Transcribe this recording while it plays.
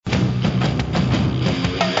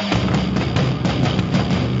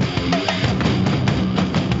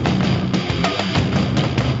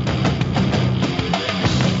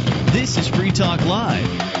Free Talk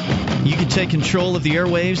Live. You can take control of the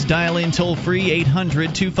airwaves. Dial in toll-free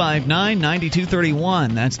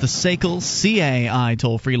 800-259-9231. That's the SACL CAI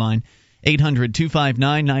toll-free line.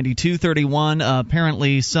 800-259-9231.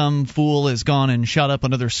 Apparently, some fool has gone and shot up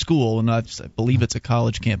another school, and I believe it's a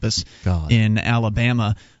college campus in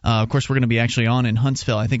Alabama. Of course, we're going to be actually on in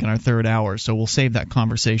Huntsville, I think, in our third hour, so we'll save that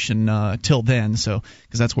conversation till then, because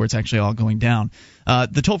that's where it's actually all going down.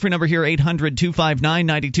 The toll-free number here,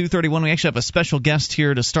 800-259-9231. We actually have a special guest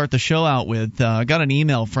here to start the show out with. I got an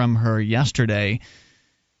email from her yesterday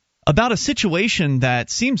about a situation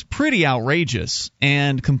that seems pretty outrageous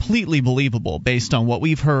and completely believable based on what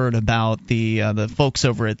we've heard about the folks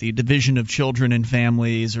over at the Division of Children and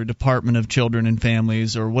Families or Department of Children and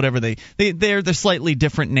Families or whatever they're slightly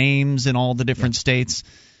different names in all the different states.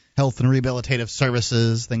 Health and rehabilitative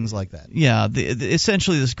services, things like that. Yeah,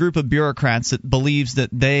 essentially this group of bureaucrats that believes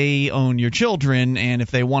that they own your children, and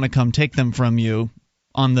if they want to come take them from you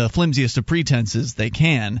on the flimsiest of pretenses, they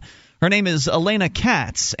can. Her name is Elena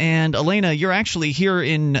Katz, and Elena, you're actually here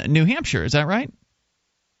in New Hampshire, is that right?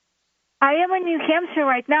 I am in New Hampshire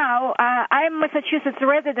right now. I am a Massachusetts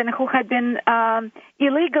resident who had been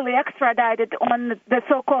illegally extradited on the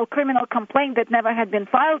so-called criminal complaint that never had been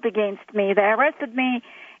filed against me. They arrested me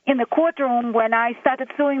in the courtroom when I started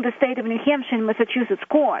suing the state of New Hampshire in Massachusetts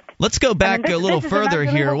court. Let's go back a little further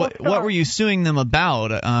here. What were you suing them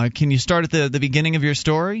about? Can you start at the beginning of your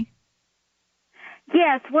story?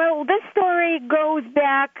 Yes, well, this story goes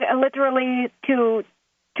back literally to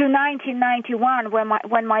 1991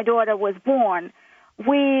 when my daughter was born.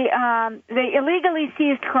 They illegally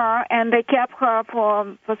seized her and they kept her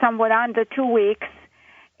for somewhat under 2 weeks.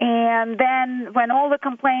 And then when all the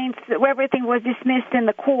complaints, everything was dismissed in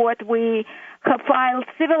the court, we have filed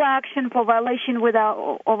civil action for violation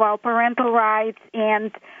of our parental rights and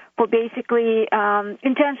for basically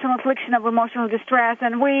intentional infliction of emotional distress.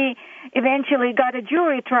 And we eventually got a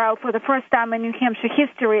jury trial for the first time in New Hampshire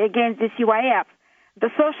history against the CYF, the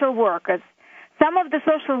social workers. Some of the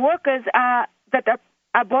social workers that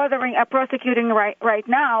are prosecuting right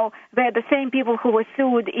now, they're the same people who were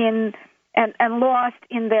sued and lost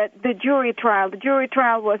in the jury trial. The jury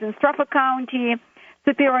trial was in Suffolk County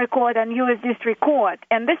Superior Court and U.S. District Court.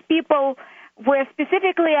 And these people were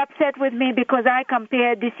specifically upset with me because I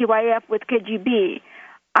compared DCYF with KGB.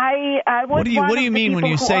 What do you mean when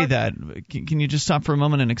you say that? Can you just stop for a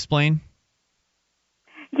moment and explain?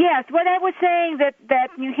 Yes, what I was saying that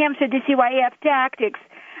New Hampshire DCYF tactics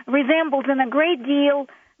resembles in a great deal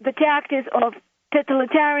the tactics of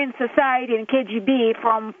totalitarian society in KGB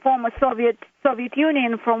from former Soviet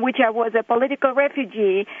Union, from which I was a political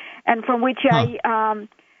refugee, and from which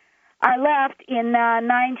I left in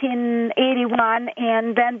 1981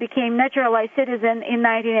 and then became naturalized citizen in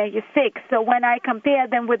 1986. So when I compared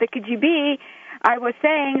them with the KGB, I was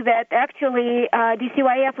saying that actually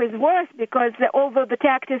DCYF is worse because although the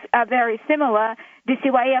tactics are very similar,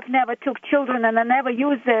 DCYF never took children and never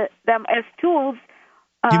used them as tools.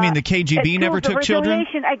 You mean the KGB never took children?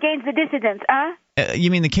 Against the dissidents, You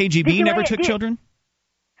mean the KGB never took children?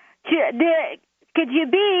 The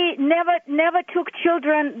KGB never took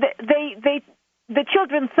children. The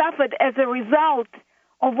children suffered as a result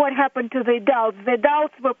of what happened to the adults. The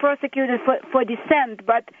adults were prosecuted for dissent,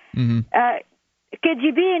 but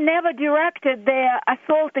KGB never directed their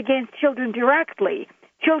assault against children directly.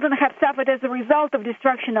 Children have suffered as a result of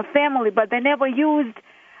destruction of family, but they never used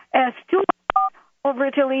as tools of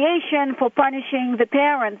retaliation for punishing the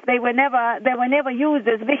parents. They were never used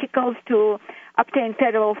as vehicles to obtain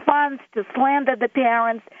federal funds, to slander the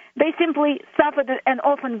parents. They simply suffered and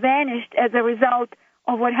often vanished as a result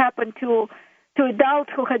of what happened to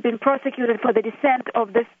adults who had been prosecuted for the dissent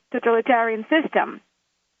of this totalitarian system.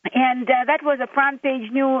 And that was a front-page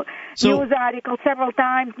news article several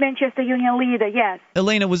times, Manchester Union Leader, yes.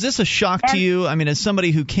 Elena, was this a shock to you? I mean, as somebody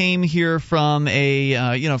who came here from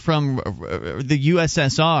from the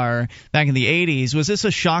USSR back in the 80s, was this a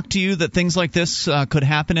shock to you that things like this could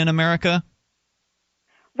happen in America?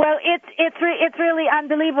 Well, it's really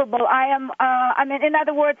unbelievable. In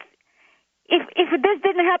other words, if this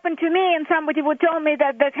didn't happen to me and somebody would tell me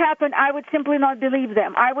that happened, I would simply not believe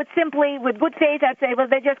them. I would simply, with good faith, I'd say, well,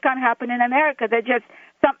 that just can't happen in America.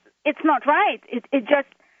 It's not right.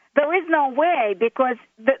 There is no way, because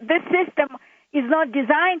this system is not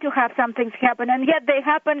designed to have some things happen, and yet they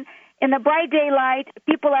happen in the bright daylight,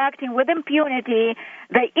 people acting with impunity.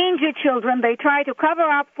 They injure children. They try to cover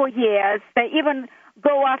up for years. They even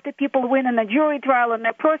go after people who win in a jury trial and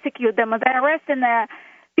they prosecute them, and they arrest and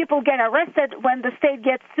people get arrested when the state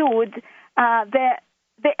gets sued.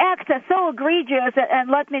 the acts are so egregious, and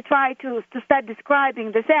let me try to start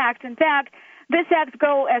describing this act. In fact, these acts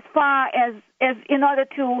go as far as in order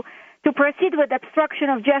to proceed with obstruction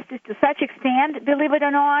of justice to such extent, believe it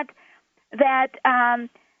or not, that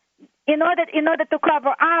in order to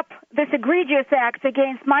cover up this egregious acts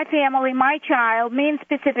against my family, my child, me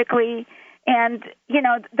specifically, and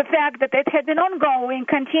the fact that it had been ongoing,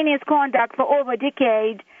 continuous conduct for over a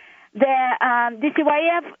decade, the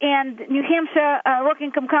DCYF and New Hampshire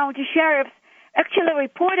Rockingham County sheriffs actually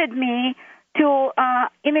reported me to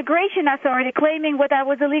immigration authority claiming that I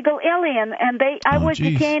was a legal alien, and I was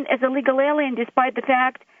detained as a legal alien despite the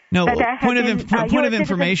fact that I had point of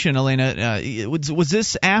information, Elena. Was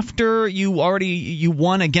this after you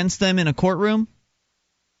won against them in a courtroom?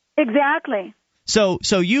 Exactly. So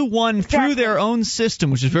you won through their own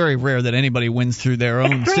system, which is very rare that anybody wins through their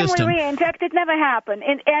own system. Extremely rare. In fact, it never happened.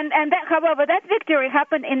 And that, however, that victory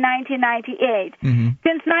happened in 1998. Mm-hmm.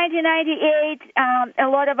 Since 1998, a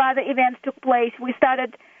lot of other events took place. We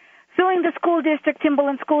started suing the school district,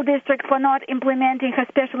 Timberland School District, for not implementing her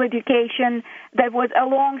special education. There was a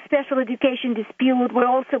long special education dispute. We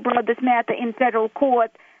also brought this matter in federal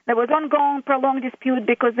court. There was ongoing prolonged dispute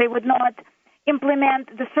because they would not implement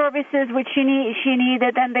the services which she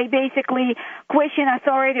needed, and they basically question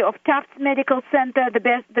authority of Tufts Medical Center, the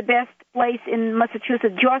best place in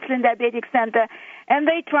Massachusetts, Joslin Diabetic Center, and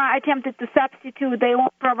they attempted to substitute their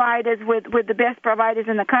own providers with the best providers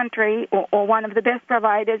in the country, or one of the best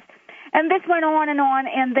providers. And this went on,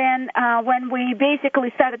 and then when we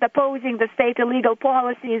basically started opposing the state illegal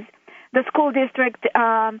policies, the school district,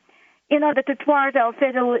 in order to thwart our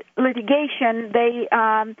federal litigation, they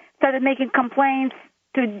started making complaints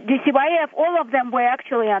to DCYF. All of them were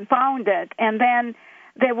actually unfounded. And then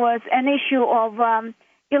there was an issue of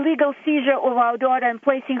illegal seizure of our daughter and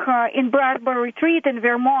placing her in Bradbury Retreat in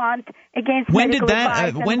Vermont against medical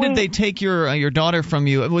advice. When did they take your daughter from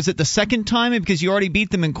you? Was it the second time? Because you already beat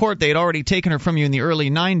them in court. They had already taken her from you in the early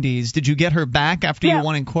 90s. Did you get her back after you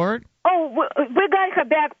won in court? Oh, we got her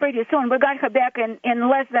back pretty soon. We got her back in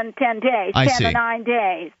less than 10 days, 10 or 9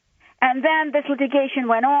 days. And then this litigation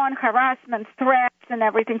went on, harassment, threats, and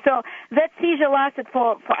everything. So that seizure lasted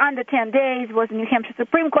for under 10 days. Was a New Hampshire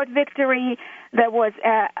Supreme Court victory. There was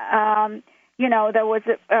a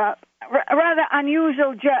rather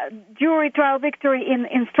unusual jury trial victory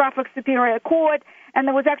in Suffolk Superior Court, and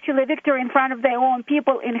there was actually a victory in front of their own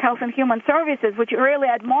people in Health and Human Services, which really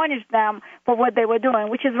admonished them for what they were doing,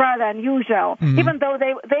 which is rather unusual, even though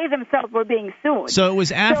they themselves were being sued. So it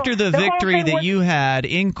was after the victory that you had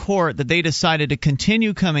in court that they decided to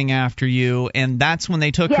continue coming after you, and that's when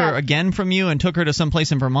they took her again from you and took her to some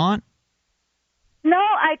place in Vermont? No,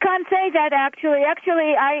 I can't say that actually.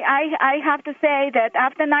 Actually, I have to say that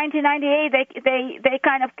after 1998, they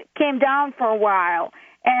kind of came down for a while,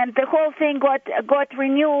 and the whole thing got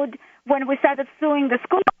renewed when we started suing the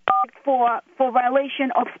school district for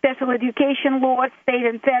violation of special education laws, state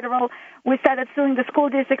and federal. We started suing the school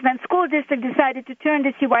district, and school district decided to turn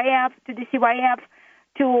to DCYF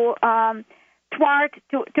to thwart,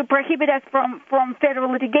 to prohibit us from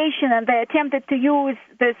federal litigation, and they attempted to use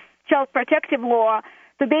this child protective law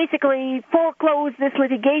to basically foreclose this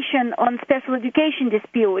litigation on special education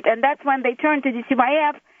dispute. And that's when they turned to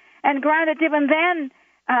DCYF. And granted, even then,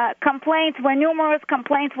 complaints were numerous.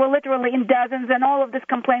 Complaints were literally in dozens, and all of these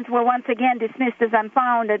complaints were once again dismissed as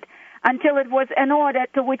unfounded until it was an order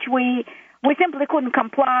to which we simply couldn't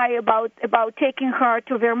comply about taking her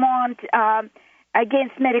to Vermont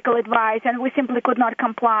against medical advice, and we simply could not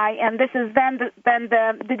comply. And this is then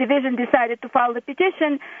the division decided to file the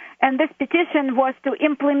petition, and this petition was to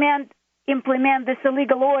implement this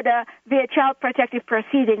illegal order via child protective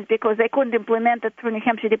proceedings, because they couldn't implement it through New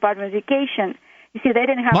Hampshire Department of Education. You see, they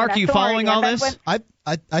didn't have Mark, are you following all this?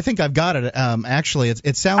 I think I've got it. Actually,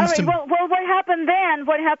 it sounds to me. Well, what happened then?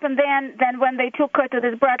 What happened then when they took her to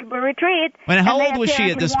this Bradbury retreat? And how old was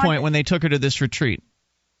she at this point when they took her to this retreat?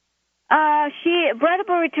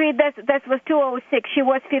 Bradbury retreat, that was 2006. She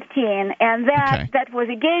was 15, and that was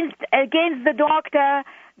against the doctor,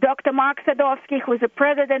 Dr. Mark Sadowski, who is the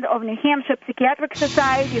president of New Hampshire Psychiatric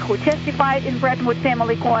Society, who testified in Brentwood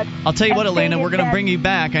Family Court. I'll tell you what, Elena, we're going to bring you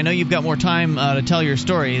back. I know you've got more time to tell your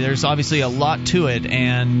story. There's obviously a lot to it,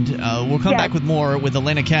 and we'll come back with more with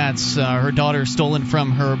Elena Katz, her daughter stolen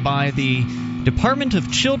from her by the Department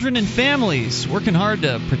of Children and Families, working hard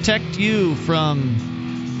to protect you from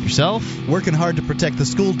yourself? Working hard to protect the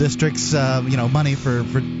school district's money for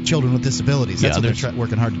children with disabilities. That's what they're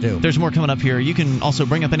working hard to do. There's more coming up here. You can also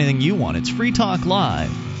bring up anything you want. It's Free Talk Live.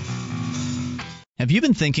 Have you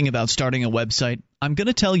been thinking about starting a website? I'm going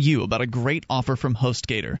to tell you about a great offer from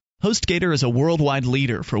HostGator. HostGator is a worldwide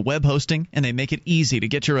leader for web hosting, and they make it easy to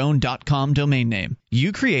get your own .com domain name.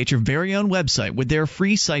 You create your very own website with their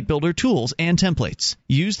free site builder tools and templates.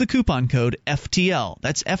 Use the coupon code FTL,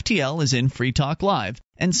 that's FTL as in Free Talk Live,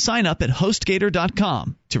 and sign up at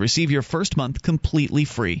HostGator.com to receive your first month completely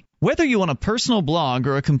free. Whether you want a personal blog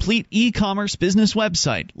or a complete e-commerce business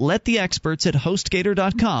website, let the experts at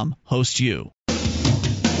HostGator.com host you.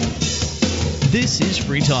 This is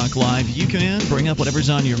Free Talk Live. You can bring up whatever's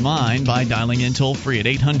on your mind by dialing in toll-free at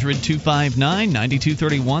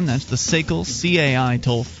 800-259-9231. That's the SACL CAI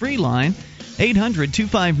toll-free line.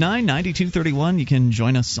 800-259-9231. You can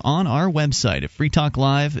join us on our website at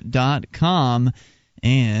freetalklive.com,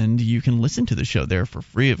 and you can listen to the show there for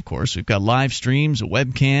free, of course. We've got live streams, a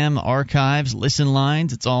webcam, archives, listen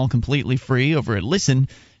lines. It's all completely free over at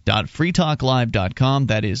listen.freetalklive.com.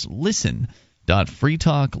 That is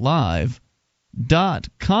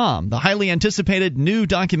listen.freetalklive.com. The highly anticipated new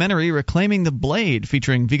documentary Reclaiming the Blade,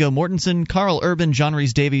 featuring Viggo Mortensen, Carl Urban, John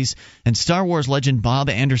Rhys-Davies, and Star Wars legend Bob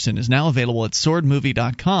Anderson, is now available at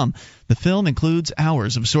swordmovie.com. The film includes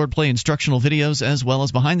hours of swordplay instructional videos as well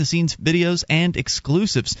as behind-the-scenes videos and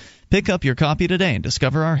exclusives. Pick up your copy today and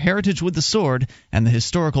discover our heritage with the sword and the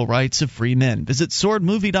historical rights of free men. Visit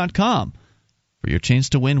swordmovie.com for your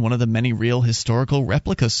chance to win one of the many real historical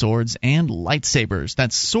replica swords and lightsabers.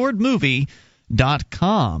 That's swordmovie.com.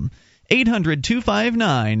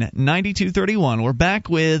 800-259-9231. We're back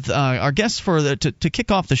with our guests to kick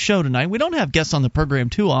off the show tonight. We don't have guests on the program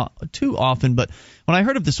too often, but when I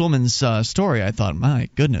heard of this woman's story, I thought, my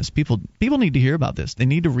goodness, people need to hear about this. They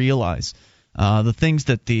need to realize the things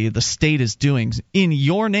that the state is doing in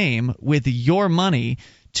your name with your money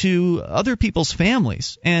to other people's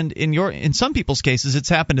families. And in some people's cases, it's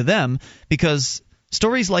happened to them because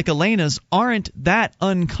stories like Elena's aren't that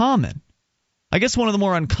uncommon. I guess one of the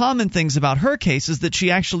more uncommon things about her case is that she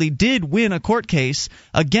actually did win a court case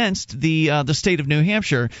against the state of New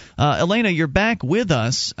Hampshire. Elena, you're back with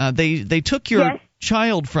us. They took your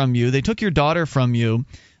child from you. They took your daughter from you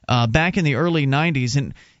back in the early 90s,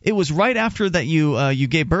 and it was right after that you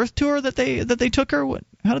gave birth to her that they took her.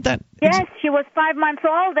 How did that? Yes, she was 5 months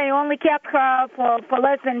old. They only kept her for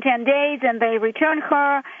less than 10 days, and they returned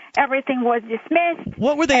her. Everything was dismissed.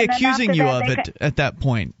 What were they accusing you of at that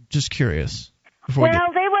point? Just curious.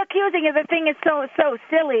 Well, they were accusing it. The thing is so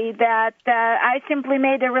silly that I simply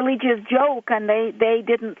made a religious joke, and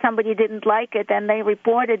somebody didn't like it, and they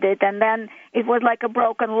reported it, and then it was like a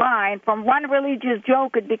broken line. From one religious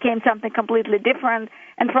joke, it became something completely different,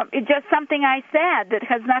 and from it just something I said that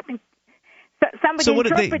has nothing. Somebody so what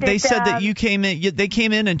they said that you came in. They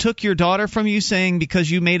came in and took your daughter from you, saying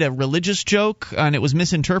because you made a religious joke and it was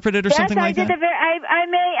misinterpreted or something like that.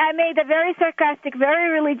 I made a very sarcastic,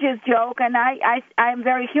 very religious joke, and I'm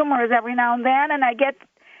very humorous every now and then, and I get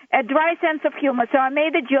a dry sense of humor. So I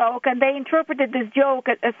made a joke, and they interpreted this joke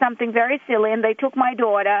as something very silly, and they took my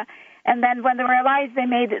daughter. And then when they realized they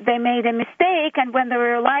made a mistake, and when they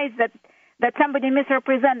realized that somebody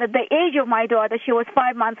misrepresented the age of my daughter, she was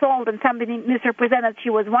 5 months old, and somebody misrepresented she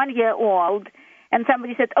was 1 year old, and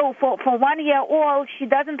somebody said, oh, for 1 year old, she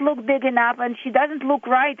doesn't look big enough, and she doesn't look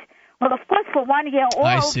right. Well, of course, for 1 year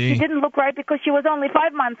old, she didn't look right because she was only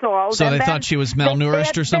 5 months old. So they thought she was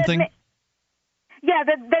malnourished or something? Yeah,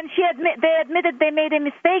 then they admitted they made a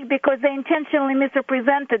mistake because they intentionally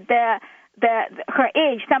misrepresented her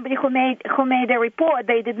age. Somebody who made a report,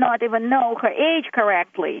 they did not even know her age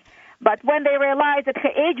correctly. But when they realized that her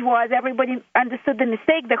age was, everybody understood the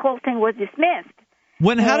mistake. The whole thing was dismissed.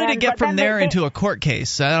 How did it get from there into a court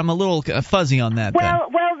case? I'm a little fuzzy on that. Well,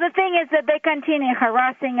 the thing is that they continue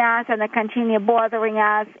harassing us and they continue bothering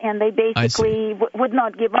us, and they basically would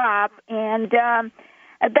not give up. And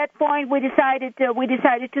at that point, we decided to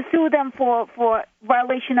sue them for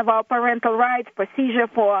violation of our parental rights, for seizure,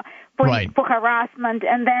 for harassment,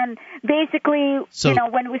 and then basically,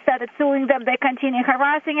 when we started suing them, they continue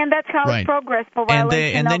harassing, and that's how it progressed for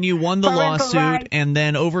violation. And then you won the lawsuit, rights. And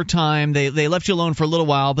then over time, they left you alone for a little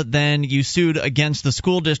while, but then you sued against the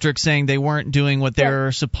school district, saying they weren't doing what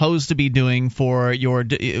they're supposed to be doing for your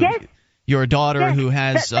daughter who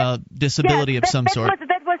has a disability of some sort.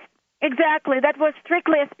 Exactly. That was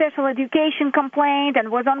strictly a special education complaint and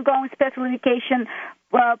was ongoing special education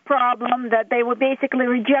problem, that they were basically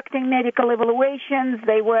rejecting medical evaluations.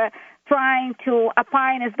 They were trying to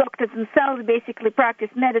opine as doctors themselves, basically practice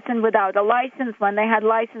medicine without a license. When they had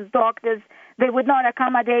licensed doctors, they would not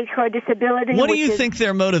accommodate her disability. What do you think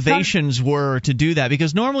their motivations were to do that?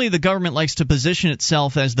 Because normally the government likes to position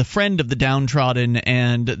itself as the friend of the downtrodden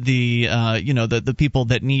and the people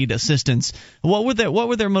that need assistance. What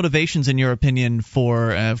were their motivations, in your opinion,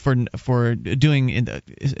 for doing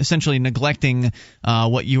essentially neglecting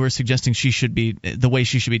what you were suggesting the way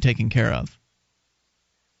she should be taken care of?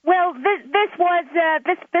 Well,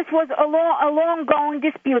 this was a long-going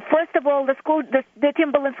dispute. First of all, the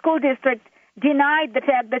Timberland School District denied the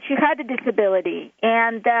fact that she had a disability,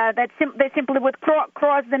 and they simply would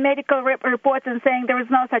cross the medical reports and saying there is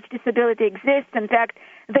no such disability exists. In fact,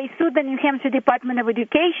 they sued the New Hampshire Department of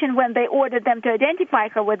Education when they ordered them to identify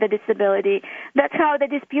her with a disability. That's how the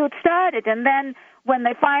dispute started. And then when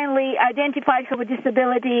they finally identified her with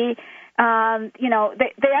disability,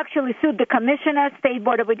 they actually sued the commissioner, State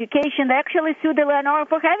Board of Education. They actually sued Eleanor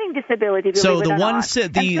for having disability. So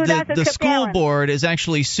the school board is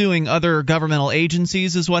actually suing other governmental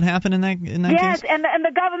agencies, is what happened in that yes, case? and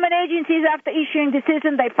the government agencies, after issuing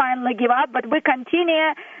decision, they finally give up. But we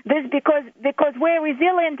continue this because we're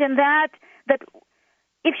resilient in that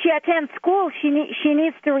if she attends school, she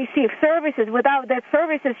needs to receive services. Without that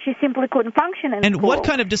services, she simply couldn't function in school. And what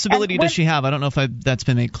kind of disability does she have? I don't know if that's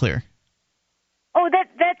been made clear. Oh,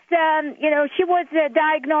 she was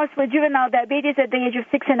diagnosed with juvenile diabetes at the age of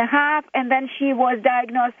 6.5, and then she was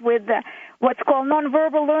diagnosed with what's called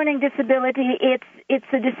nonverbal learning disability. It's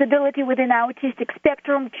a disability within autistic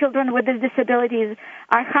spectrum. Children with these disabilities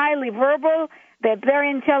are highly verbal. They're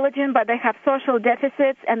very intelligent, but they have social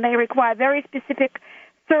deficits, and they require very specific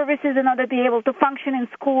services in order to be able to function in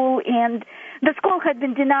school. And the school had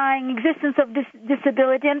been denying existence of this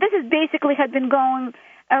disability, and this is basically had been going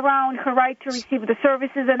around her right to receive the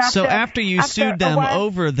services. And after you sued them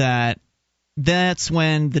over that, that's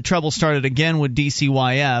when the trouble started again with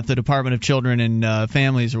DCYF, the Department of Children and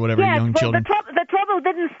Families, or whatever, young children. The trouble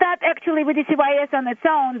didn't start actually with DCYF on its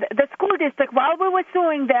own. The school district, while we were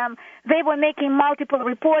suing them, they were making multiple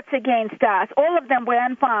reports against us. All of them were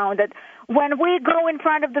unfounded. When we go in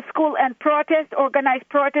front of the school and organize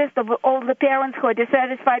protest of all the parents who are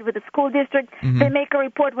dissatisfied with the school district, they make a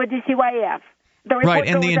report with DCYF. Right,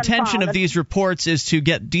 and the intention of these reports is to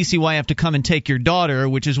get DCYF to come and take your daughter,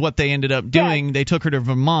 which is what they ended up doing. Yes. They took her to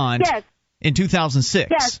Vermont in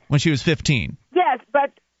 2006 when she was 15. Yes, but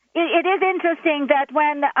it is interesting that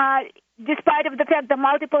when, despite of the fact that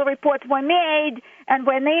multiple reports were made, and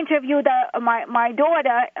when they interviewed my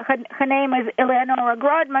daughter, her name is Eleanor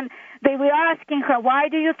Grodman, they were asking her, why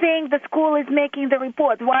do you think the school is making the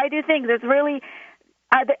reports? Why do you think there's really...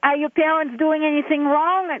 Are your parents doing anything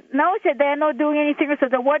wrong? No, said they're not doing anything wrong.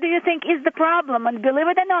 So what do you think is the problem? And believe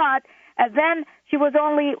it or not, and then she was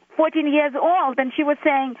only 14 years old, and she was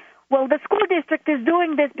saying, well, the school district is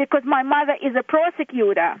doing this because my mother is a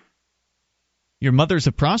prosecutor. Your mother's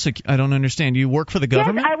a prosecutor? I don't understand. You work for the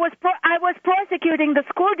government? Yes, I was prosecuting the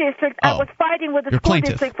school district. I was fighting with the school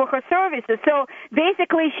district for her services. So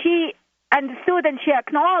basically she understood and she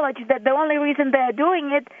acknowledged that the only reason they're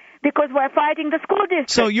doing it because we're fighting the school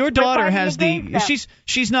district. So your daughter has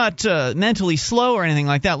she's not mentally slow or anything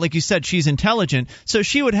like that. Like you said, she's intelligent. So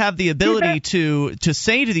she would have the ability to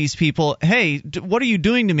say to these people, hey, what are you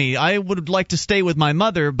doing to me? I would like to stay with my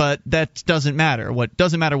mother, but that doesn't matter.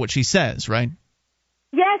 Doesn't matter what she says, right?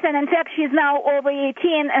 Yes, and in fact, she's now over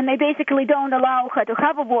 18, and they basically don't allow her to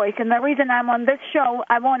have a voice. And the reason I'm on this show,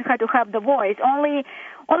 I want her to have the voice. Only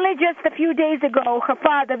just a few days ago, her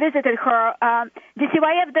father visited her.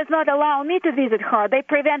 DCYF does not allow me to visit her. They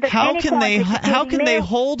prevented any contact. How can they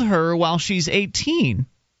hold her while she's 18?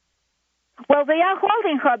 Well, they are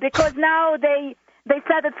holding her because now they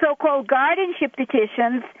started so-called guardianship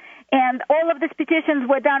petitions. And all of these petitions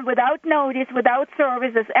were done without notice, without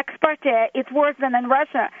services, ex parte. It's worse than in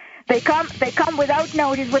Russia. They come without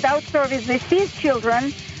notice, without service. They seize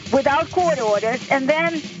children without court orders, and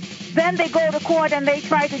then they go to court and they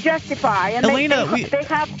try to justify. And Elena,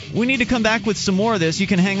 we need to come back with some more of this. You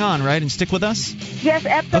can hang on, right, and stick with us? Yes,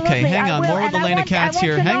 absolutely. Okay, hang on. More with Elena Katz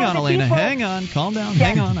here. Hang on, Elena. Hang on. Calm down.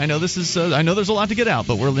 Yes. Hang on. I know this is. I know there's a lot to get out,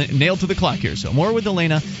 but we're nailed to the clock here. So more with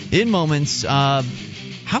Elena in moments.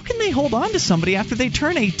 How can they hold on to somebody after they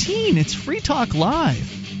turn 18? It's Free Talk Live.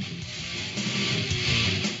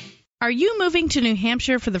 Are you moving to New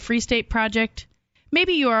Hampshire for the Free State Project?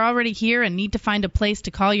 Maybe you are already here and need to find a place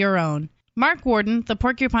to call your own. Mark Warden, the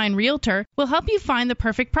Porcupine Realtor, will help you find the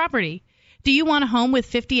perfect property. Do you want a home with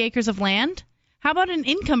 50 acres of land? How about an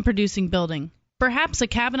income-producing building? Perhaps a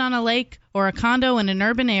cabin on a lake or a condo in an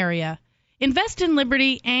urban area. Invest in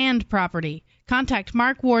liberty and property. Contact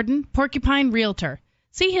Mark Warden, Porcupine Realtor.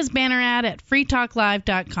 See his banner ad at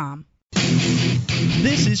freetalklive.com.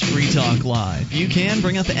 This is Free Talk Live. You can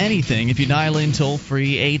bring up anything if you dial in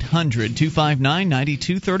toll-free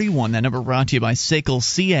 800-259-9231. That number brought to you by SACL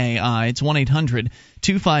CAI. It's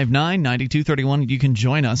 1-800-259-9231. You can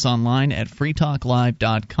join us online at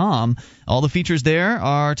freetalklive.com. All the features there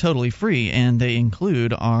are totally free, and they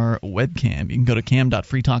include our webcam. You can go to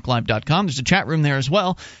cam.freetalklive.com. There's a chat room there as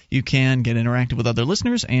well. You can get interactive with other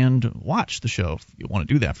listeners and watch the show if you want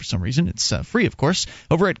to do that for some reason. It's free, of course,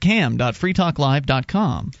 over at cam.freetalklive.com.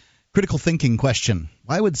 Critical thinking question.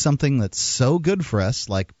 Why would something that's so good for us,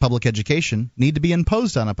 like public education, need to be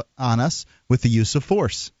imposed on us with the use of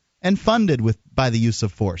force and funded by the use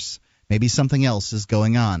of force? Maybe something else is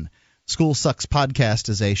going on. School Sucks Podcast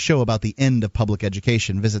is a show about the end of public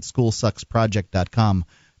education. Visit schoolsucksproject.com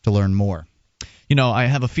to learn more. You know, I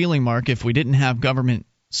have a feeling, Mark, if we didn't have government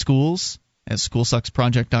schools, as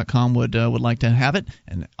schoolsucksproject.com would like to have it,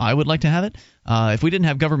 and I would like to have it. If we didn't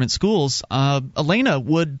have government schools, Elena,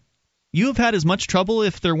 would you have had as much trouble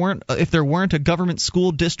if there weren't a government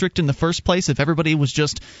school district in the first place? If everybody was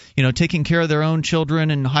just, taking care of their own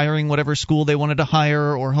children and hiring whatever school they wanted to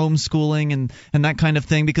hire, or homeschooling and that kind of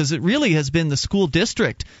thing? Because it really has been the school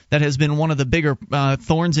district that has been one of the bigger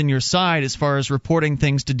thorns in your side as far as reporting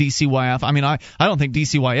things to DCYF. I mean, I don't think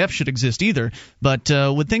DCYF should exist either, but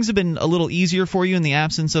would things have been a little easier for you in the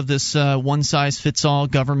absence of this one-size-fits-all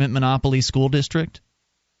government monopoly school district?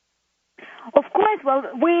 Of course. Well,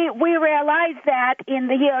 we realized that in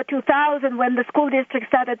the year 2000 when the school district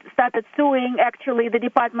started suing actually the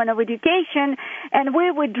Department of Education, and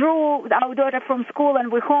we withdrew our daughter from school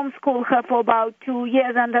and we homeschooled her for about 2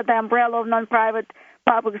 years under the umbrella of non-private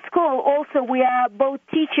public school. Also, we are both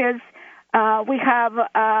teachers. I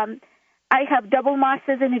have double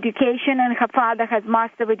masters in education, and her father has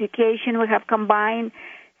master of education. We have combined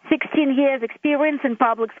 16 years experience in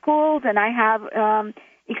public schools, and I have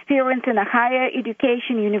experience in a higher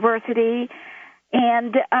education university.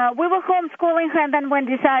 And we were homeschooling her, and then when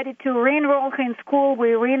decided to re-enroll her in school,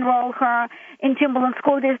 we re-enrolled her in Timberland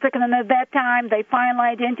School District, and at that time they finally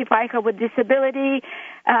identified her with disability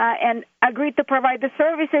and agreed to provide the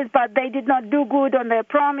services, but they did not do good on their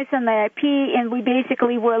promise and their IP, and we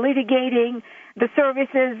basically were litigating the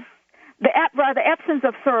services, the absence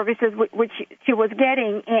of services which she was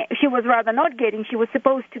getting, she was rather not getting, she was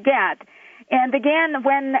supposed to get. And again,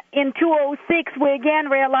 when in 2006 we again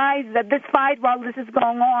realized that this fight, while this is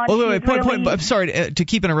going on, I'm sorry to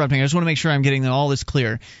keep interrupting. I just want to make sure I'm getting all this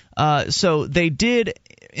clear. So they did,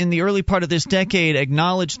 in the early part of this decade,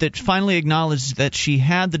 finally acknowledged that she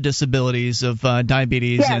had the disabilities of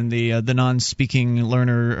diabetes, yes, and the non-speaking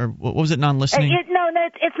learner, or what was it, non-listening?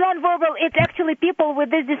 It's non-verbal. It's actually people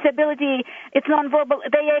with this disability. It's non-verbal.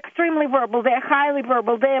 They are extremely verbal. They are highly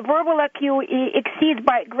verbal. Their verbal IQ exceeds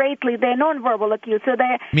by greatly their non-verbal IQ. So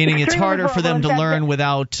they meaning it's harder for them to learn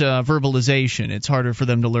without verbalization. It's harder for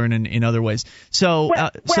them to learn in other ways. So they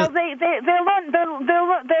learn.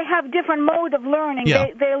 They have different mode of learning. Yeah.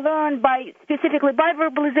 They learn specifically by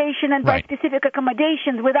verbalization and right, by specific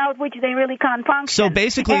accommodations, without which they really can't function. So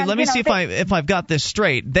basically, let me see if I've got this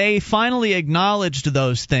straight. They finally acknowledged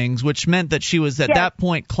those things, which meant that she was at yes, that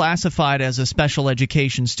point classified as a special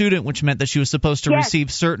education student, which meant that she was supposed to yes,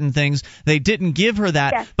 receive certain things. They didn't give her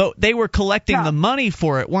that, yes, but they were collecting the money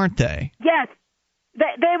for it, weren't they? Yes.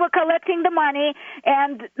 They were collecting the money,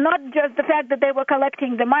 and not just the fact that they were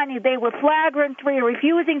collecting the money, they were flagrantly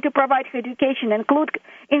refusing to provide her education, include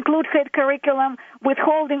her curriculum,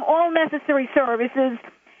 withholding all necessary services.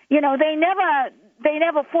 They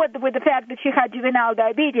never fought with the fact that she had juvenile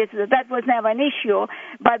diabetes. That was never an issue,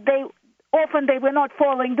 but often they were not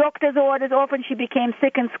following doctor's orders. Often she became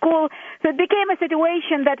sick in school. So it became a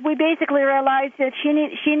situation that we basically realized that she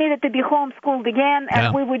needed to be homeschooled again,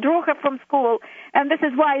 and we withdrew her from school. And this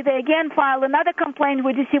is why they again filed another complaint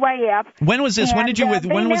with DCYF. When was this?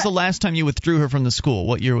 When was the last time you withdrew her from the school?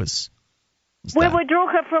 What year was that? We withdrew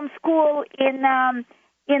her from school in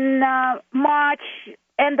March.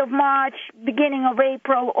 End of March, beginning of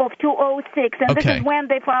April of 2006, and This is when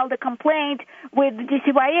they filed a complaint with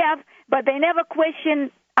DCYF, but they never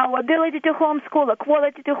questioned our ability to homeschool or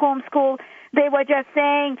quality to homeschool. They were just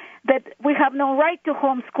saying that we have no right to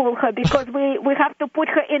homeschool her because we have to put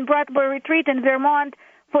her in Bradbury Retreat in Vermont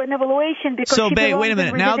for an evaluation because so, she wait a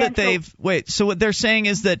minute. in Now that so what they're saying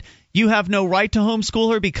is that you have no right to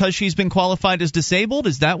homeschool her because she's been qualified as disabled?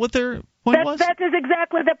 Is that what their point was? That is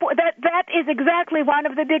exactly the point. That is exactly one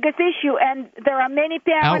of the biggest issues, and there are many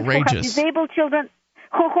parents who have disabled children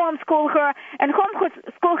who homeschool her and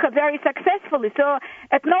homeschool her very successfully. So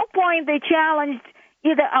at no point they challenged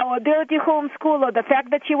either our ability to homeschool or the fact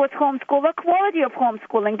that she was homeschooled or quality of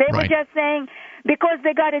homeschooling. They were just saying because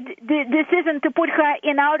they got a decision to put her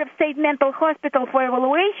in out-of-state mental hospital for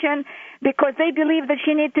evaluation because they believe that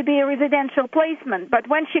she needed to be a residential placement. But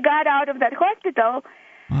when she got out of that hospital,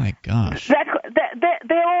 my gosh,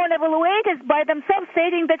 their own evaluators by themselves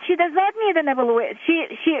stating that she does not need an evaluation.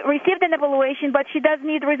 She received an evaluation, but she does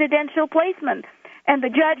need residential placement. And the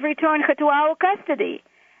judge returned her to our custody.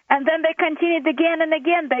 And then they continued again and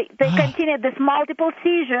again. They continued this multiple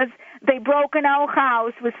seizures. They broke in our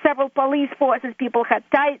house with several police forces. People had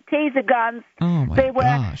taser guns. Oh my they were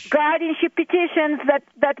gosh. guardianship petitions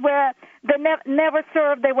that were never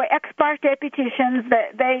served. They were ex parte petitions.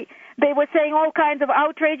 They were saying all kinds of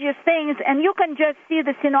outrageous things. And you can just see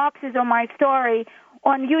the synopsis of my story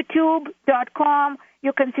on YouTube.com.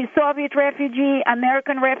 You can see Soviet refugee,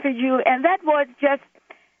 American refugee, and that was just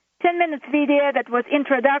 10 minutes video that was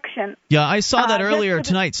introduction. Yeah, I saw that earlier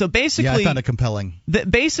tonight. So basically, I found it compelling.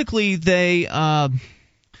 Basically, they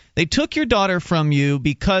took your daughter from you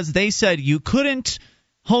because they said you couldn't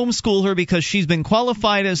homeschool her because she's been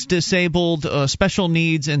qualified as disabled, special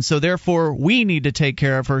needs, and so therefore we need to take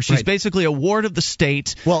care of her. She's basically a ward of the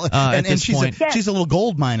state. Well, at this point. She's a little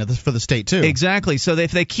gold mine for the state too. Exactly. So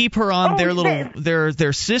if they keep her on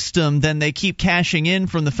their system, then they keep cashing in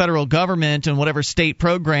from the federal government and whatever state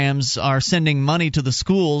programs are sending money to the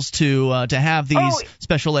schools to have these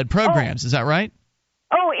special ed programs. Is that right?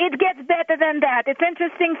 Oh, it gets better than that. It's an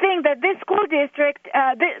interesting thing that this school district,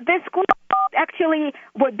 this school actually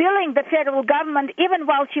were billing the federal government even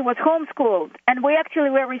while she was homeschooled. And we actually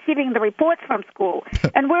were receiving the reports from school.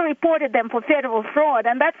 And we reported them for federal fraud.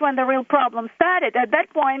 And that's when the real problem started. At that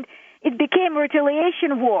point, it became a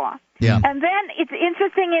retaliation war. Yeah. And then it's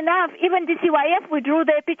interesting enough, even DCYF withdrew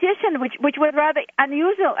their petition, which was rather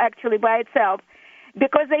unusual actually by itself.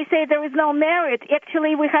 Because they say there is no merit.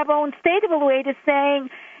 Actually, we have our own state evaluators saying,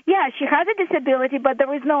 yeah, she has a disability, but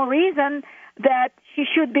there is no reason that she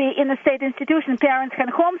should be in a state institution. Parents can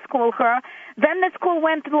homeschool her. Then the school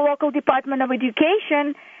went to the local Department of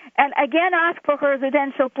Education and again asked for her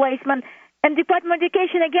residential placement. And Department of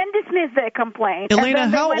Education again dismissed their complaint. Elena,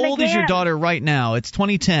 how old is your daughter right now? It's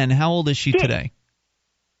 2010. How old is she today?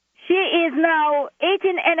 She is now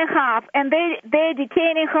 18 and a half, and they're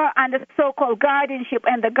detaining her under so-called guardianship.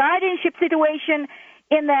 And the guardianship situation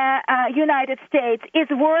in the United States is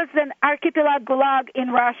worse than Archipelago Gulag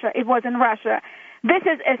in Russia. It was in Russia. This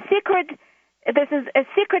is a secret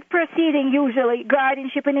proceeding, usually,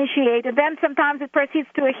 guardianship initiated. Then sometimes it proceeds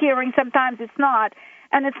to a hearing, sometimes it's not.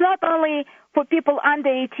 And it's not only for people under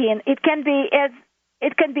 18. It can be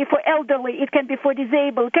for elderly, it can be for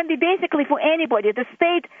disabled, it can be basically for anybody. The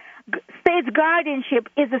state's guardianship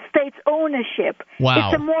is the state's ownership. Wow.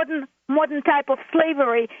 It's a modern type of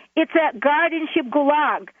slavery. It's a guardianship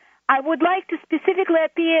gulag. I would like to specifically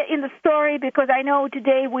appear in the story because I know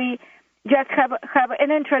today we just have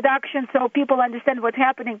an introduction so people understand what's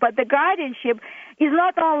happening. But the guardianship is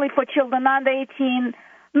not only for children under 18,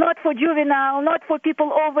 not for juvenile, not for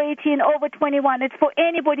people over 18, over 21. It's for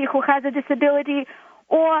anybody who has a disability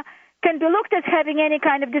or can be looked as having any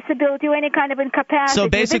kind of disability or any kind of incapacity. So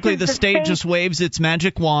basically the state just waves its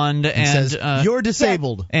magic wand and says, you're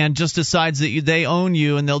disabled. And just decides that they own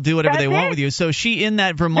you and they'll do whatever they want with you. So is she in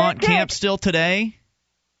that Vermont camp still today?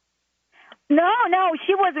 No,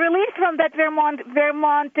 she was released from that Vermont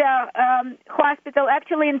hospital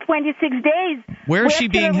actually in 26 days. Where is she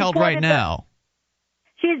being held right now?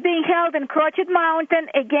 She's being held in Crotchet Mountain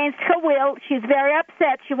against her will. She's very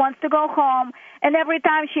upset. She wants to go home. And every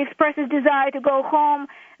time she expresses desire to go home,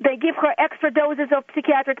 they give her extra doses of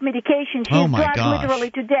psychiatric medication. She's drugged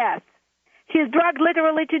literally to death. She's drugged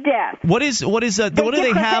literally to death. What do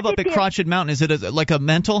they have up at Crotchet Mountain? Is it like a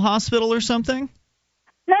mental hospital or something?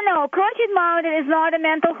 No. Crotchet Mountain is not a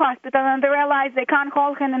mental hospital, and they realize they can't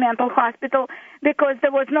hold her in a mental hospital because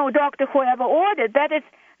there was no doctor who ever ordered. That is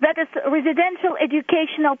residential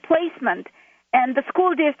educational placement, and the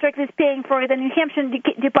school district is paying for it. The New Hampshire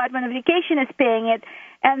Department of Education is paying it,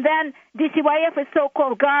 and then DCYF is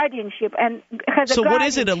so-called guardianship and has So what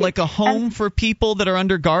is it, like a home for people that are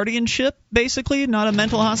under guardianship, basically, not a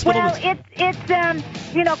mental hospital? Well, it's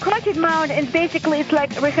Crotchet Mountain is basically it's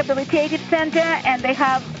like a rehabilitative center, and they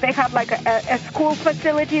have like a school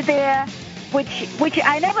facility there, which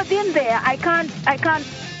I never been there. I can't.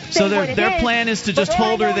 So their plan is to just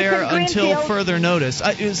hold her there until further notice.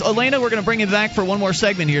 Elena, we're going to bring you back for one more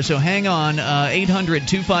segment here, so hang on.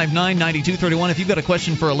 800-259-9231. If you've got a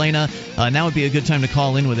question for Elena, now would be a good time to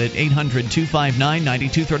call in with it.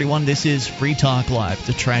 800-259-9231. This is Free Talk Live. It's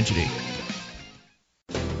a tragedy.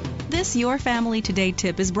 This This Your Family Today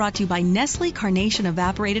tip is brought to you by Nestle Carnation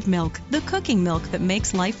Evaporated Milk, the cooking milk that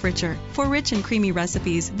makes life richer. For rich and creamy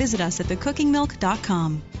recipes, visit us at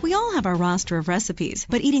thecookingmilk.com. We all have our roster of recipes,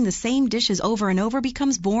 but eating the same dishes over and over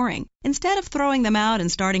becomes boring. Instead of throwing them out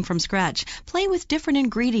and starting from scratch, play with different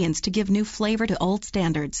ingredients to give new flavor to old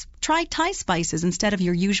standards. Try Thai spices instead of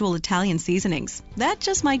your usual Italian seasonings. That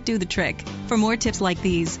just might do the trick. For more tips like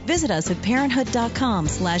these, visit us at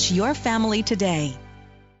parenthood.com/yourfamilytoday.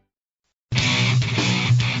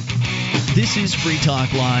 This is Free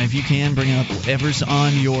Talk Live. You can bring up whatever's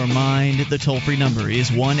on your mind. The toll-free number is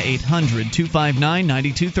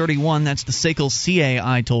 1-800-259-9231. That's the SACL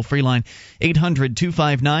CAI toll-free line,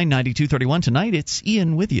 800-259-9231. Tonight, it's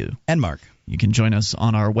Ian with you. And Mark. You can join us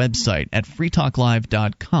on our website at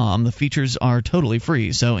freetalklive.com. The features are totally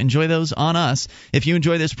free, so enjoy those on us. If you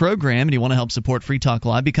enjoy this program and you want to help support Free Talk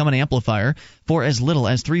Live, become an amplifier for as little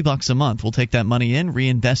as $3 a month. We'll take that money in,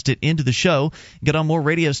 reinvest it into the show, get on more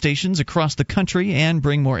radio stations across the country, and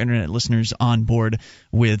bring more internet listeners on board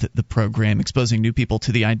with the program, exposing new people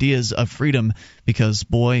to the ideas of freedom, because,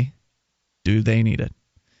 boy, do they need it.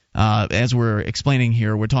 As we're explaining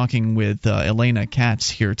here, we're talking with Elena Katz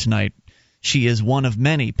here tonight. She is one of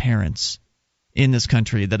many parents in this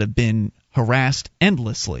country that have been harassed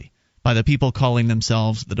endlessly by the people calling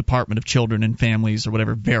themselves the Department of Children and Families, or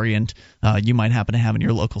whatever variant you might happen to have in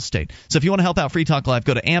your local state. So if you want to help out Free Talk Live,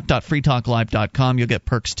 go to amp.freetalklive.com. You'll get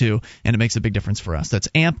perks too, and it makes a big difference for us. That's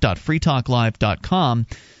amp.freetalklive.com.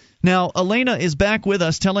 Now, Elena is back with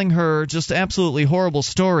us telling her just absolutely horrible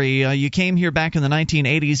story. You came here back in the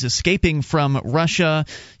 1980s escaping from Russia.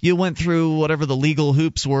 You went through whatever the legal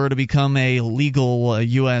hoops were to become a legal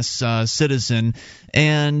U.S. citizen.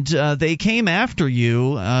 And they came after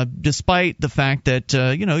you despite the fact that,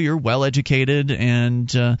 you're well-educated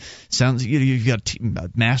and sounds you've got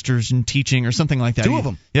masters in teaching or something like that. Two of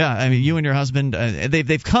them. Yeah, I mean, you and your husband,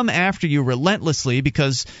 they've come after you relentlessly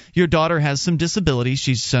because your daughter has some disabilities.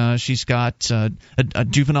 She's got a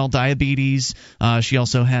juvenile diabetes. She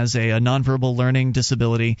also has a nonverbal learning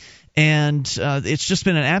disability. And it's just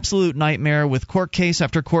been an absolute nightmare with court case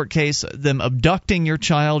after court case, them abducting your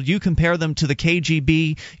child. You compare them to the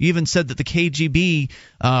KGB. You even said that the KGB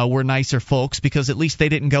were nicer folks because at least they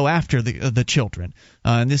didn't go after the children.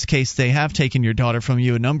 In this case, they have taken your daughter from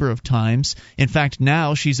you a number of times. In fact,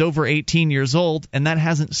 now she's over 18 years old, and that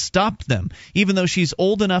hasn't stopped them. Even though she's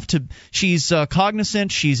old enough she's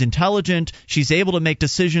cognizant, she's intelligent, she's able to make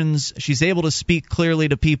decisions, she's able to speak clearly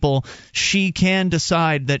to people, she can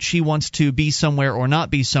decide that she wants to be somewhere or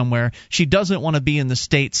not be somewhere. She doesn't want to be in the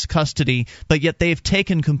state's custody, but yet they've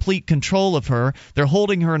taken complete control of her. They're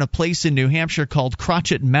holding her in a place in New Hampshire called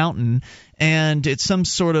Crotchet Mountain, and it's some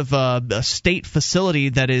sort of a state facility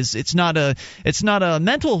that is it's not a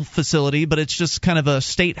mental facility, but it's just kind of a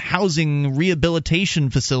state housing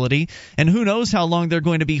rehabilitation facility, and who knows how long they're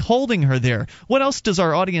going to be holding her there. What else does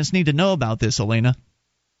our audience need to know about this, Elena?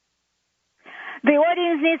 The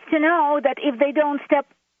audience needs to know that if they don't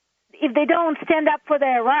stand up for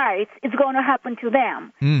their rights, it's going to happen to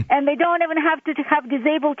them. And they don't even have to have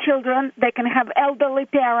disabled children. They can have elderly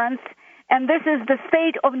parents. And this is the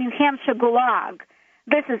state of New Hampshire Gulag.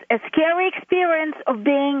 This is a scary experience of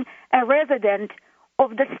being a resident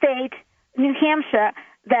of the state, New Hampshire,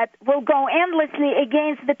 that will go endlessly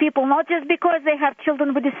against the people, not just because they have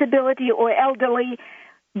children with disability or elderly,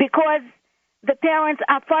 because the parents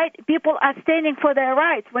are people are standing for their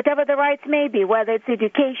rights, whatever the rights may be, whether it's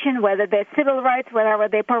education, whether they're civil rights, whether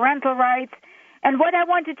they're parental rights. And what I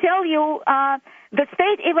want to tell you, the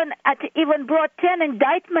state even brought 10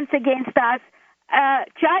 indictments against us,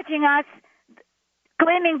 charging us,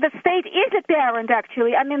 claiming the state is a parent,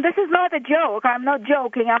 actually. I mean, this is not a joke. I'm not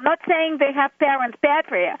joking. I'm not saying they have parent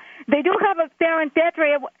patria. They do have a parent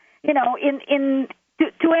patria,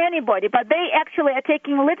 to anybody, but they actually are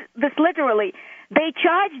taking this literally. They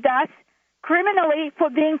charged us criminally for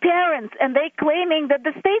being parents, and they claiming that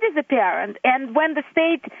the state is a parent. And when the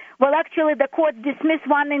court dismiss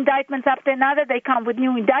one indictment after another, they come with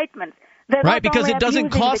new indictments. Right, because it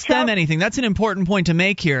doesn't cost them anything. That's an important point to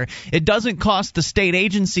make here. It doesn't cost the state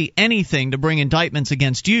agency anything to bring indictments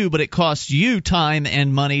against you, but it costs you time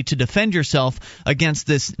and money to defend yourself against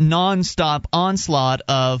this nonstop onslaught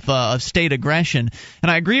of state aggression. And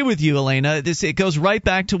I agree with you, Elena. It goes right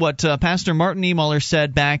back to what Pastor Martin Niemöller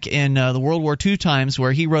said back in the World War II times,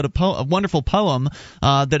 where he wrote a wonderful poem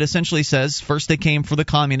that essentially says, first they came for the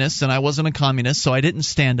communists, and I wasn't a communist, so I didn't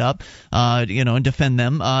stand up and defend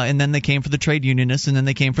them, and then they came for the trade unionists, and then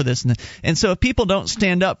they came for this. And so if people don't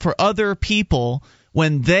stand up for other people,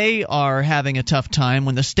 when they are having a tough time,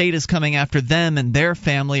 when the state is coming after them and their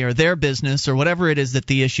family or their business or whatever it is that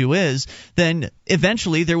the issue is, then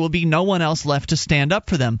eventually there will be no one else left to stand up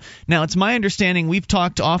for them. Now, it's my understanding, we've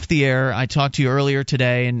talked off the air, I talked to you earlier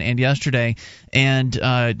today and yesterday, and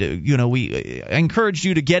we encouraged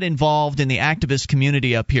you to get involved in the activist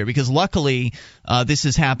community up here, because luckily this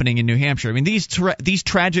is happening in New Hampshire. I mean, these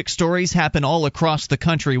tragic stories happen all across the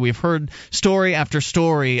country. We've heard story after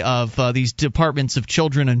story of these departments of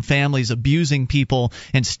children and families abusing people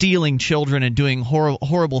and stealing children and doing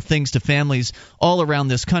horrible things to families all around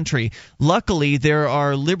this country. Luckily, there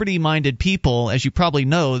are liberty-minded people, as you probably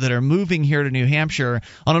know, that are moving here to New Hampshire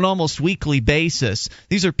on an almost weekly basis.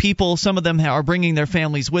 These are people, some of them are bringing their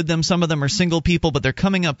families with them, some of them are single people, but they're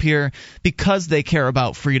coming up here because they care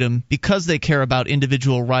about freedom, because they care about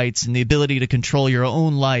individual rights and the ability to control your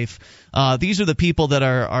own life. These are the people that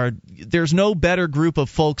are there's no better group of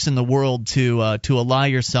folks in the world to ally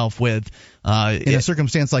yourself with. In a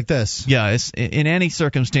circumstance like this. Yeah, in any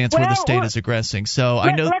circumstance where the state is aggressing. So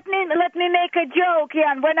I know. Let me make a joke.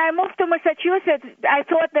 Yeah, and when I moved to Massachusetts, I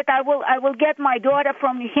thought that I will get my daughter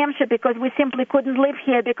from New Hampshire because we simply couldn't live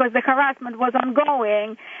here because the harassment was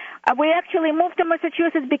ongoing. We actually moved to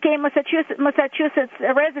Massachusetts, became Massachusetts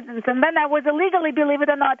residents, and then I was illegally, believe it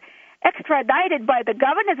or not, extradited by the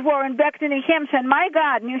governor's warrant back to New Hampshire. And my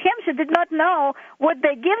God, New Hampshire did not know what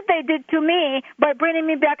they did to me by bringing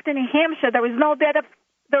me back to New Hampshire. There is no better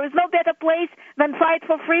place than fight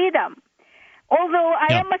for freedom. Although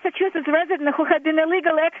I am a Massachusetts resident who had been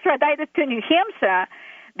illegally extradited to New Hampshire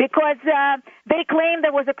because they claimed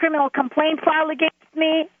there was a criminal complaint filed against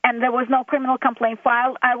me, and there was no criminal complaint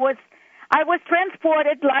filed. I was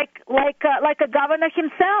transported like a governor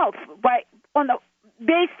himself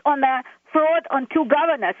based on the fraud on two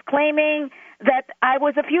governors, claiming that I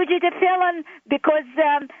was a fugitive felon because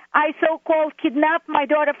I so-called kidnapped my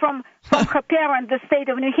daughter from her parent, the state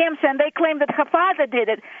of New Hampshire, and they claimed that her father did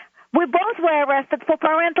it. We both were arrested for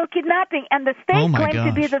parental kidnapping, and the state claimed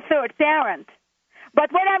to be the third parent. But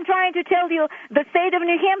what I'm trying to tell you, the state of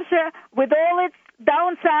New Hampshire, with all its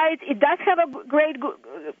downsides, it does have a great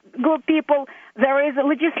good people. There is a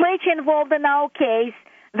legislature involved in our case.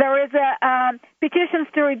 There is petitions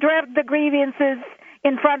to redress the grievances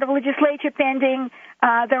in front of legislature pending.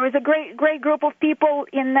 There is a great group of people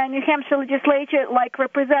in the New Hampshire legislature, like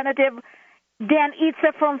Representative Dan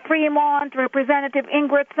Itza from Fremont, Representative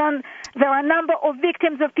Ingridson. There are a number of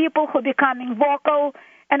victims of people who are becoming vocal.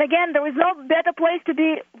 And again, there is no better place to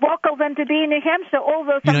be vocal than to be in New Hampshire.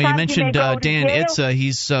 Although sometimes you mentioned Dan Itza.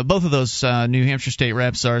 He's both of those New Hampshire state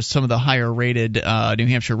reps are some of the higher-rated New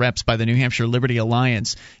Hampshire reps by the New Hampshire Liberty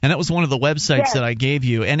Alliance, and that was one of the websites that I gave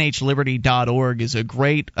you. NHLiberty.org is a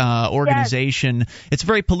great organization. Yes. It's a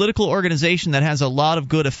very political organization that has a lot of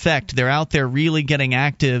good effect. They're out there really getting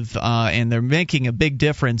active, and they're making a big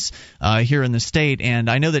difference here in the state. And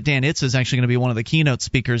I know that Dan Itza is actually going to be one of the keynote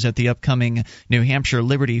speakers at the upcoming New Hampshire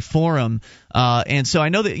Liberty Forum. And so I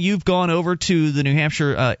know that you've gone over to the New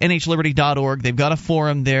Hampshire NHLiberty.org. They've got a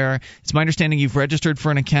forum there. It's my understanding you've registered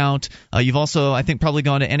for an account. You've also, I think, probably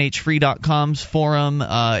gone to NHFree.com's forum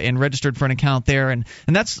and registered for an account there. And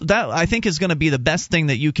that I think is going to be the best thing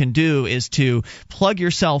that you can do, is to plug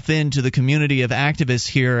yourself into the community of activists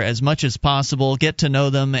here as much as possible. Get to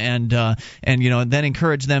know them and then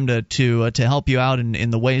encourage them to help you out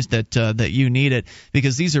in the ways that you need it,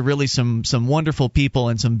 because these are really some wonderful people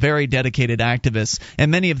and some very dedicated activists,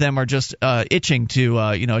 and many of them are just itching to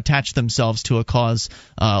attach themselves to a cause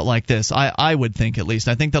like this. I would think, at least.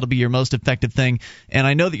 I think that'll be your most effective thing. And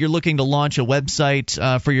I know that you're looking to launch a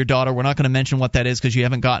website for your daughter. We're not going to mention what that is because you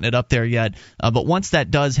haven't gotten it up there yet. But once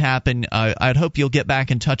that does happen, I'd hope you'll get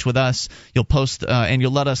back in touch with us. You'll post and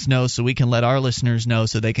you'll let us know so we can let our listeners know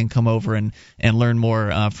so they can come over and learn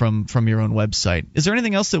more from your own website. Is there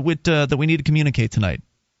anything else that we need to communicate tonight?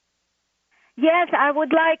 Yes, I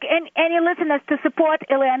would like any listeners to support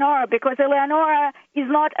Eleonora, because Eleonora is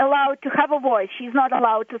not allowed to have a voice. She's not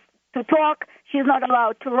allowed to talk. She's not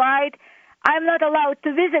allowed to write. I'm not allowed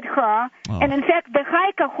to visit her. Oh. And in fact, the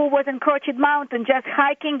hiker who was in Crotched Mountain just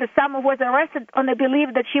hiking this summer was arrested on the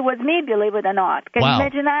belief that she was me, believe it or not. Can you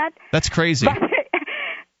imagine that? That's crazy. But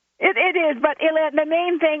it is, but the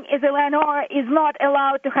main thing is Eleonora is not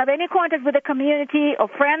allowed to have any contact with the community or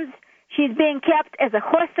friends. She's being kept as a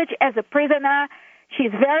hostage, as a prisoner.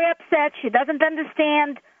 She's very upset. She doesn't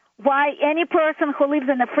understand why any person who lives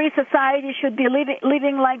in a free society should be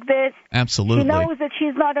living like this. Absolutely. She knows that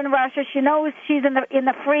she's not in Russia. She knows she's in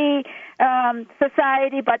a free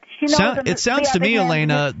society, but she knows. It sounds to me,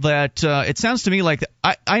 Elena, that it sounds to me like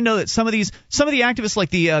I know that some of the activists,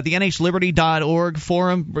 like the NHLiberty.org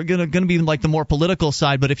forum, are going to be like the more political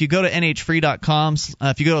side. But if you go to nhfree.com,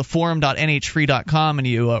 if you go to forum.nhfree.com and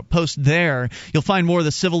you post there, you'll find more of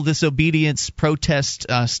the civil disobedience protest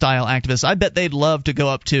style activists. I bet they'd love to go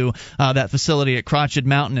up to that facility at Crotched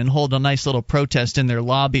Mountain and hold a nice little protest in their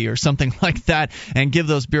lobby or something like that, and give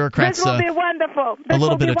those bureaucrats this will be wonderful. a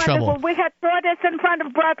little bit of trouble. We had protests in front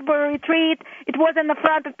of Blackberry Retreat. It was on the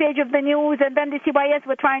front page of the news, and then the CYS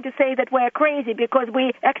were trying to say that we're crazy because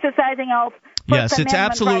we're exercising our Yes, it's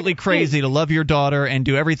absolutely crazy to love your daughter and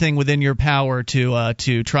do everything within your power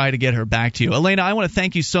to try to get her back to you. Elena, I want to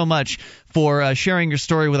thank you so much for sharing your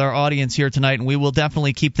story with our audience here tonight, and we will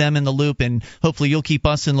definitely keep them in the loop, and hopefully you'll keep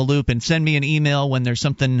us in the loop, and send me an email when there's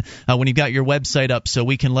something, when you've got your website up, so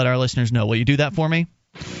we can let our listeners know. Will you do that for me?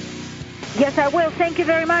 Yes, I will. Thank you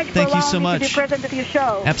very much for allowing me to be present at your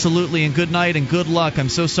show. Absolutely, and good night and good luck. I'm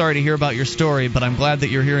so sorry to hear about your story, but I'm glad that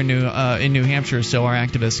you're here in New Hampshire, so our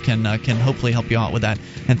activists can hopefully help you out with that.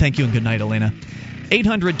 And thank you and good night, Elena.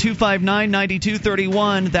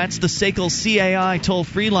 800-259-9231. That's the SACL CAI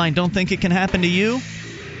toll-free line. Don't think it can happen to you?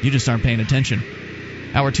 You just aren't paying attention.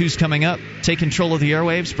 Hour 2's coming up. Take control of the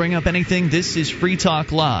airwaves. Bring up anything. This is Free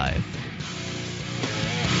Talk Live.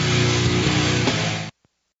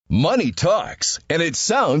 Money talks, and it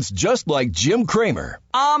sounds just like Jim Cramer.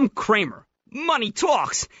 I'm Cramer. Money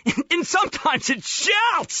talks, and sometimes it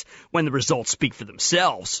shouts when the results speak for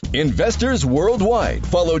themselves. Investors worldwide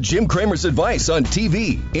follow Jim Cramer's advice on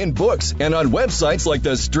TV, in books, and on websites like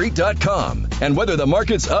TheStreet.com. And whether the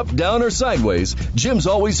market's up, down, or sideways, Jim's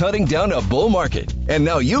always hunting down a bull market. And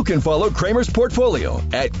now you can follow Cramer's portfolio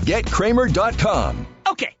at GetCramer.com.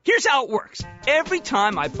 Okay, here's how it works. Every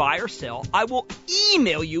time I buy or sell, I will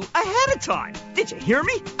email you ahead of time. Did you hear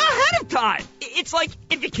me? Ahead of time. It's like,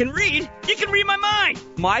 if you can read my mind.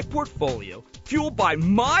 My portfolio, fueled by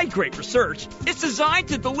my great research, is designed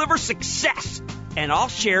to deliver success. And I'll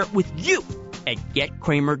share it with you at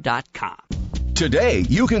GetCramer.com. Today,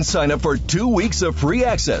 you can sign up for 2 weeks of free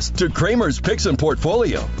access to Cramer's Picks and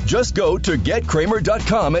Portfolio. Just go to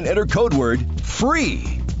GetCramer.com and enter code word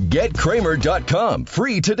FREE. GetCramer.com.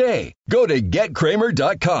 Free today. Go to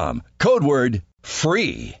GetCramer.com. Code word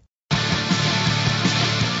FREE.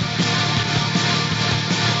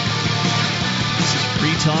 This is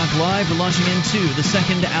Free Talk Live. We're launching into the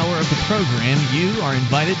second hour of the program. You are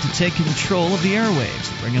invited to take control of the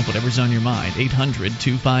airwaves. Bring up whatever's on your mind.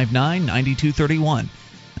 800-259-9231.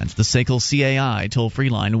 That's the SACL CAI toll-free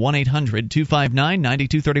line,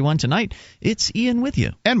 1-800-259-9231. Tonight, it's Ian with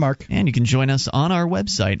you. And Mark. And you can join us on our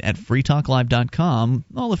website at freetalklive.com.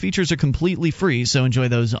 All the features are completely free, so enjoy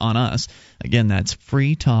those on us. Again, that's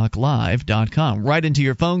freetalklive.com. Right into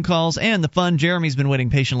your phone calls and the fun. Jeremy's been waiting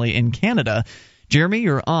patiently in Canada. Jeremy,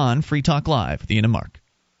 you're on Free Talk Live with Ian and Mark.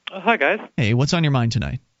 Hi, guys. Hey, what's on your mind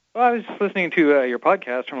tonight? Well, I was just listening to your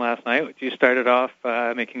podcast from last night, which you started off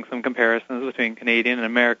making some comparisons between Canadian and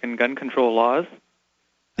American gun control laws.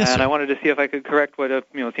 Yes, and sir. I wanted to see if I could correct what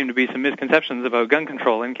seemed to be some misconceptions about gun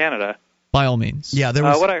control in Canada. By all means. Yeah, there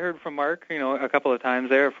was what I heard from Mark, a couple of times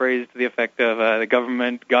there, a phrase to the effect of the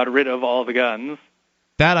government got rid of all the guns.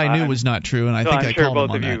 That I knew was not true, and I think I'm I sure called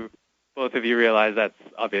him on that. Both of you realize that's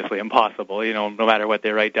obviously impossible. No matter what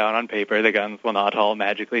they write down on paper, the guns will not all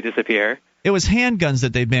magically disappear. It was handguns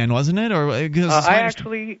that they banned, wasn't it? Or I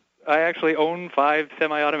actually own 5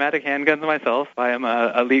 semi-automatic handguns myself. I am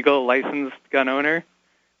a legal licensed gun owner.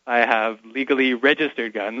 I have legally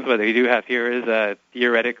registered guns. What they do have here is a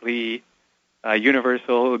theoretically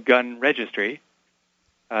universal gun registry.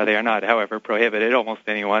 They are not, however, prohibited. Almost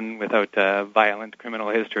anyone without violent criminal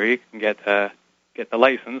history can get the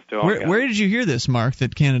license to own guns. Where did you hear this, Mark,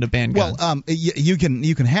 that Canada banned guns? Well, you can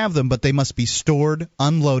have them, but they must be stored,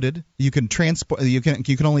 unloaded. You can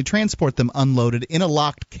only transport them unloaded in a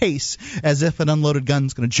locked case, as if an unloaded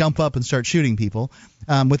gun's going to jump up and start shooting people.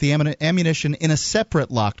 With the ammunition in a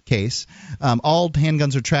separate locked case, all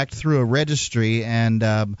handguns are tracked through a registry, and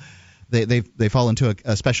they fall into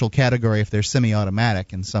a special category if they're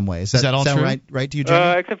semi-automatic in some ways. Is that all true? Right to you,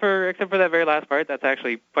 Jimmy? Except for that very last part, that's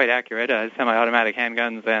actually quite accurate. Semi-automatic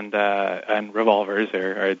handguns and revolvers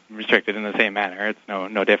are restricted in the same manner. It's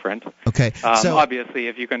no different. Okay. So obviously,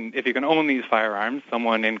 if you can own these firearms,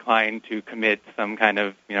 someone inclined to commit some kind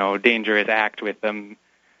of dangerous act with them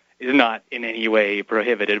is not in any way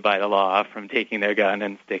prohibited by the law from taking their gun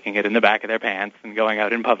and sticking it in the back of their pants and going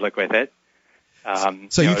out in public with it.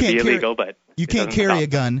 So you it'd can't be carry, illegal, but you can't carry a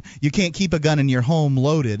gun. You can't keep a gun in your home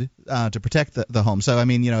loaded to protect the home. So I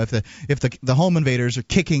mean, if the home invaders are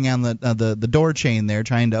kicking on the door chain there,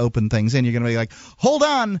 trying to open things in, you're going to be like, hold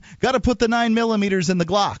on, got to put the 9mm in the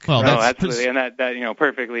Glock. Well, no, absolutely, and that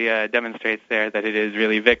perfectly demonstrates there that it is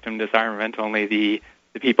really victim disarmament. Only the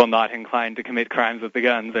people not inclined to commit crimes with the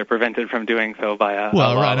guns are prevented from doing so by a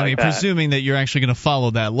law right. like that. Presuming that you're actually going to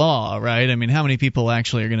follow that law, right? I mean, how many people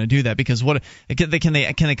actually are going to do that? Because can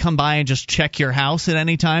they come by and just check your house at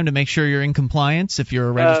any time to make sure you're in compliance if you're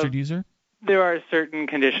a registered user? There are certain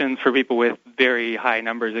conditions for people with very high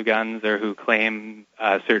numbers of guns or who claim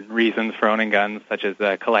certain reasons for owning guns, such as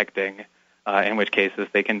collecting, in which cases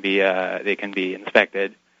they can be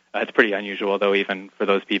inspected. It's pretty unusual, though, even for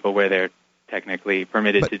those people where they're technically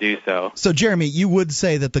permitted to do so. So, Jeremy, you would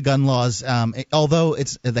say that the gun laws, although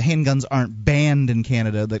the handguns aren't banned in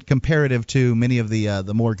Canada, that comparative to many of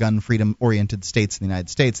the more gun freedom oriented states in the United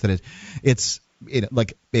States, that it's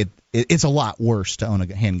a lot worse to own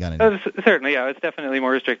a handgun. Certainly, yeah, it's definitely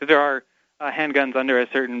more restricted. There are handguns under a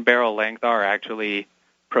certain barrel length are actually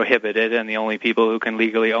prohibited, and the only people who can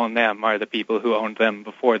legally own them are the people who owned them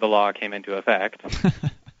before the law came into effect.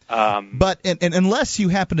 But unless you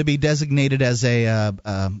happen to be designated as a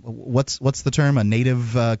what's the term, a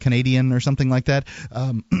native Canadian or something like that,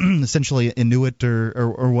 essentially Inuit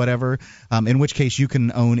or whatever, in which case you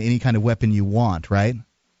can own any kind of weapon you want, right?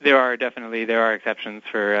 There are exceptions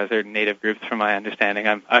for certain native groups, from my understanding.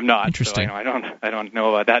 I'm not. Interesting. So, I don't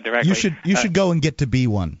know about that directly. You should go and get to be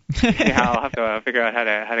one. Yeah, I'll have to figure out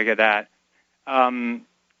how to get that.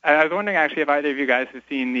 I was wondering, actually, if either of you guys have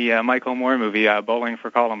seen the Michael Moore movie, Bowling for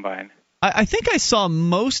Columbine. I think I saw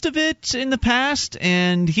most of it in the past,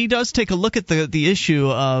 and he does take a look at the issue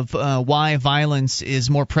of why violence is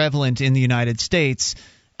more prevalent in the United States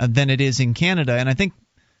than it is in Canada. And I think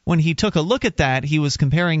when he took a look at that, he was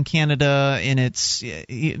comparing Canada in its –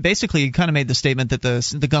 basically he kind of made the statement that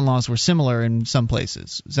the gun laws were similar in some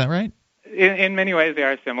places. Is that right? In many ways, they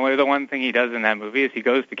are similar. The one thing he does in that movie is he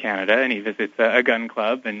goes to Canada and he visits a gun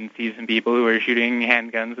club and sees some people who are shooting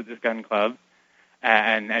handguns at this gun club,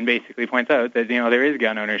 and basically points out that there is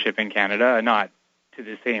gun ownership in Canada, not to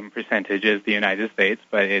the same percentage as the United States,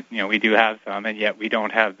 but we do have some, and yet we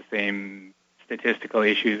don't have the same statistical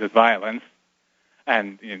issues with violence.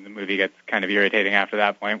 And the movie gets kind of irritating after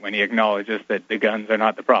that point when he acknowledges that the guns are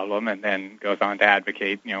not the problem, and then goes on to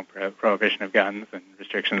advocate, prohibition of guns and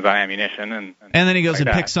restrictions on ammunition, and then he goes and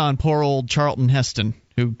picks on poor old Charlton Heston,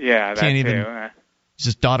 who can't even. He's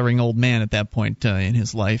just doddering old man at that point in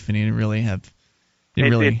his life, and he didn't really have.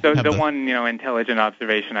 The one intelligent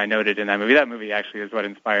observation I noted in that movie. That movie actually is what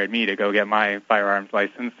inspired me to go get my firearms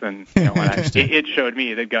license, and it showed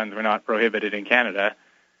me that guns were not prohibited in Canada,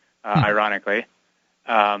 ironically.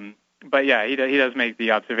 But yeah, he does make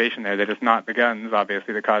the observation there that it's not the guns,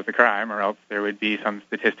 obviously, that cause the crime, or else there would be some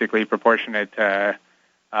statistically proportionate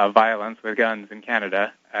violence with guns in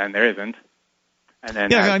Canada, and there isn't. And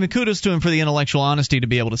then, I mean, kudos to him for the intellectual honesty to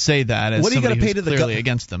be able to say that as somebody who's clearly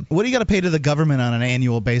against them. What do you got to pay to the government on an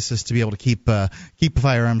annual basis to be able to keep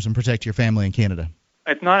firearms and protect your family in Canada?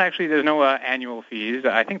 It's not actually. There's no annual fees.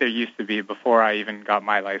 I think there used to be before I even got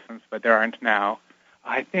my license, but there aren't now.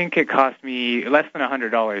 I think it cost me less than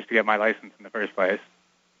 $100 to get my license in the first place.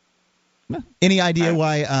 Any idea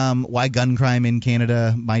why gun crime in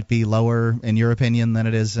Canada might be lower, in your opinion, than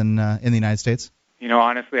it is in the United States?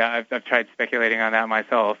 Honestly, I've tried speculating on that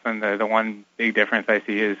myself, and the one big difference I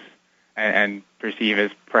see is, and perceive as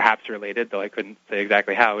perhaps related, though I couldn't say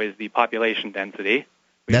exactly how, is the population density.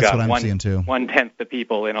 That's what I'm seeing too. 1/10 the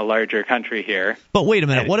people in a larger country here. But wait a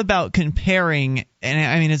minute. What about comparing? And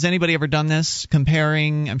I mean, has anybody ever done this?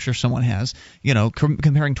 Comparing? I'm sure someone has.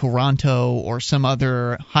 Comparing Toronto or some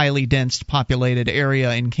other highly dense populated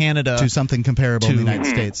area in Canada to something comparable in the United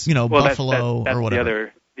States. Buffalo that's or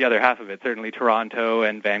whatever. The other half of it, certainly Toronto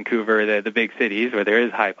and Vancouver, the big cities where there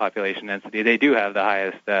is high population density, they do have the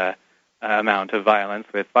highest amount of violence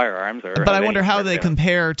with firearms. But I wonder how they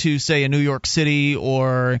compare to, say, a New York City,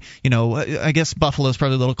 or I guess Buffalo's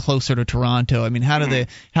probably a little closer to Toronto. I mean, how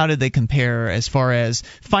do they compare as far as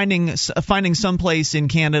finding some place in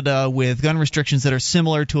Canada with gun restrictions that are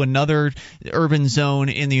similar to another urban zone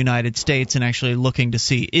in the United States, and actually looking to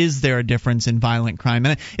see, is there a difference in violent crime?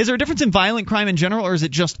 And is there a difference in violent crime in general, or is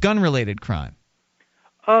it just gun-related crime?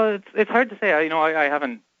 It's hard to say. I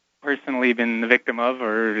haven't personally been the victim of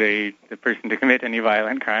or the person to commit any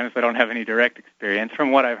violent crimes. I don't have any direct experience.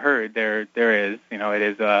 From what I've heard, there is. It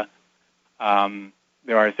is there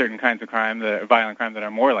are certain kinds of crime, violent crime, that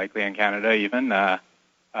are more likely in Canada even.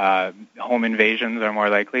 Home invasions are more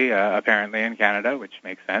likely, apparently, in Canada, which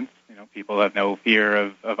makes sense. People have no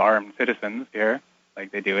fear of armed citizens here,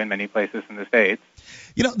 like they do in many places in the States.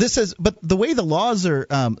 But the way the laws are,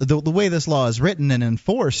 the way this law is written and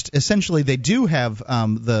enforced, essentially they do have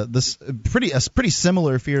this pretty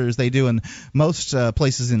similar fear as they do in most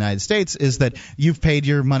places in the United States, is that you've paid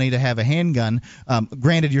your money to have a handgun.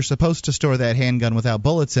 Granted, you're supposed to store that handgun without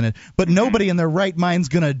bullets in it, but nobody in their right mind's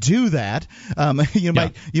going to do that.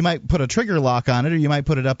 You might put a trigger lock on it, or you might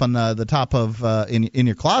put it up on the top of in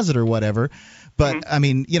your closet or whatever. But I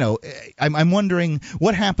mean, I'm wondering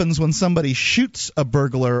what happens when somebody shoots a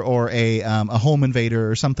burglar or a home invader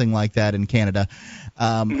or something like that in Canada.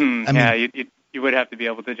 You would have to be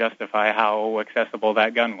able to justify how accessible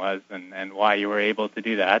that gun was and why you were able to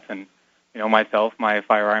do that. And myself, my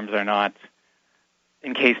firearms are not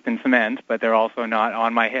encased in cement, but they're also not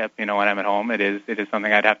on my hip. When I'm at home, it is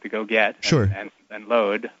something I'd have to go get and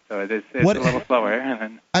load. So it's a little slower.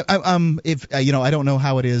 I don't know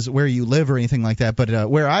how it is where you live or anything like that, but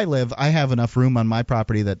where I live, I have enough room on my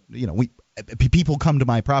property that people come to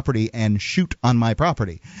my property and shoot on my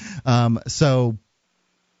property. So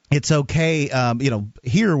it's okay,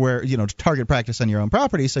 here where, target practice on your own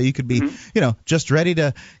property, so you could be, just ready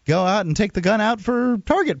to go out and take the gun out for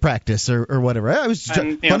target practice or whatever. I was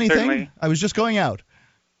I was just going out.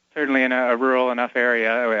 Certainly in a rural enough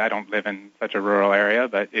area. I don't live in such a rural area,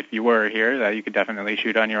 but if you were here, you could definitely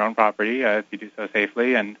shoot on your own property if you do so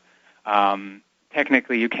safely. And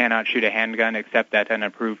technically, you cannot shoot a handgun except at an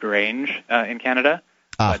approved range in Canada.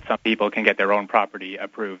 But some people can get their own property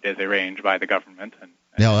approved as a range by the government.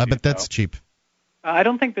 But that's cheap. I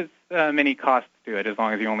don't think there's many costs to it as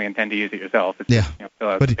long as you only intend to use it yourself. It's just, fill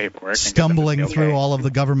out the paperwork. Stumbling through all of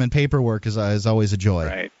the government paperwork is always a joy.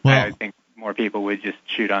 Right. Well, I think more people would just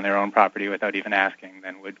shoot on their own property without even asking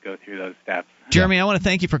than would go through those steps. Jeremy, I want to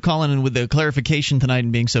thank you for calling in with the clarification tonight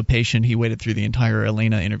and being so patient. He waited through the entire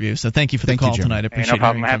Elena interview. So thank you for the call tonight. I appreciate it. No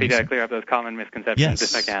problem. Happy to clear up those common misconceptions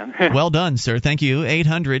if I can. Well done, sir. Thank you.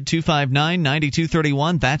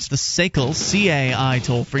 800-259-9231. That's the SACL CAI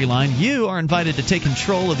toll-free line. You are invited to take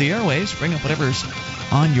control of the airwaves. Bring up whatever's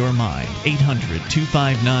on your mind.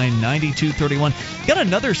 800-259-9231. Got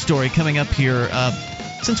another story coming up here.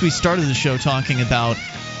 Since we started the show talking about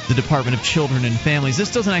the Department of Children and Families,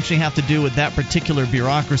 this doesn't actually have to do with that particular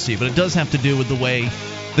bureaucracy, but it does have to do with the way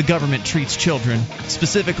the government treats children,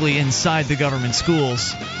 specifically inside the government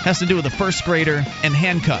schools. It has to do with a first grader and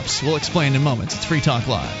handcuffs. We'll explain in moments. It's Free Talk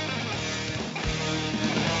Live.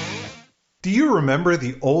 Do you remember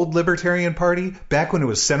the old Libertarian Party, back when it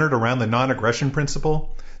was centered around the non-aggression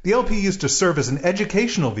principle? The LP used to serve as an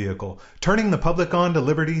educational vehicle, turning the public on to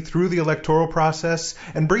liberty through the electoral process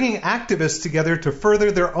and bringing activists together to further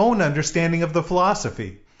their own understanding of the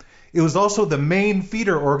philosophy. It was also the main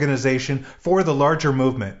feeder organization for the larger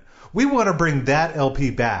movement. We want to bring that LP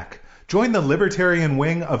back. Join the libertarian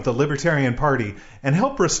wing of the Libertarian Party and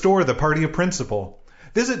help restore the party of principle.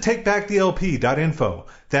 Visit takebackthelp.info.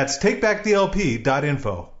 That's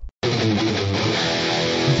takebackthelp.info.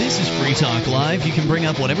 This is Free Talk Live. You can bring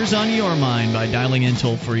up whatever's on your mind by dialing in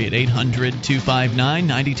toll-free at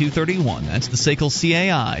 800-259-9231. That's the SACL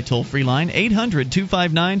CAI toll-free line,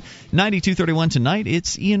 800-259-9231. Tonight,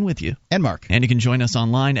 it's Ian with you. And Mark. And you can join us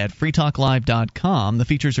online at freetalklive.com. The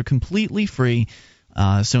features are completely free.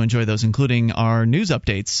 So enjoy those, including our news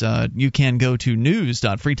updates. You can go to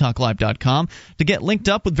news.freetalklive.com to get linked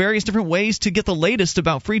up with various different ways to get the latest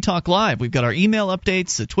about Free Talk Live. We've got our email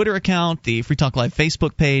updates, the Twitter account, the Free Talk Live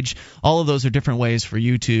Facebook page. All of those are different ways for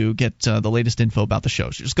you to get the latest info about the show.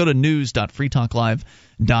 So just go to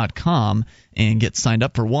news.freetalklive.com and get signed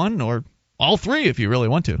up for one or all three if you really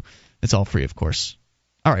want to. It's all free, of course.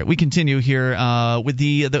 All right, we continue here with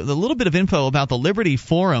the little bit of info about the Liberty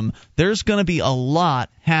Forum. There's going to be a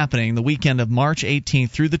lot happening the weekend of March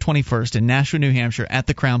 18th through the 21st in Nashua, New Hampshire at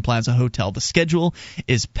the Crowne Plaza Hotel. The schedule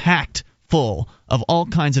is packed full of all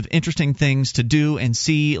kinds of interesting things to do and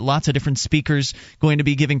see. Lots of different speakers going to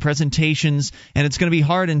be giving presentations, and it's going to be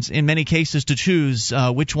hard in many cases to choose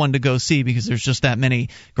which one to go see because there's just that many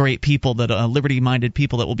great people, that liberty-minded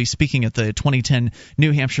people that will be speaking at the 2010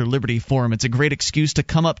 New Hampshire Liberty Forum. It's a great excuse to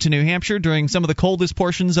come up to New Hampshire during some of the coldest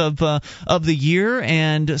portions of the year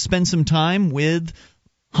and spend some time with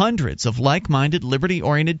hundreds of like-minded,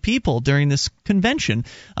 liberty-oriented people during this convention,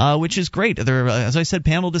 which is great. There are, as I said,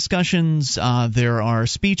 panel discussions. There are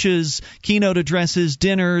speeches, keynote addresses,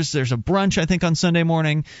 dinners. There's a brunch, I think, on Sunday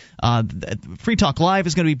morning. Free Talk Live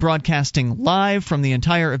is going to be broadcasting live from the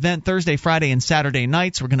entire event Thursday, Friday, and Saturday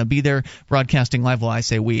nights. We're going to be there broadcasting live. Well, I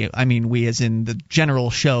say we, I mean we as in the general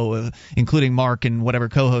show, including Mark and whatever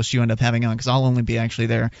co-host you end up having on, because I'll only be actually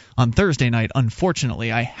there on Thursday night.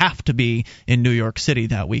 Unfortunately, I have to be in New York City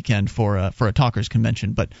that weekend for a talkers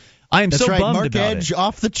convention, but I am That's so right, bummed Mark about Edge it.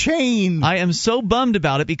 off the chain. I am so bummed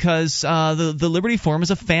about it because the Liberty Forum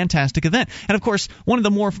is a fantastic event. And, of course, one of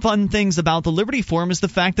the more fun things about the Liberty Forum is the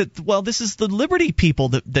fact that, well, this is the Liberty people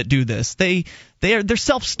that do this. They're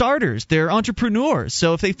self-starters. They're entrepreneurs.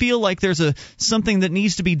 So if they feel like there's something that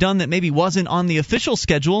needs to be done that maybe wasn't on the official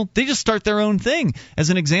schedule, they just start their own thing.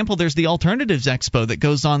 As an example, there's the Alternatives Expo that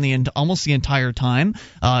goes on almost the entire time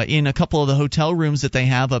in a couple of the hotel rooms that they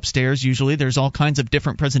have upstairs. Usually there's all kinds of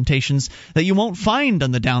different presentations that you won't find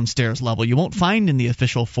on the downstairs level. You won't find in the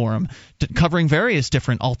official forum, covering various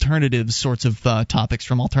different alternative sorts of topics,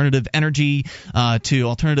 from alternative energy to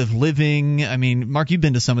alternative living. I mean, Mark, you've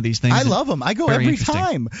been to some of these things. I love them. I go every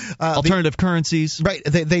time. Alternative currencies. Right.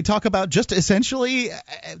 They talk about just essentially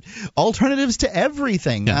alternatives to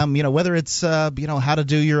everything. Yeah. Whether it's how to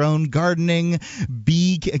do your own gardening,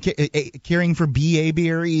 caring for bee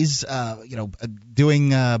apiaries,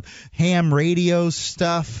 doing ham radio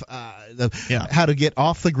stuff, how to get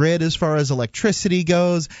off the grid as far as electricity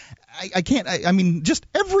goes. I mean, just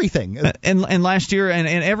everything. And last year and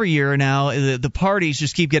every year now, the parties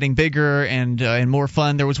just keep getting bigger and more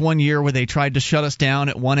fun. There was one year where they tried to shut us down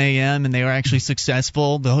at 1 a.m. and they were actually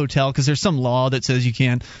successful, the hotel, because there's some law that says you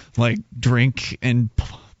can't, drink in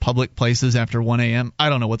public places after 1 a.m. I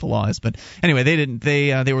don't know what the law is, but anyway,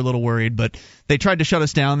 they were a little worried, but they tried to shut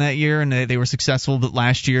us down that year, and they were successful. But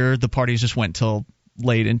last year, the parties just went till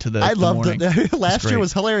late into the morning. Last year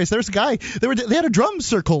was hilarious. There's a guy. They had a drum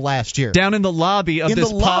circle last year down in the lobby of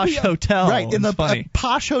this posh hotel. Right, in the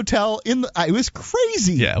posh hotel. It was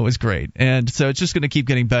crazy. Yeah, it was great. And so it's just going to keep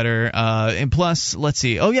getting better. And plus, let's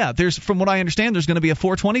see. Oh yeah, from what I understand, there's going to be a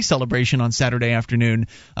 420 celebration on Saturday afternoon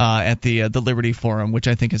at the Liberty Forum, which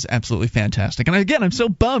I think is absolutely fantastic. And again, I'm so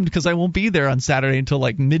bummed because I won't be there on Saturday until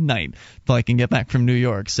midnight until I can get back from New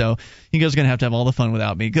York. So you guys are going to have all the fun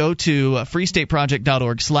without me. Go to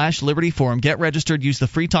freestateproject.org/Liberty Forum. Get registered. Use the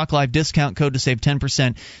Free Talk Live discount code to save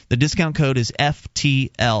 10%. The discount code is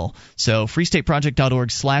FTL. So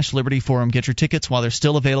freestateproject.org/Liberty Forum. Get your tickets while they're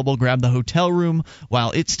still available. Grab the hotel room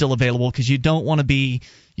while it's still available, because you don't want to be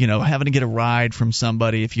having to get a ride from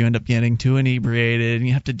somebody if you end up getting too inebriated and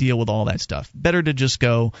you have to deal with all that stuff. Better to just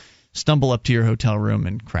go stumble up to your hotel room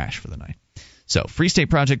and crash for the night. So,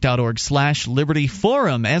 freestateproject.org/Liberty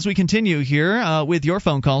Forum. As we continue here with your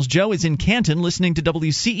phone calls, Joe is in Canton listening to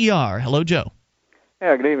WCER. Hello, Joe.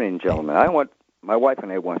 Yeah, good evening, gentlemen. My wife and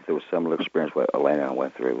I went through a similar experience what Elena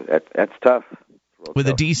went through. That's tough. With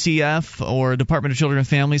the DCF or Department of Children and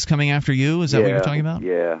Families coming after you? Is that what you're talking about?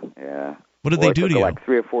 Yeah. What did they do to you?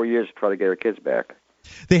 3 or 4 years to try to get her kids back.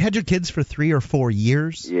 They had your kids for 3 or 4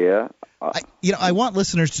 years? Yeah. I want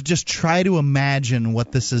listeners to just try to imagine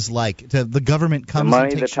what this is like. The government comes the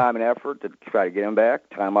money, and takes the time and effort to try to get them back,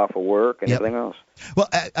 time off of work, and everything else. Well,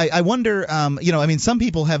 I wonder, some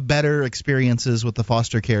people have better experiences with the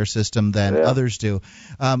foster care system than others do.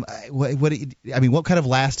 What kind of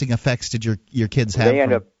lasting effects did your kids have? They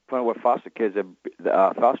end up putting with foster kids,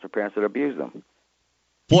 foster parents that abuse them.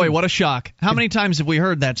 Boy, what a shock. How many times have we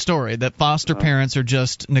heard that story, that foster parents are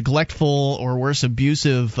just neglectful or worse,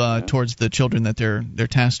 abusive towards the children that they're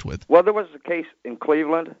tasked with? Well, there was a case in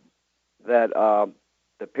Cleveland that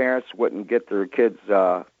the parents wouldn't get their kids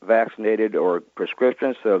vaccinated or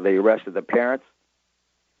prescriptions, so they arrested the parents.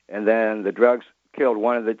 And then the drugs killed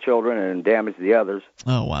one of the children and damaged the others.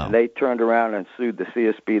 Oh, wow. And they turned around and sued the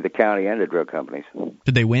CSB, the county, and the drug companies.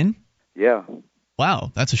 Did they win? Yeah.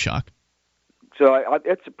 Wow, that's a shock. So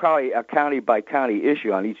it's probably a county-by-county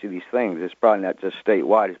issue on each of these things. It's probably not just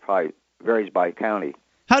statewide. It probably varies by county.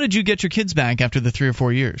 How did you get your kids back after the 3 or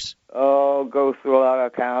 4 years? Oh, go through a lot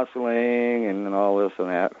of counseling and all this and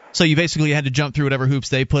that. So you basically had to jump through whatever hoops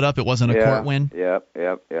they put up. It wasn't a court win?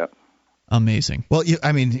 Yep. Amazing. Well,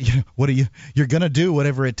 what are you? You're going to do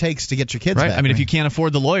whatever it takes to get your kids back. I mean, if you can't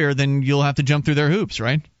afford the lawyer, then you'll have to jump through their hoops,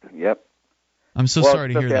 right? Yep. I'm so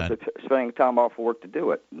sorry to hear that. Spending time off of work to do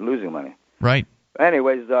it, losing money. Right.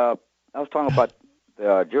 Anyways, I was talking about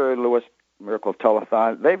the Jerry Lewis Miracle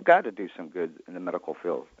Telethon. They've got to do some good in the medical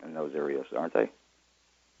field in those areas, aren't they?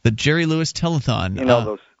 The Jerry Lewis Telethon. You know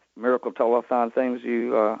those Miracle Telethon things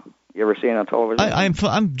you ever seen on television?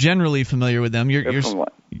 I'm generally familiar with them. You're from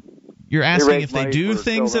what? You're asking if they do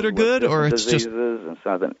things that are good, or it's just diseases and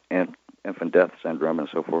something, infant death syndrome and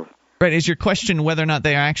so forth. Right. Is your question whether or not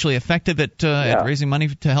they are actually effective at raising money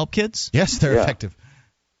to help kids? Yes, they're effective.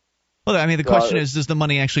 Well, I mean, the question is, does the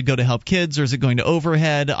money actually go to help kids, or is it going to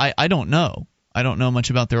overhead? I don't know. I don't know much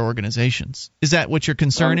about their organizations. Is that what your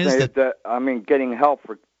concern is? I mean, getting help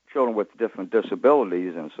for children with different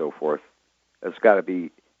disabilities and so forth, it's got to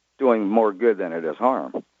be doing more good than it is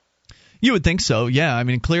harm. You would think so, yeah. I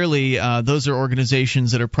mean, clearly those are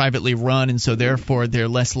organizations that are privately run, and so therefore they're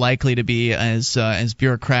less likely to be as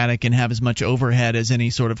bureaucratic and have as much overhead as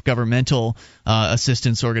any sort of governmental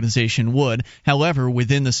assistance organization would. However,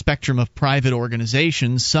 within the spectrum of private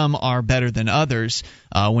organizations, some are better than others.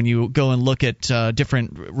 When you go and look at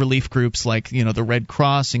different relief groups like the Red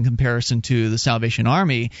Cross in comparison to the Salvation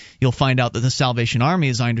Army, you'll find out that the Salvation Army,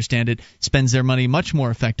 as I understand it, spends their money much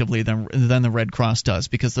more effectively than the Red Cross does,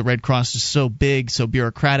 because the Red Cross is so big, so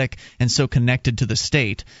bureaucratic, and so connected to the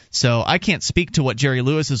state. So I can't speak to what Jerry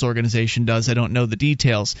Lewis's organization does. I don't know the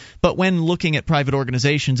details. But when looking at private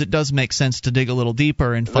organizations, it does make sense to dig a little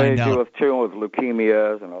deeper and find out. They deal with children with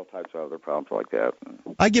leukemias and all types of other problems like that.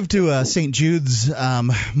 I give to St. Jude's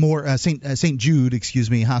St. Jude,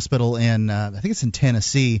 hospital in I think it's in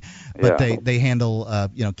Tennessee, but they handle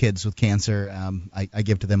kids with cancer. I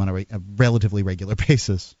give to them on a relatively regular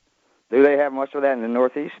basis. Do they have much of that in the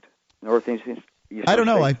Northeast? I don't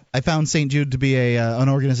know. I found St. Jude to be an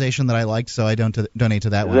organization that I liked, so I don't donate to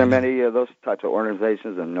that one. Is there many of those types of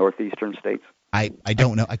organizations in northeastern states? I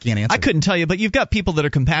don't know. I can't answer. I couldn't tell you, but you've got people that are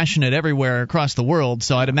compassionate everywhere across the world,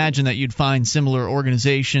 so I'd imagine that you'd find similar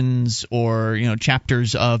organizations or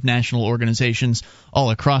chapters of national organizations all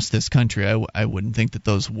across this country. I wouldn't think that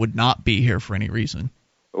those would not be here for any reason.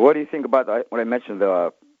 What do you think about when I mentioned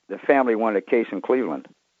the family wanted a case in Cleveland?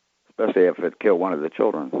 Especially if it killed one of the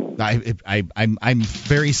children. I'm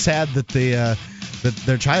very sad that that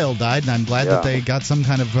their child died, and I'm glad that they got some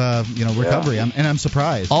kind of recovery. I'm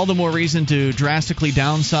surprised. All the more reason to drastically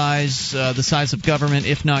downsize the size of government,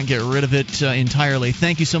 if not get rid of it entirely.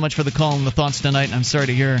 Thank you so much for the call and the thoughts tonight. And I'm sorry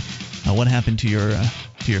to hear what happened to your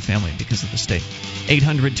family because of the state.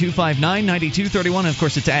 800-259-9231. And of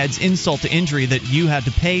course, it adds insult to injury that you had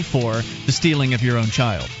to pay for the stealing of your own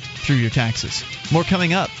child through your taxes. More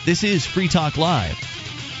coming up. This is Free Talk Live.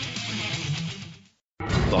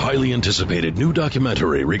 The highly anticipated new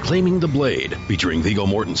documentary Reclaiming the Blade, featuring Viggo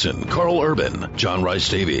Mortensen, Carl Urban, John Rhys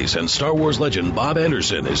Davies, and Star Wars legend Bob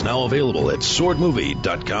Anderson, is now available at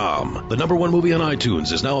swordmovie.com. The #1 movie on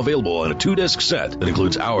iTunes is now available on a 2-disc set that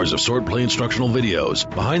includes hours of swordplay instructional videos,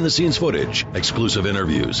 behind-the-scenes footage, exclusive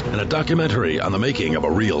interviews, and a documentary on the making of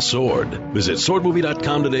a real sword. Visit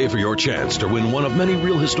swordmovie.com today for your chance to win one of many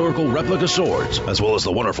real historical replica swords, as well as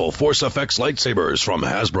the wonderful Force FX lightsabers from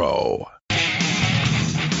Hasbro.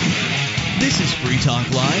 This is Free Talk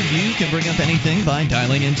Live. You can bring up anything by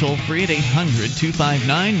dialing in toll-free at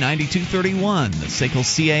 800-259-9231. The SACL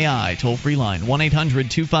CAI toll-free line,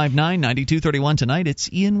 1-800-259-9231. Tonight,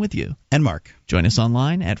 it's Ian with you. And Mark. Join us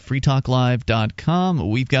online at freetalklive.com.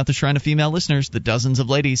 We've got the Shrine of Female Listeners, the dozens of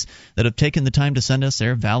ladies that have taken the time to send us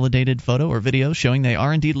their validated photo or video showing they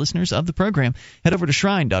are indeed listeners of the program. Head over to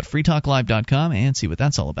shrine.freetalklive.com and see what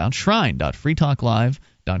that's all about.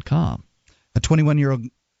 Shrine.freetalklive.com. A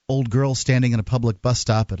 21-year-old girl standing in a public bus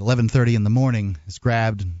stop at 11:30 in the morning is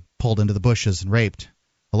grabbed and pulled into the bushes and raped.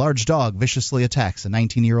 A large dog viciously attacks a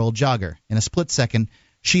 19-year-old jogger. In a split second,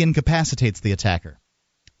 she incapacitates the attacker.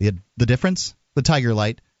 The difference? The Tiger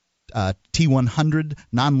Light T100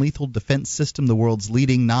 non-lethal defense system, the world's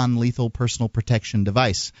leading non-lethal personal protection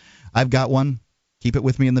device. I've got one. Keep it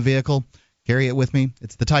with me in the vehicle. Carry it with me.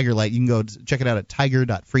 It's the Tiger Light. You can go check it out at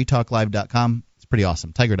tiger.freetalklive.com. It's pretty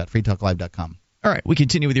awesome. tiger.freetalklive.com. All right, we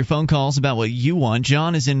continue with your phone calls about what you want.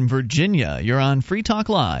 John is in Virginia. You're on Free Talk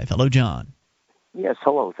Live. Hello, John. Yes,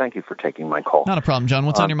 hello. Thank you for taking my call. Not a problem, John.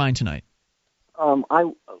 What's on your mind tonight?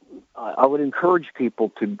 I would encourage people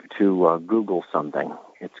to Google something.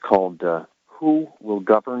 It's called Who Will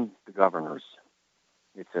Govern the Governors?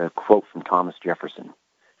 It's a quote from Thomas Jefferson,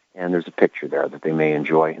 and there's a picture there that they may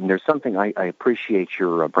enjoy. And there's something I appreciate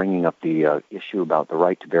your bringing up the issue about the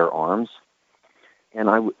right to bear arms.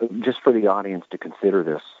 And just for the audience to consider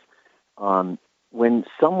this, when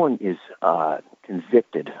someone is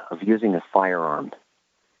convicted of using a firearm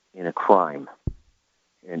in a crime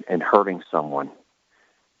and hurting someone,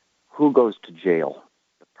 who goes to jail,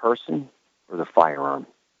 the person or the firearm?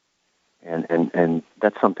 And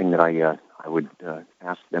that's something that I would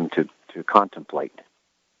ask them to contemplate.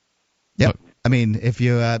 Yep. I mean, if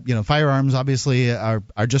firearms obviously are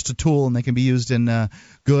just a tool, and they can be used in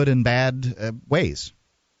good and bad ways.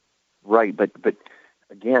 Right, but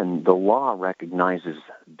again, the law recognizes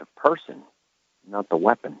the person, not the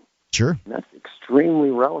weapon. Sure. And that's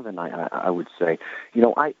extremely relevant, I would say.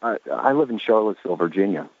 I live in Charlottesville,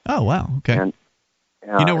 Virginia. Oh, wow. Okay. And,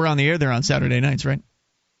 we're on the air there on Saturday nights, right?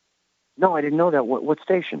 No, I didn't know that. What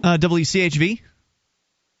station? WCHV.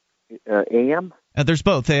 AM? There's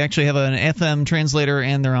both. They actually have an FM translator,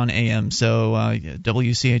 and they're on AM, so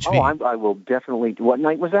WCHV. Oh, I will definitely. What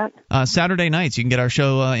night was that? Saturday nights. You can get our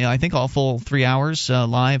show, I think, all full 3 hours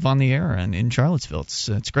live on the air and in Charlottesville.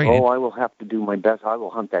 It's great. Oh, I will have to do my best. I will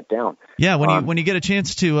hunt that down. Yeah, when you get a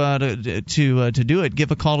chance to do it,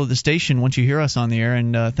 give a call to the station once you hear us on the air,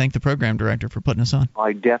 and thank the program director for putting us on.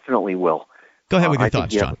 I definitely will. Go ahead with your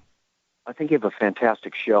thoughts, John. I think you have a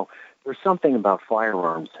fantastic show. There's something about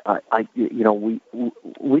firearms.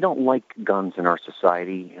 We don't like guns in our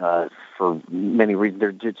society for many reasons.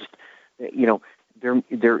 They're just,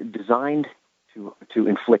 they're designed to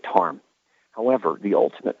inflict harm. However, the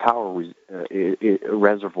ultimate power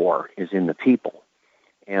reservoir is in the people.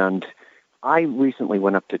 And I recently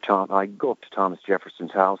went up to I go up to Thomas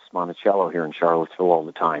Jefferson's house, Monticello, here in Charlottesville all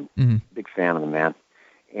the time. Mm-hmm. Big fan of the man.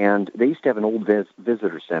 And they used to have an old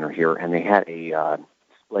visitor center here, and they had a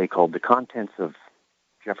display called The Contents of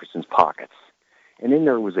Jefferson's Pockets. And in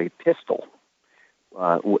there was a pistol.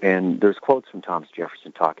 And there's quotes from Thomas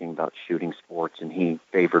Jefferson talking about shooting sports, and he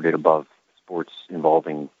favored it above sports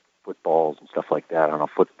involving footballs and stuff like that. I don't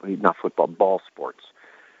know, not football, ball sports.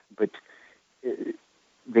 But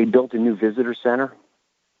they built a new visitor center.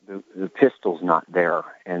 The pistol's not there,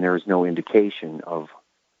 and there is no indication of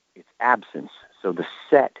its absence. So the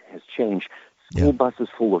set has changed. School buses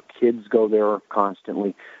full of kids go there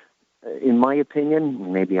constantly. In my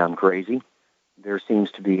opinion, maybe I'm crazy, there seems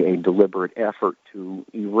to be a deliberate effort to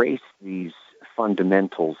erase these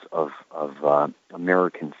fundamentals of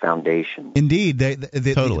American foundation. Indeed,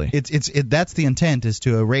 totally. That's the intent, is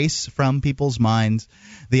to erase from people's minds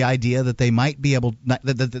the idea that they might be able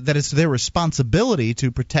that it's their responsibility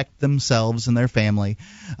to protect themselves and their family.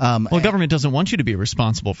 Government doesn't want you to be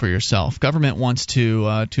responsible for yourself. Government wants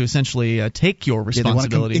to essentially take your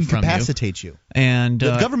responsibility they want to from you. Incapacitate you. And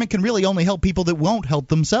the government can really only help people that won't help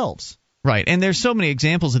themselves. Right, and there's so many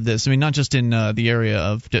examples of this. I mean, not just in the area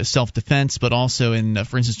of self-defense, but also in,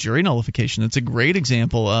 for instance, jury nullification. It's a great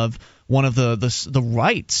example of one of the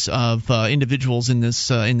rights of individuals in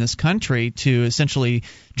this country to essentially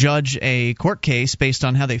judge a court case based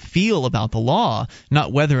on how they feel about the law,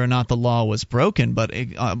 not whether or not the law was broken, but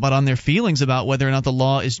on their feelings about whether or not the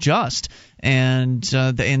law is just. And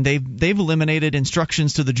they've eliminated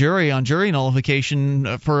instructions to the jury on jury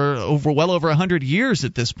nullification for well over 100 years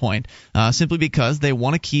at this point, simply because they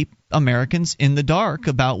want to keep Americans in the dark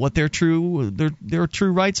about what their true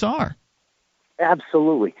rights are.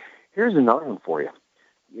 Absolutely. Here's another one for you.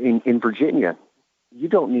 In Virginia, you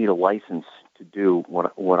don't need a license to do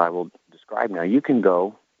what I will describe now. You can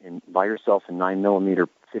go and buy yourself a 9mm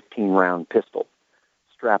 15-round pistol,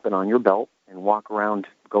 strap it on your belt, and walk around,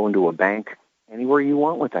 go into a bank, anywhere you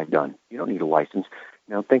want with that gun. You don't need a license.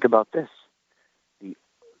 Now think about this.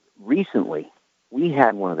 Recently, we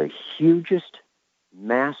had one of the hugest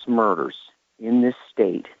mass murders in this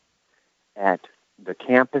state at the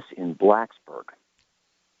campus in Blacksburg.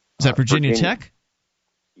 Is that Virginia Tech?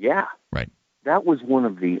 Yeah. Right. That was one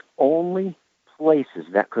of the only places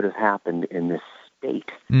that could have happened in this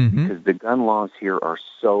state, because the gun laws here are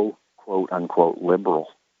so, quote-unquote, liberal.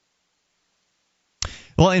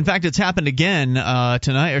 Well, in fact, it's happened again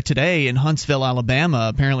tonight or today in Huntsville,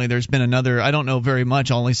 Alabama. Apparently, there's been another. I don't know very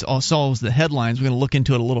much. All I saw was the headlines. We're going to look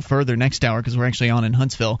into it a little further next hour because we're actually on in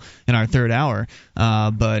Huntsville in our third hour.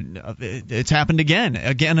 But it's happened again.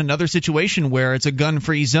 Again, another situation where it's a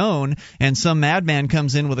gun-free zone, and some madman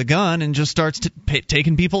comes in with a gun and just starts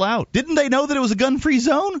taking people out. Didn't they know that it was a gun-free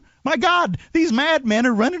zone? My God, these madmen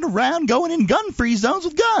are running around going in gun-free zones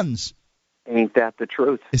with guns. Ain't that the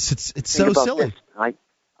truth? It's so silly. This.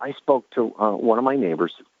 I spoke to one of my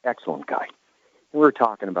neighbors, excellent guy. We were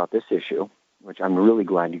talking about this issue, which I'm really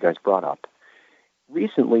glad you guys brought up.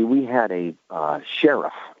 Recently, we had a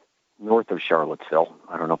sheriff north of Charlottesville.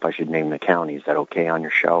 I don't know if I should name the county. Is that okay on your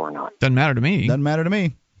show or not? Doesn't matter to me. Doesn't matter to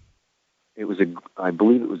me. I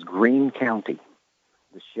believe it was Greene County.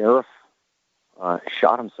 The sheriff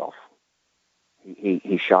shot himself.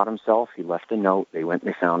 He shot himself. He left a note. They went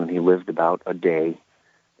and they found him. He lived about a day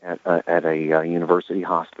at a university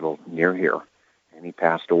hospital near here, and he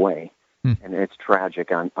passed away. And it's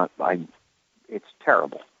tragic. It's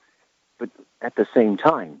terrible. But at the same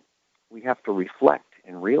time, we have to reflect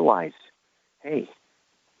and realize, hey,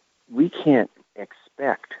 we can't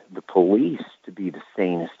expect the police to be the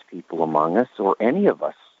sanest people among us, or any of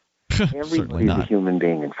us. Everybody's a human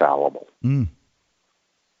being infallible. Mm.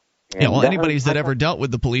 Yeah, well, anybody that's ever dealt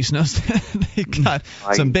with the police knows that they've got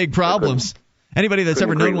some big problems. Anybody that's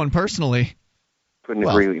ever known one personally. Couldn't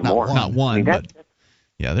agree with you more. Not one, but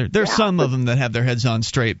yeah, there's some of them that have their heads on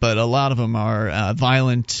straight, but a lot of them are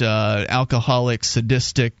violent, alcoholic,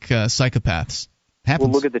 sadistic psychopaths. Happens.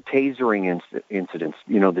 Well, look at the tasering incidents.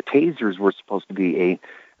 You know, the tasers were supposed to be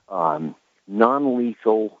a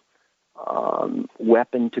non-lethal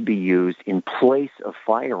weapon to be used in place of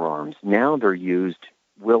firearms. Now they're used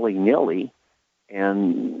willy-nilly,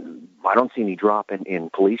 and I don't see any drop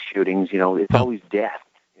in police shootings. You know, it's always death.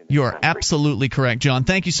 You are absolutely correct, John.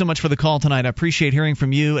 Thank you so much for the call tonight. I appreciate hearing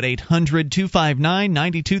from you at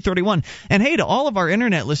 800-259-9231. And hey, to all of our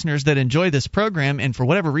Internet listeners that enjoy this program and for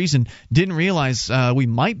whatever reason didn't realize we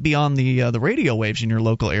might be on the radio waves in your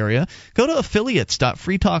local area, go to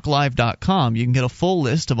affiliates.freetalklive.com. You can get a full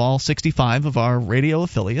list of all 65 of our radio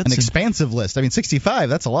affiliates. An expansive list. I mean, 65,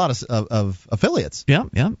 that's a lot of affiliates. Yeah.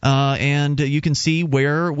 And you can see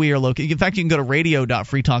where we are located. In fact, you can go to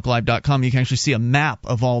radio.freetalklive.com. You can actually see a map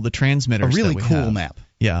of all the transmitters. A really that we cool have. map.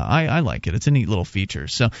 Yeah, I like it. It's a neat little feature.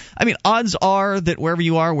 So, I mean, odds are that wherever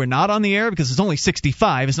you are, we're not on the air because it's only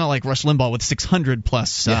 65. It's not like Rush Limbaugh with 600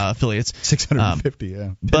 plus affiliates. 650,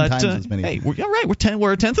 10 times as many. Hey,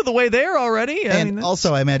 we're a tenth of the way there already. And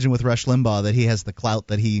also, I imagine with Rush Limbaugh that he has the clout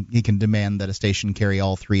that he can demand that a station carry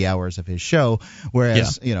all 3 hours of his show.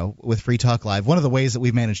 Whereas, with Free Talk Live, one of the ways that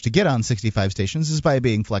we've managed to get on 65 stations is by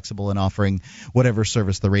being flexible and offering whatever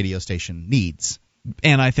service the radio station needs.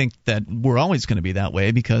 And I think that we're always going to be that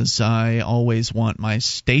way because I always want my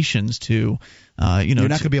stations to, You're not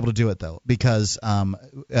going to be able to do it though because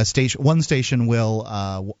one station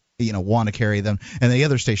will, want to carry them, and the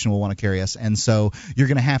other station will want to carry us, and so you're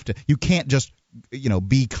going to have to. You can't just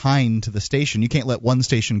be kind to the station. You can't let one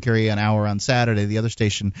station carry an hour on Saturday, the other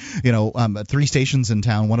station, 3 stations in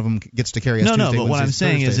town, one of them gets to carry us Tuesday, but Wednesday, what I'm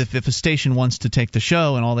saying Thursday. is if a station wants to take the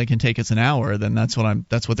show and all they can take is an hour, then that's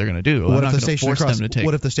what they're going to do. What I'm if not going to force them to take.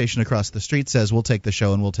 What if the station across the street says we'll take the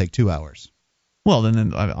show and we'll take 2 hours? Well,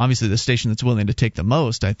 then obviously the station that's willing to take the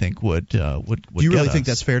most, I think, would. Do you really think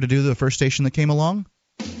that's fair to do? The first station that came along?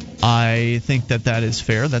 I think that is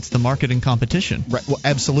fair. That's the market and competition. Right. Well,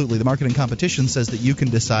 absolutely. The market and competition says that you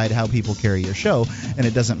can decide how people carry your show, and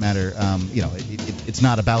it doesn't matter. It's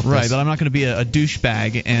not about right. This. But I'm not going to be a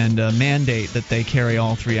douchebag and mandate that they carry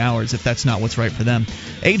all 3 hours if that's not what's right for them.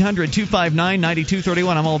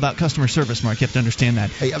 800-259-9231. I'm all about customer service, Mark. You have to understand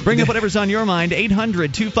that. Hey, bring up whatever's on your mind.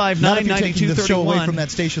 800-259-9231. Not if you're taking the show away from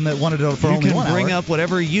that station that wanted it for only 1 hour. You can bring up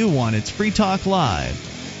whatever you want. It's Free Talk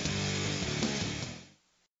Live.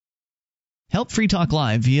 Help Free Talk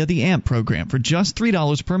Live via the AMP program for just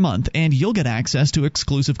 $3 per month, and you'll get access to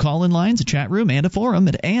exclusive call-in lines, a chat room, and a forum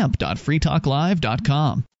at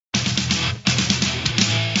amp.freetalklive.com.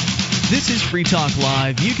 This is Free Talk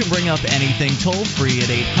Live. You can bring up anything toll-free at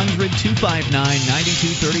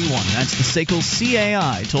 800-259-9231. That's the SACL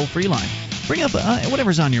CAI toll-free line. Bring up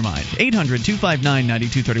whatever's on your mind.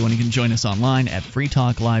 800-259-9231. You can join us online at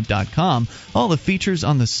freetalklive.com. All the features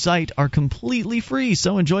on the site are completely free,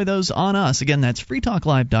 so enjoy those on us. Again, that's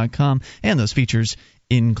freetalklive.com, and those features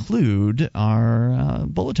include our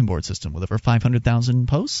bulletin board system with over 500,000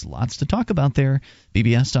 posts. Lots to talk about there.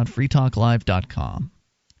 bbs.freetalklive.com.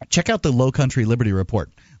 Check out the Low Country Liberty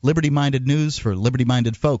Report. Liberty-minded news for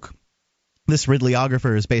liberty-minded folk. This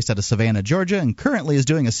Ridleyographer is based out of Savannah, Georgia, and currently is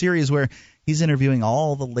doing a series where he's interviewing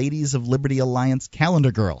all the ladies of Liberty Alliance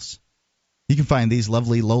calendar girls. You can find these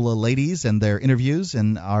lovely Lola ladies and their interviews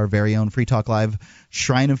in our very own Free Talk Live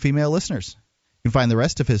Shrine of Female Listeners. You can find the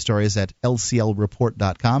rest of his stories at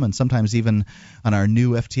lclreport.com and sometimes even on our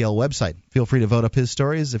new FTL website. Feel free to vote up his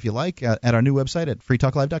stories if you like at our new website at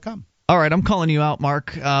freetalklive.com. All right, I'm calling you out,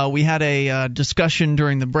 Mark. We had a discussion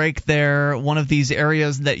during the break there, one of these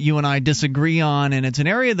areas that you and I disagree on, and it's an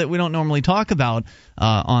area that we don't normally talk about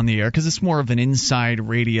on the air because it's more of an inside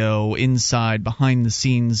radio,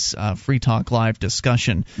 behind-the-scenes Free Talk Live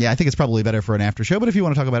discussion. Yeah, I think it's probably better for an after show, but if you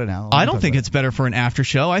want to talk about it now. I don't think it's better for an after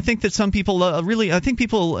show. I think that some people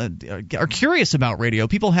people are curious about radio.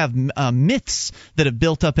 People have myths that have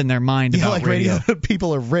built up in their mind about radio.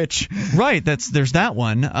 People are rich. Right, there's that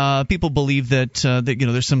one. People believe that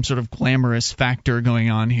there's some sort of glamorous factor going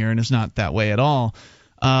on here, and it's not that way at all.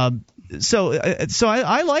 So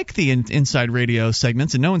I like the inside radio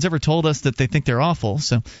segments, and no one's ever told us that they think they're awful.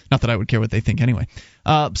 So not that I would care what they think anyway.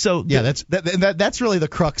 That's really the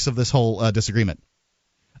crux of this whole disagreement.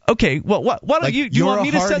 Okay, well, why don't you want me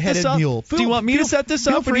to set this up? Mule. Do you want me to set this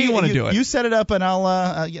up, or do you want to do it? You set it up, and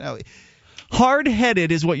I'll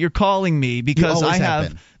Hard-headed is what you're calling me because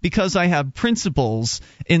I have principles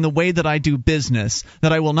in the way that I do business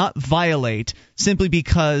that I will not violate simply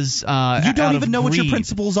because you don't even know what your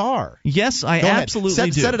principles are. Yes, I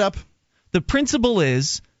absolutely do. Set it up. The principle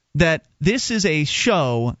is that this is a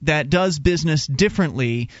show that does business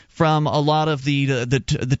differently from a lot of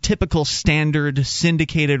the typical standard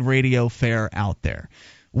syndicated radio fare out there.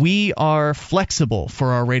 We are flexible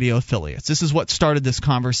for our radio affiliates. This is what started this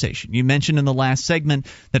conversation. You mentioned in the last segment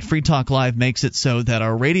that Free Talk Live makes it so that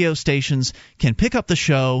our radio stations can pick up the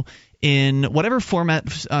show in whatever format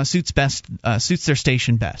suits their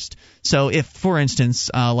station best. So if, for instance,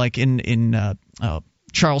 like in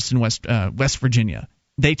Charleston, West Virginia,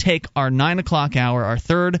 they take our 9 o'clock hour, our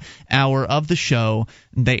third hour of the show,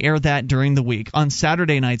 and they air that during the week. On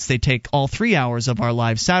Saturday nights, they take all 3 hours of our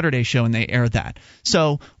live Saturday show, and they air that.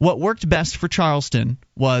 So what worked best for Charleston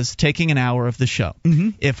was taking an hour of the show. Mm-hmm.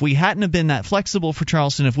 If we hadn't have been that flexible for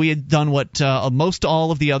Charleston, if we had done what most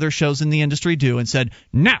all of the other shows in the industry do and said,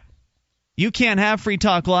 no, you can't have Free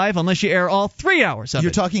Talk Live unless you air all 3 hours of it.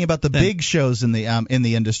 You're talking about the big shows in the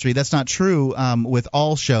industry. That's not true with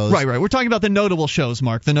all shows. Right. We're talking about the notable shows,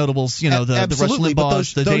 Mark. The notables, the Rush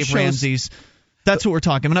Limbaughs, the Dave Ramseys. That's what we're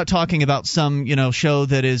talking. I'm not talking about some show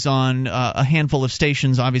that is on a handful of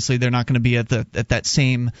stations. Obviously, they're not going to be at that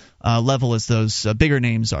same level as those bigger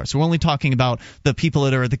names are. So we're only talking about the people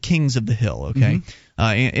that are the kings of the hill. Okay.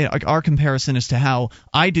 Mm-hmm. Our comparison is to how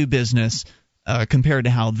I do business. Compared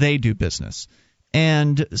to how they do business.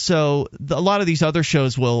 And so a lot of these other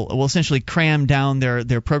shows will essentially cram down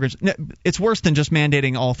their programs. It's worse than just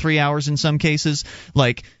mandating all 3 hours in some cases.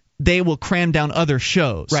 Like, they will cram down other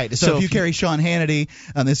shows. Right. So if you carry Sean Hannity,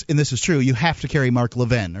 and this is true, you have to carry Mark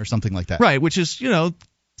Levin or something like that. Right, which is,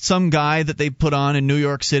 some guy that they put on in New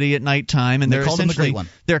York City at nighttime, and they're essentially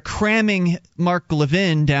they're cramming Mark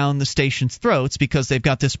Levin down the station's throats because they've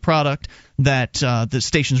got this product that the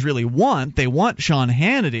stations really want. They want Sean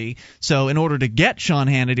Hannity, so in order to get Sean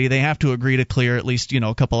Hannity, they have to agree to clear at least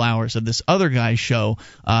a couple hours of this other guy's show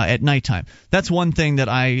at nighttime. That's one thing that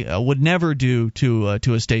I would never do to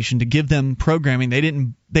a station, to give them programming they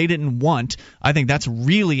didn't want. I think that's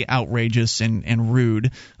really outrageous and rude.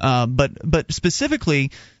 But specifically,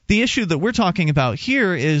 the issue that we're talking about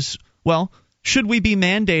here is, well, should we be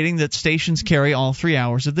mandating that stations carry all 3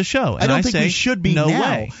 hours of the show? And I don't think we should be no now.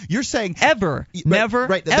 Way. You're saying ever, never,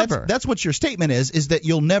 right. ever. That's what your statement is that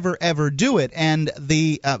you'll never ever do it. And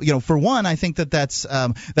for one, I think that's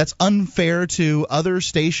unfair to other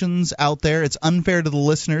stations out there. It's unfair to the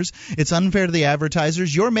listeners. It's unfair to the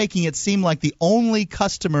advertisers. You're making it seem like the only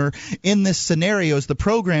customer in this scenario is the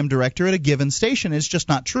program director at a given station. It's just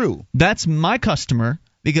not true. That's my customer.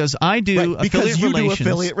 Because I do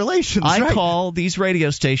affiliate relations. I call these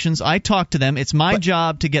radio stations. I talk to them. It's my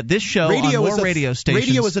job to get this show on more radio stations.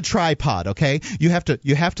 Radio is a tripod, okay? You have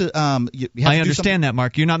to. I understand that,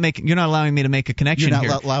 Mark. You're not allowing me to make a connection here.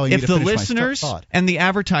 You're not allowing me to finish my thought. If the listeners and the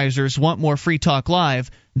advertisers want more Free Talk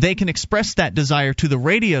Live, they can express that desire to the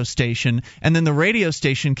radio station, and then the radio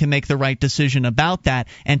station can make the right decision about that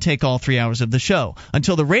and take all 3 hours of the show.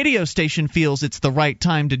 Until the radio station feels it's the right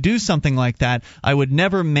time to do something like that, I would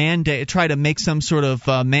never try to make some sort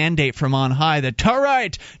of mandate from on high that, all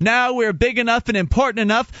right, now we're big enough and important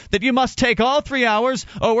enough that you must take all 3 hours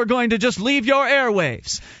or we're going to just leave your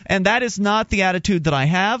airwaves. And that is not the attitude that I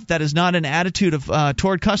have. That is not an attitude of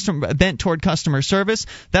bent toward customer service.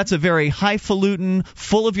 That's a very highfalutin,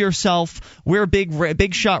 full of yourself, we're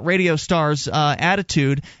big shot radio stars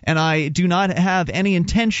attitude, and I do not have any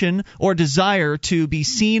intention or desire to be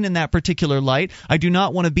seen in that particular light. I do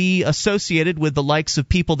not want to be associated with the likes of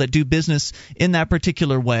people that do business in that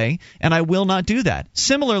particular way, and I will not do that.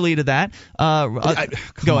 Similarly to that,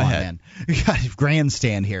 go ahead. Man. You got to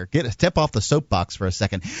grandstand here. Step off the soapbox for a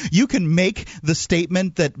second. You can make the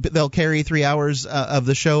statement that they'll carry 3 hours of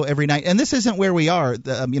the show every night, and this isn't where we are.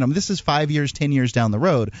 This is 5 years, 10 years down the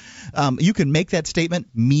road. You can make that statement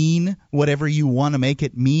mean whatever you want to make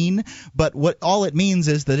it mean, but all it means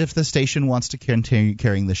is that if the station wants to continue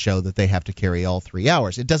carrying the show, that they have to carry all 3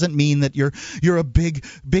 hours. It doesn't mean that you're a big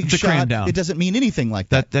shot. Cram down. It doesn't mean anything like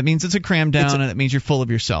that. That means it's a cram down, and it means you're full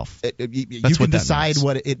of yourself. You can decide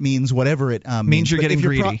what it means, whatever it means. You're getting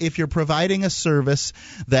greedy. If you're providing a service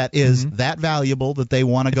that is that valuable that they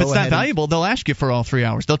want to go ahead. If it's that valuable, they'll ask you for all 3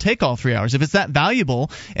 hours. They'll take all 3 hours. If it's that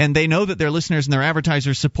valuable, and they know that their listeners and their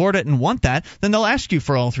advertisers support it and want that, then they'll ask you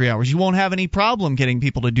for all 3 hours. You won't have any problem getting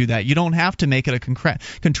people to do that. You don't have to make it a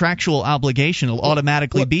contractual obligation. It'll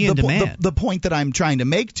automatically be in demand. The point that I'm trying to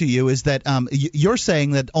make to you is that you're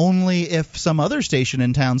saying that only if some other station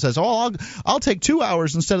in town says, "Oh, I'll take 2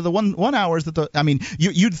 hours instead of the one hours that the." I mean,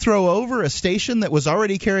 you'd throw over a station that was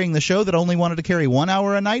already carrying the show that only wanted to carry 1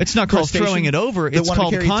 hour a night. It's not called throwing it over. It's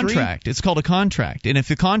called a contract. 3? It's called a contract. And if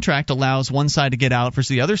the contract allows one side to get out versus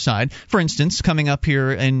the other side, for instance, coming up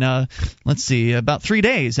here in let's see, about 3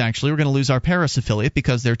 days actually, we're going to lose our Paris affiliate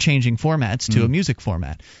because they're changing formats to a music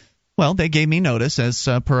format. Well, they gave me notice as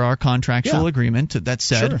per our contractual agreement that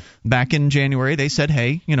said back in January they said,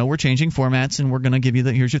 hey, we're changing formats and we're going to give you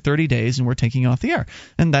here's your 30 days and we're taking you off the air.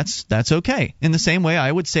 And that's okay. In the same way,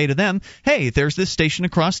 I would say to them, hey, there's this station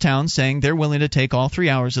across town saying they're willing to take all 3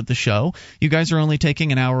 hours of the show. You guys are only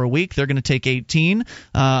taking an hour a week. They're going to take 18.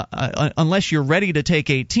 Unless you're ready to take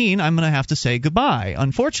 18, I'm going to have to say goodbye.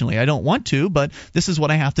 Unfortunately, I don't want to, but this is what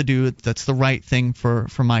I have to do. That's the right thing for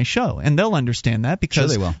my show. And they'll understand that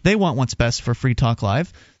because they want what's best for Free Talk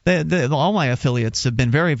Live. All my affiliates have been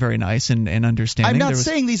very, very nice and understanding. I'm not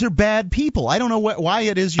saying these are bad people. I don't know why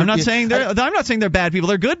it is. I'm not saying they're bad people.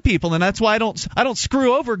 They're good people, and that's why I don't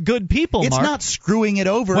screw over good people. It's Mark. Not screwing it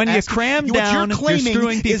over. When you cram down, you're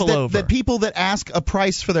screwing people over. That people that ask a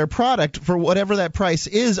price for their product for whatever that price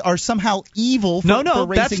is are somehow evil. For That's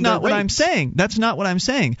raising not their what I'm saying. That's not what I'm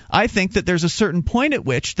saying. I think that there's a certain point at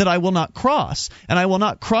which that I will not cross, and I will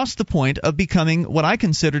not cross the point of becoming what I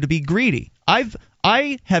consider to be greedy.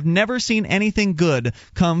 I have never seen anything good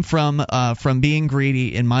come from being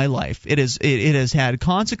greedy in my life. It has had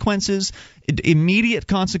consequences, immediate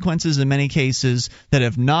consequences in many cases that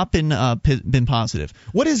have not been positive.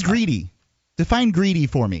 What is greedy? Define greedy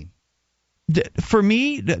for me. For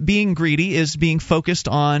me, being greedy is being focused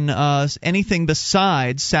on anything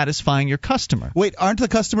besides satisfying your customer. Wait, aren't the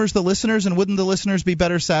customers the listeners, and wouldn't the listeners be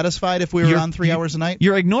better satisfied if we were on 3 hours a night?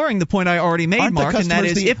 You're ignoring the point I already made, Mark, and that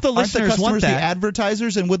is if the listeners want that. Aren't the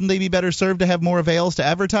advertisers, and wouldn't they be better served to have more avails to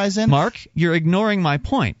advertise in? Mark, you're ignoring my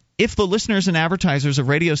point. If the listeners and advertisers of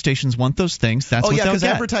radio stations want those things, that's what they'll get. Oh, yeah, because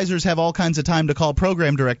advertisers have all kinds of time to call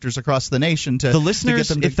program directors across the nation to... The listeners,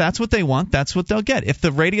 to get them if that's what they want, that's what they'll get. If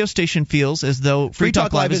the radio station feels as though Free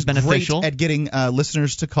Talk Live is beneficial... great at getting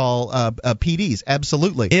listeners to call PDs,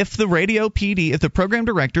 absolutely. If the radio PD, if the program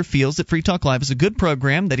director feels that Free Talk Live is a good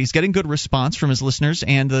program, that he's getting good response from his listeners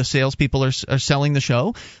and the salespeople are selling the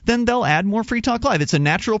show, then they'll add more Free Talk Live. It's a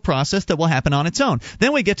natural process that will happen on its own.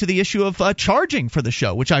 Then we get to the issue of charging for the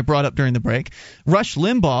show, which I brought up during the break. Rush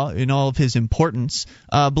Limbaugh, in all of his importance,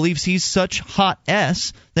 believes he's such hot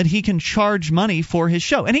S that he can charge money for his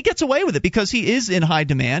show. And he gets away with it because he is in high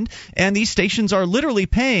demand, and these stations are literally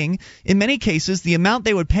paying, in many cases, the amount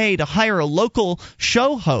they would pay to hire a local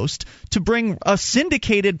show host to bring a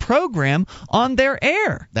syndicated program on their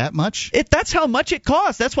air. That much? That's how much it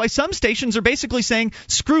costs. That's why some stations are basically saying,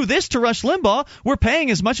 screw this to Rush Limbaugh. We're paying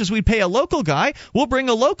as much as we'd pay a local guy. We'll bring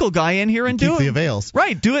a local guy in here and do it. Keep the avails.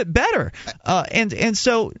 Right, do it better. And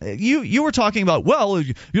so you were talking about, well,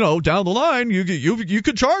 down the line you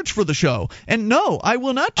could charge for the show. And no, I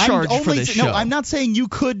will not charge for this show. No, I'm not saying you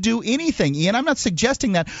could do anything, Ian. I'm not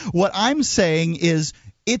suggesting that. What I'm saying is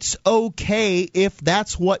it's okay if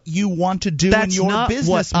that's what you want to do in your business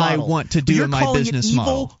model. That's not what I want to do in my business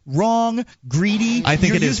model. You're calling it evil, wrong, greedy. I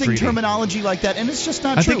think it is greedy. You're using terminology like that, and it's just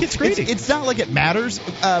not true. I think it's greedy. It's not like it matters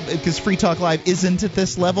because Free Talk Live isn't at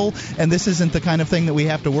this level, and this isn't the kind of thing that we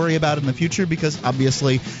have to worry about in the future because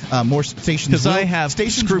obviously more stations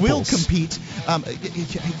will compete.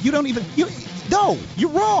 You don't even... No,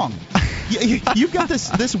 you're wrong. You've got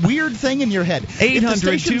this weird thing in your head.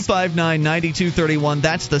 800-259-9231.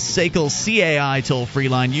 That's the SACL CAI toll-free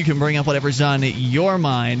line. You can bring up whatever's on your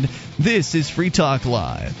mind. This is Free Talk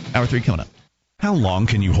Live. Hour 3 coming up. How long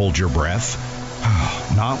can you hold your breath?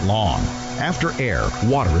 Not long. After air,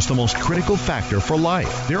 water is the most critical factor for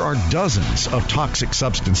life. There are dozens of toxic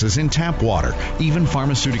substances in tap water, even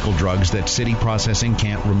pharmaceutical drugs that city processing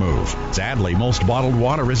can't remove. Sadly, most bottled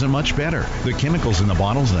water isn't much better. The chemicals in the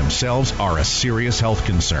bottles themselves are a serious health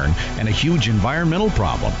concern and a huge environmental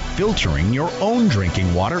problem. Filtering your own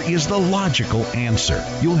drinking water is the logical answer.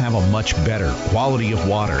 You'll have a much better quality of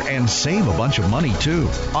water and save a bunch of money too.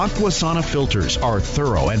 Aquasana filters are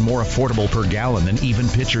thorough and more affordable per gallon than even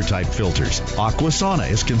pitcher-type filters. Aquasana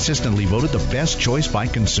is consistently voted the best choice by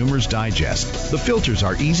Consumers Digest. The filters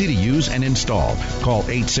are easy to use and install. Call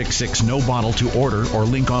 866-NO-BOTTLE to order or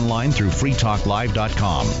link online through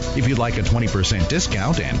freetalklive.com. If you'd like a 20%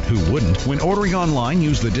 discount, and who wouldn't, when ordering online,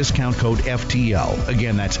 use the discount code FTL.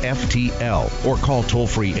 Again, that's FTL. Or call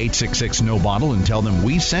toll-free 866-NO-BOTTLE and tell them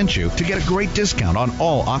we sent you to get a great discount on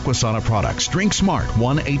all Aquasana products. Drink smart.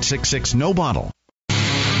 1-866-NO-BOTTLE.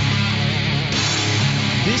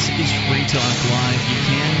 This is Free Talk Live. You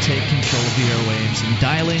can take control of the airwaves and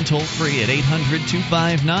dial in toll-free at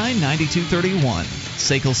 800-259-9231.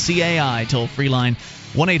 SACL CAI toll-free line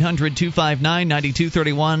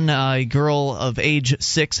 1-800-259-9231. A girl of age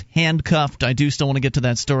 6 handcuffed. I do still want to get to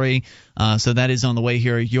that story, so that is on the way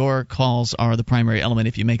here. Your calls are the primary element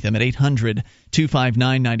if you make them at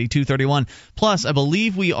 800-259-9231. Plus, I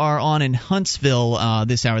believe we are on in Huntsville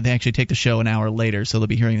this hour. They actually take the show an hour later, so they'll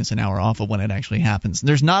be hearing this an hour off of when it actually happens.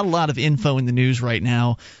 There's not a lot of info in the news right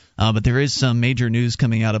now, but there is some major news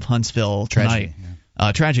coming out of Huntsville tonight.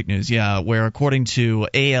 Tragic news, yeah, where according to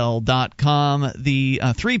AL.com, the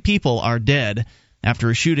 3 people are dead after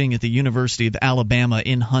a shooting at the University of Alabama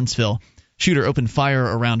in Huntsville. Shooter opened fire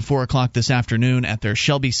around 4 o'clock this afternoon at their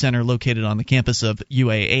Shelby Center located on the campus of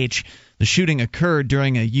UAH. The shooting occurred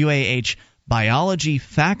during a UAH biology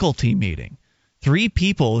faculty meeting. 3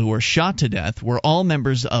 people who were shot to death were all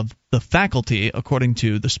members of the faculty, according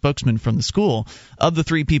to the spokesman from the school. Of the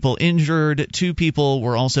 3 people injured, 2 people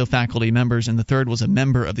were also faculty members, and the third was a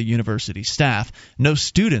member of the university staff. No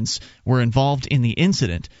students were involved in the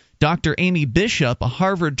incident. Dr. Amy Bishop, a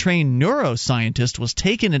Harvard-trained neuroscientist, was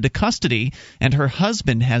taken into custody, and her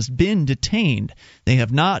husband has been detained. They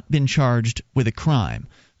have not been charged with a crime.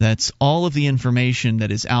 That's all of the information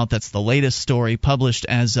that is out. That's the latest story published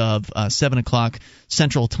as of 7 o'clock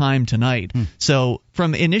Central Time tonight. So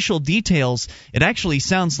from initial details, it actually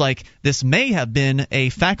sounds like this may have been a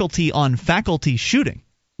faculty-on-faculty shooting.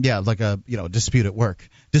 Yeah, like a dispute at work,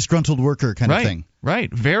 disgruntled worker kind of thing.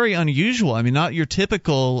 Right, very unusual. I mean, not your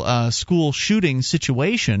typical school shooting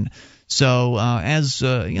situation. So as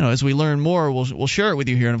we learn more, we'll share it with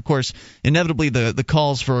you here. And of course, inevitably, the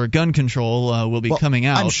calls for gun control will be coming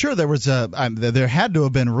out. I'm sure there was there had to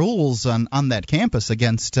have been rules on that campus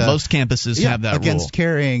against most campuses have that against rule.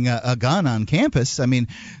 Carrying a gun on campus. I mean,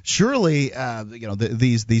 surely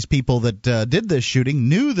these people that did this shooting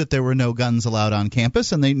knew that there were no guns allowed on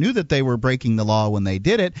campus, and they knew that they were breaking the law when they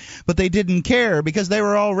did it, but they didn't care because they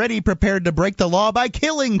were already prepared to break the law by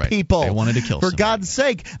killing people. They wanted to kill for somebody. God's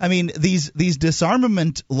sake. I mean, these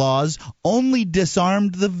disarmament laws only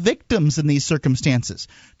disarmed the victims in these circumstances.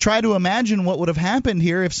 Try to imagine what would have happened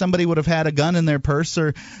here if somebody would have had a gun in their purse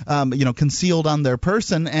or concealed on their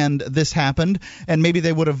person, and this happened, and maybe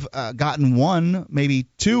they would have gotten 1, maybe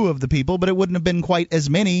 2 of the people, but it wouldn't have been quite as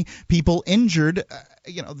many people injured.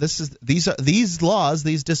 These laws,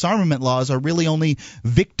 these disarmament laws, are really only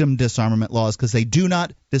victim disarmament laws because they do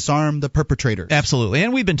not disarm the perpetrators. Absolutely,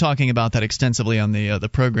 and we've been talking about that extensively on the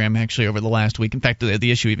program actually over the last week. In fact,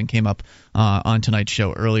 the issue even came up on tonight's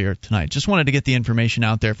show earlier tonight. Just wanted to get the information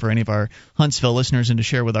out there for any of our Huntsville listeners and to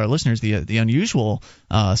share with our listeners the unusual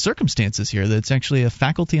circumstances here. That it's actually a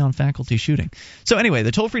faculty-on-faculty shooting. So anyway,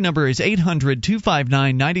 the toll-free number is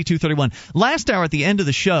 800-259-9231. Last hour at the end of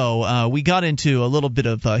the show, we got into a little bit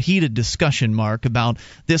of heated discussion, Mark, about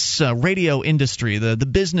this radio industry, the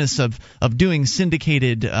business of doing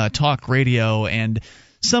syndicated talk radio, and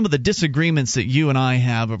some of the disagreements that you and I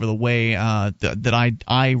have over the way that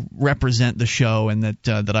I represent the show and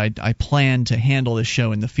that I plan to handle this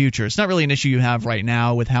show in the future. It's not really an issue you have right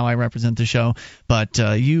now with how I represent the show, but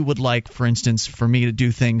you would like, for instance, for me to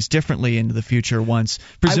do things differently into the future once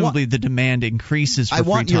presumably the demand increases for Free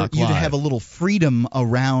Talk Live. I want you to have a little freedom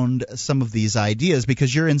around some of these ideas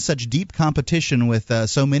because you're in such deep competition with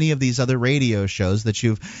so many of these other radio shows that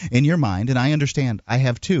you've, in your mind, and I understand, I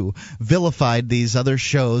have too, vilified these other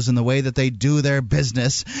shows and the way that they do their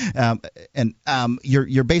business, and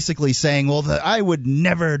you're basically saying, well, I would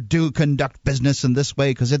never conduct business in this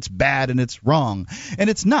way because it's bad and it's wrong, and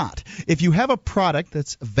it's not. If you have a product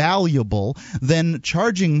that's valuable, then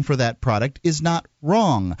charging for that product is not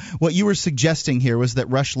wrong. What you were suggesting here was that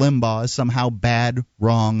Rush Limbaugh is somehow bad,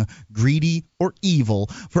 wrong, greedy, or evil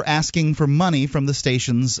for asking for money from the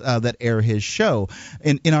stations that air his show.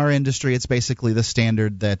 In our industry, it's basically the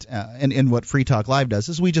standard that, and what Free Talk Live does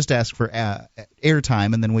is we just ask for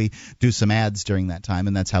airtime, and then we do some ads during that time,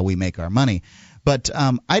 and that's how we make our money. But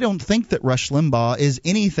I don't think that Rush Limbaugh is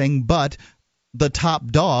anything but the top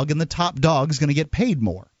dog, and the top dog is going to get paid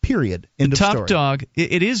more. Period. End of story. Top dog.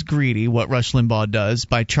 It is greedy what Rush Limbaugh does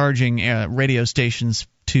by charging radio stations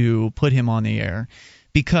to put him on the air,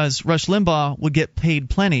 because Rush Limbaugh would get paid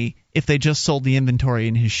plenty if they just sold the inventory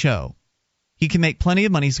in his show. He can make plenty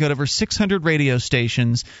of money. He's got over 600 radio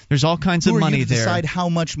stations. There's all kinds of money there. Decide how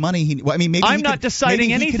much money he. Well, I mean, maybe I'm not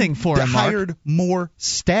deciding anything for him, Mark. Hired more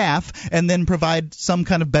staff and then provide some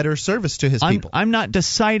kind of better service to his people. I'm not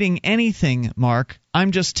deciding anything, Mark.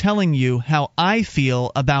 I'm just telling you how I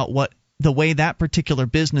feel about the way that particular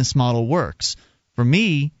business model works. For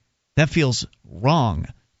me, that feels wrong.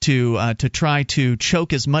 to try to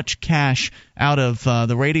choke as much cash out of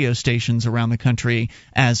the radio stations around the country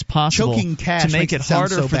as possible. Choking cash to make it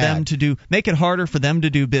harder for them to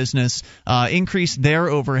do business, increase their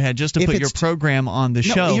overhead just to put your program on the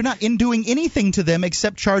show. You're not doing anything to them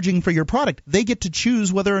except charging for your product. They get to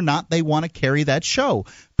choose whether or not they want to carry that show.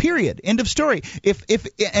 Period. End of story.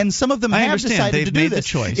 And some of them have decided to do this.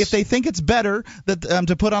 Choice. If they think it's better that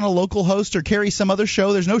to put on a local host or carry some other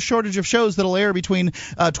show, there's no shortage of shows that'll air between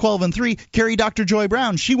 12 and 3. Carry Dr. Joy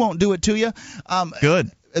Brown. She won't do it to you.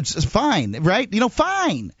 Good. It's fine, right?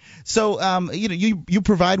 Fine. So, you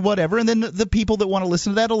provide whatever, and then the people that want to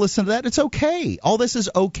listen to that will listen to that. It's okay. All this is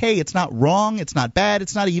okay. It's not wrong. It's not bad.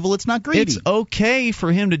 It's not evil. It's not greedy. It's okay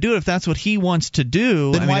for him to do it if that's what he wants to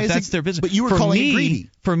do. Then why is that's their business. But you were calling it greedy.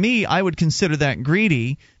 For me, I would consider that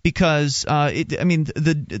greedy because,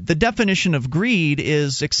 the definition of greed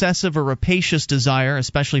is excessive or rapacious desire,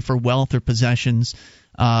 especially for wealth or possessions.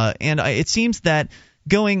 It seems that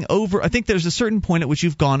going over, I think there's a certain point at which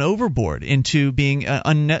you've gone overboard into being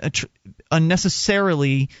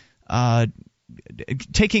unnecessarily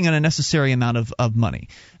taking an unnecessary amount of money.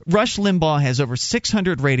 Rush Limbaugh has over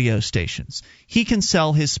 600 radio stations. He can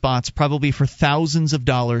sell his spots probably for thousands of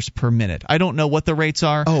dollars per minute. I don't know what the rates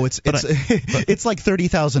are. Oh, it's like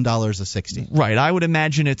 $30,000 a 60. Right. I would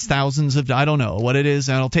imagine it's thousands of. I don't know what it is,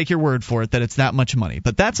 and I'll take your word for it that it's that much money.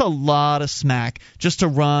 But that's a lot of smack just to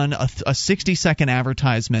run a 60-second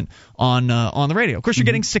advertisement on the radio. Of course, you're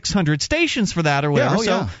getting 600 stations for that or whatever.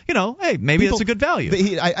 Yeah, hey, maybe it's a good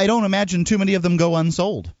value. I don't imagine too many of them go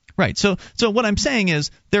unsold. Right. So what I'm saying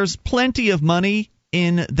is there's plenty of money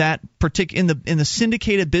in that in the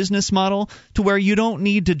syndicated business model to where you don't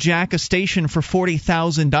need to jack a station for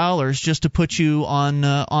 $40,000 just to put you on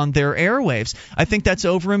their airwaves. I think that's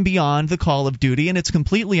over and beyond the call of duty, and it's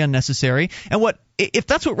completely unnecessary. And if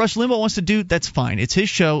that's what Rush Limbaugh wants to do, that's fine. It's his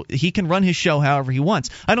show. He can run his show however he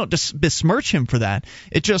wants. I don't besmirch him for that.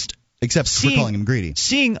 It just Except for calling him greedy.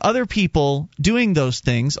 Seeing other people doing those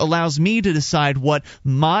things allows me to decide what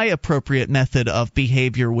my appropriate method of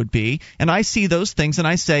behavior would be. And I see those things and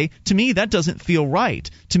I say, to me, that doesn't feel right.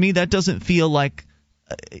 To me, that doesn't feel like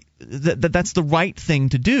that's the right thing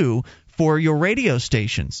to do for your radio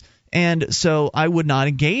stations. And so I would not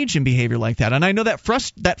engage in behavior like that. And I know that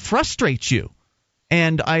frustrates you.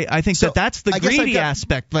 And I think that's the greedy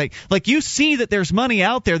aspect. Like you see that there's money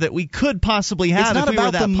out there that we could possibly have if we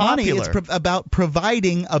were that popular. It's not about the money. It's about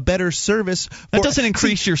providing a better service. That doesn't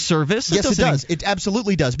increase your service. Yes, it does. It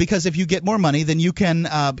absolutely does. Because if you get more money, then you can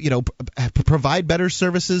provide better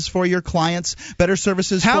services for your clients, better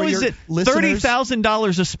services for your listeners. How is it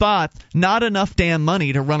 $30,000 a spot not enough damn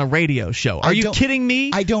money to run a radio show? Are you kidding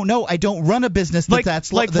me? I don't know. I don't run a business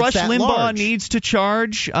that's Rush Limbaugh large. Needs to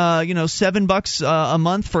charge $7 a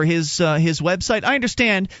month for his website. I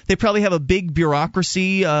understand they probably have a big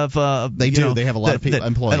bureaucracy of they have a lot of people,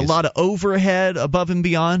 employees, and a lot of overhead above and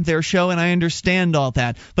beyond their show, and I understand all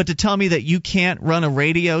that. But to tell me that you can't run a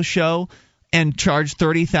radio show and charge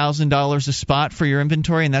 $30,000 a spot for your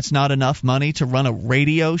inventory, and that's not enough money to run a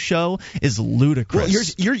radio show is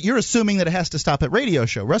ludicrous. Well, you're assuming that it has to stop at radio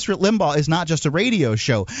show. Rush Limbaugh is not just a radio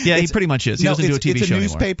show. Yeah, he pretty much is. He doesn't do a TV show anymore. It's a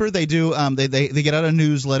newspaper. Anymore. They do. They get out a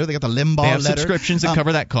newsletter. They got the Limbaugh letter. They have subscriptions that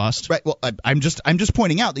cover that cost. Right. Well, I'm just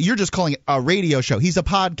pointing out that you're just calling it a radio show. He's a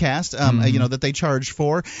podcast. That they charge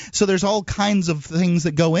for. So there's all kinds of things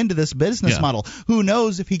that go into this business model. Who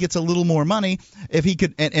knows if he gets a little more money? If he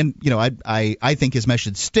could, I think his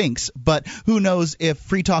message stinks, but who knows if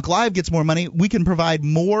Free Talk Live gets more money, we can provide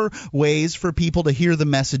more ways for people to hear the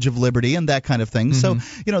message of liberty and that kind of thing. So,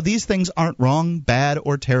 these things aren't wrong, bad,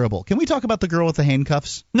 or terrible. Can we talk about the girl with the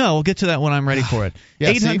handcuffs? No, we'll get to that when I'm ready for it.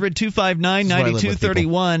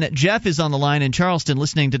 800-259-9231. Jeff is on the line in Charleston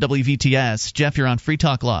listening to WVTS. Jeff, you're on Free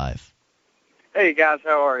Talk Live. Hey, guys,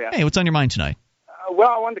 how are you? Hey, what's on your mind tonight? Well,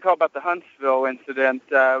 I wanted to call about the Huntsville incident.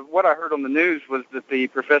 What I heard on the news was that the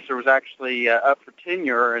professor was actually up for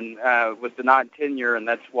tenure and was denied tenure, and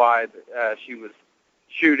that's why she was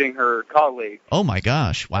shooting her colleague. Oh, my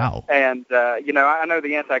gosh. Wow. And, I know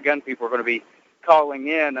the anti-gun people are going to be calling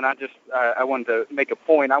in, and I wanted to make a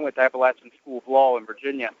point. I went to Appalachian School of Law in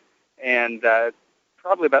Virginia, and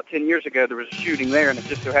probably about 10 years ago there was a shooting there, and it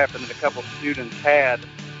just so happened that a couple students had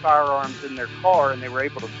firearms in their car, and they were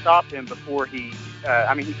able to stop him before he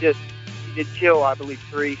did kill, I believe,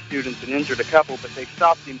 3 students and injured a couple, but they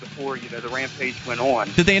stopped him before, the rampage went on.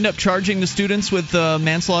 Did they end up charging the students with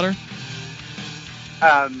manslaughter?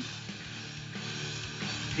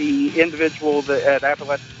 The individual at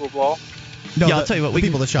Appalachian School of Law? No, I'll tell you what.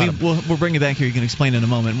 People that shot him. We'll bring you back here. You can explain in a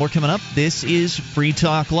moment. More coming up. This is Free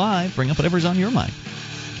Talk Live. Bring up whatever's on your mind.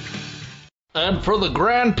 And for the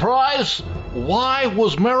grand prize, why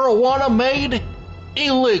was marijuana made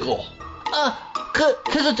illegal?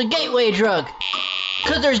 'Cause it's a gateway drug.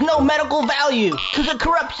 'Cause there's no medical value. 'Cause it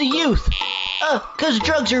corrupts the youth. 'Cause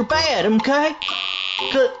drugs are bad, okay?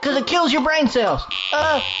 'Cause it kills your brain cells.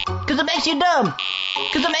 'Cause it makes you dumb.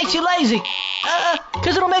 'Cause it makes you lazy.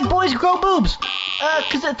 'Cause it'll make boys grow boobs.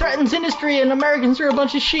 'Cause it threatens industry and Americans are a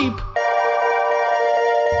bunch of sheep.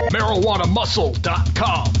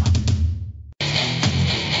 MarijuanaMuscle.com.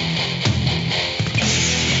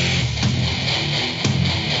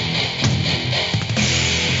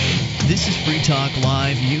 This is Free Talk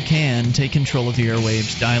Live. You can take control of the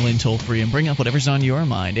airwaves, dial in toll-free, and bring up whatever's on your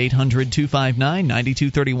mind.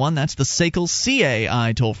 800-259-9231. That's the SACL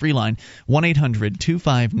CAI toll-free line.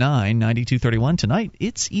 1-800-259-9231. Tonight,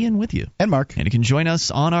 it's Ian with you. And Mark. And you can join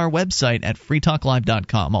us on our website at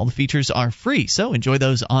freetalklive.com. All the features are free, so enjoy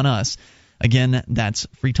those on us. Again, that's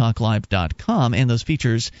freetalklive.com, and those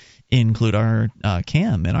features include our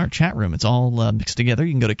cam and our chat room. It's all mixed together.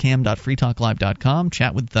 You can go to cam.freetalklive.com,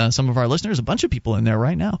 chat with some of our listeners, a bunch of people in there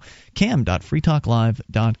right now,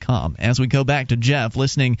 cam.freetalklive.com. As we go back to Jeff,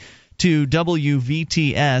 listening to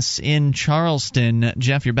WVTS in Charleston.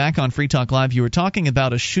 Jeff, you're back on Free Talk Live. You were talking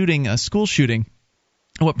about a school shooting.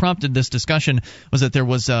 What prompted this discussion was that there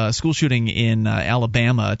was a school shooting in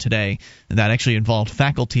Alabama today that actually involved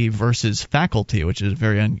faculty versus faculty, which is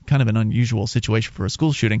kind of an unusual situation for a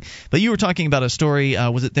school shooting. But you were talking about a story.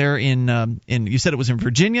 Was it there in you said it was in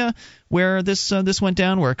Virginia where this went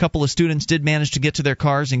down, where a couple of students did manage to get to their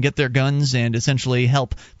cars and get their guns and essentially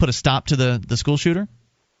help put a stop to the school shooter?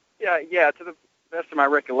 Yeah. To the best of my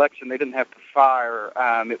recollection, they didn't have to fire.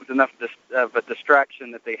 It was enough of a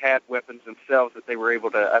distraction that they had weapons themselves that they were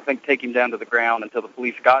able to, I think, take him down to the ground until the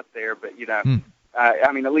police got there. But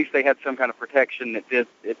I mean, at least they had some kind of protection that did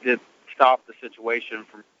stop the situation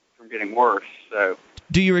from getting worse. So,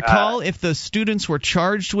 do you recall if the students were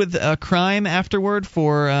charged with a crime afterward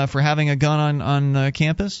for having a gun on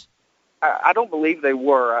campus? I don't believe they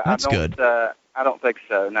were. That's good. I don't think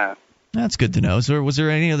so. No. That's good to know. Was there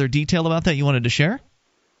any other detail about that you wanted to share?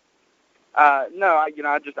 No, I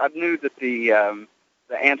knew that the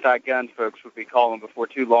anti-gun folks would be calling before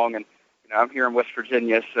too long, and I'm here in West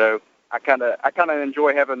Virginia, so I kind of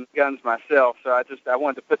enjoy having guns myself. So I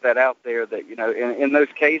wanted to put that out there that in those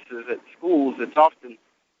cases at schools, it's often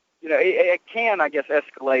it can, I guess,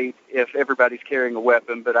 escalate if everybody's carrying a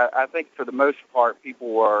weapon, but I think for the most part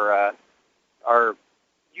people are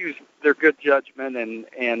use their good judgment,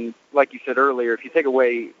 and like you said earlier, if you take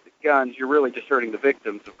away the guns, you're really just hurting the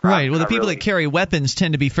victims of crime. Right. Well, the people that carry weapons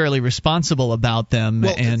tend to be fairly responsible about them.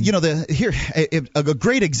 Well, and a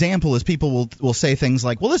great example is people will say things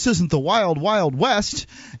like, "Well, this isn't the Wild Wild West,"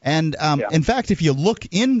 and in fact, if you look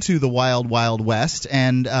into the Wild Wild West,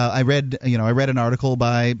 and I read an article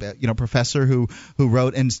by a professor who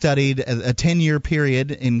wrote and studied a 10-year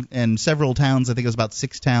period in several towns. I think it was about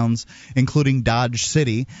 6 towns, including Dodge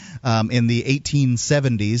City, in the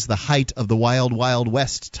 1870s, the height of the Wild Wild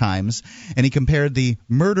West times, and he compared the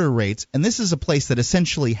murder rates. And this is a place that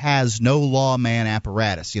essentially has no lawman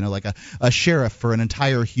apparatus, like a sheriff for an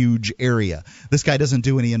entire huge area. This guy doesn't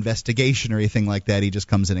do any investigation or anything like that. He just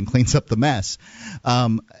comes in and cleans up the mess.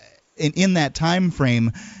 In that time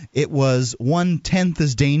frame, it was 1/10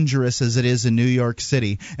 as dangerous as it is in New York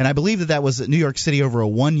City, and I believe that was New York City over a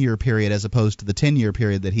 1-year period as opposed to the 10-year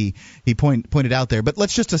period that he pointed out there. But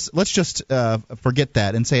let's just forget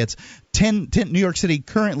that and say it's 10. New York City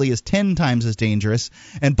currently is 10 times as dangerous,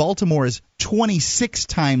 and Baltimore is 26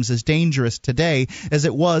 times as dangerous today as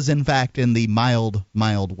it was, in fact, in the mild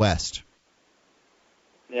West.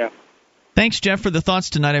 Yeah. Thanks, Jeff, for the thoughts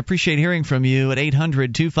tonight. I appreciate hearing from you at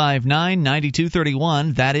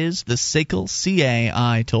 800-259-9231. That is the SACL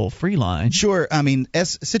CAI toll-free line. Sure. I mean,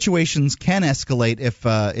 situations can escalate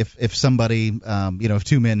if somebody, if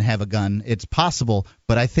 2 men have a gun. It's possible,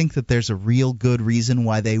 but I think that there's a real good reason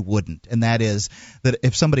why they wouldn't, and that is that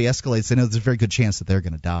if somebody escalates, they know there's a very good chance that they're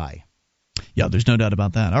going to die. Yeah, there's no doubt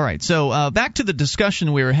about that. All right, so back to the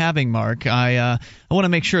discussion we were having, Mark. I want to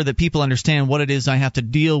make sure that people understand what it is I have to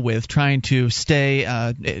deal with trying to stay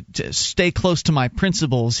close to my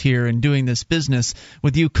principles here in doing this business,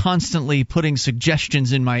 with you constantly putting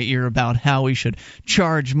suggestions in my ear about how we should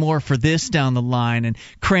charge more for this down the line and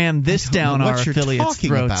cram this down our affiliates'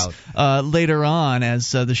 throats later on as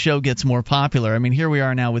the show gets more popular. I mean, here we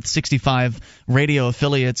are now with 65 radio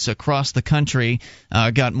affiliates across the country,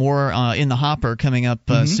 got more in the hopper coming up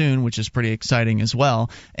soon, which is pretty exciting as well.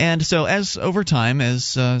 And so as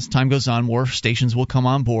time goes on, more stations will come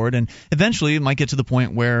on board, and eventually it might get to the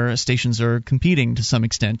point where stations are competing to some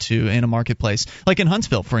extent in a marketplace. Like in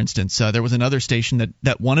Huntsville, for instance, there was another station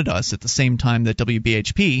that wanted us at the same time that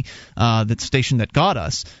WBHP, the station that got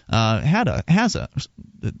us,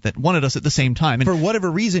 that wanted us at the same time. And for whatever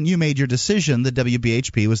reason, you made your decision that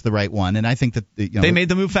WBHP was the right one, and I think that they made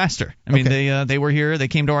the move faster. I mean, they were here, they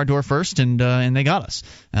came to our door first, and they got us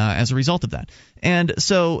as a result of that. And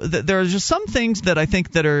so there are just some things that I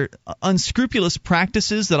think that are unscrupulous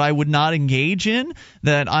practices that I would not engage in,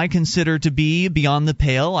 that I consider to be beyond the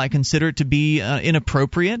pale. I consider it to be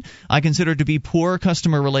inappropriate. I consider it to be poor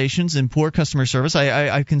customer relations and poor customer service.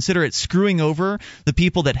 I consider it screwing over the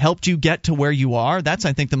people that helped you get to where you are. That's,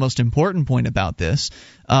 I think, the most important point about this.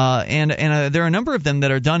 And there are a number of them that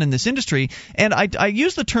are done in this industry. And I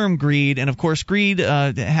use the term greed, and of course greed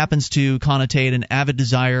happens to connotate an avid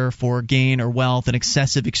desire for gain or wealth, an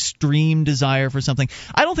excessive, extreme desire for something.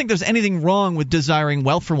 I don't think there's anything wrong with desiring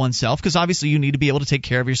wealth for oneself, because obviously you need to be able to take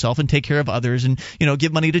care of yourself and take care of others, and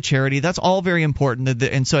give money to charity. That's all very important,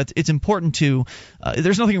 and so it's important to.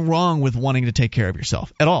 There's nothing wrong with wanting to take care of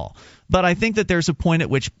yourself at all. But I think that there's a point at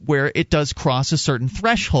where it does cross a certain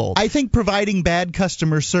threshold. I think providing bad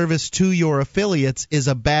customer service to your affiliates is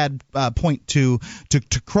a bad point to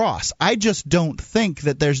cross. I just don't think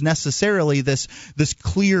that there's necessarily this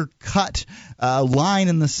clear-cut line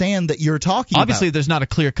in the sand that you're talking about. Obviously, there's not a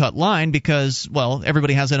clear-cut line because, well,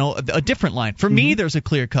 everybody has a different line. For me, there's a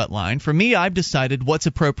clear-cut line. For me, I've decided what's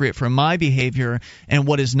appropriate for my behavior and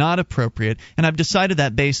what is not appropriate, and I've decided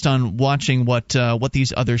that based on watching what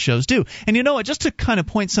these other shows do. And just to kind of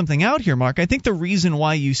point something out here, Mark, I think the reason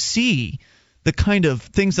why you see the kind of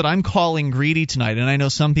things that I'm calling greedy tonight, and I know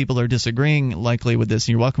some people are disagreeing likely with this,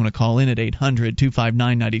 and you're welcome to call in at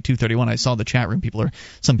 800-259-9231. I saw the chat room.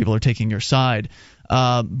 Some people are taking your side.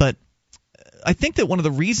 But I think that one of the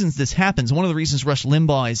reasons this happens, one of the reasons Rush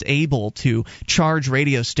Limbaugh is able to charge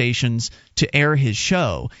radio stations to air his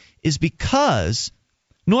show, is because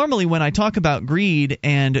normally when I talk about greed,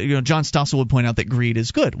 and John Stossel would point out that greed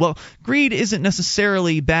is good. Well, greed isn't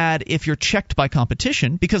necessarily bad if you're checked by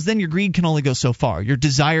competition, because then your greed can only go so far. Your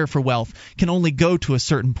desire for wealth can only go to a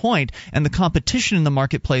certain point, and the competition in the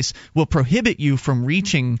marketplace will prohibit you from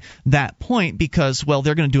reaching that point because, well,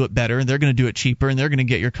 they're going to do it better, and they're going to do it cheaper, and they're going to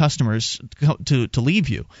get your customers to leave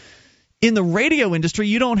you. In the radio industry,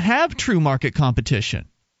 you don't have true market competition.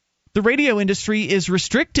 The radio industry is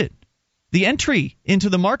restricted. The entry into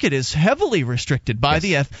the market is heavily restricted by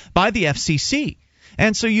the FCC.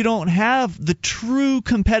 And so you don't have the true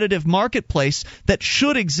competitive marketplace that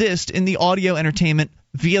should exist in the audio entertainment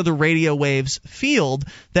via the radio waves field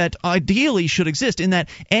that ideally should exist, in that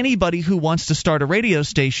anybody who wants to start a radio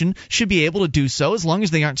station should be able to do so as long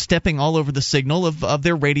as they aren't stepping all over the signal of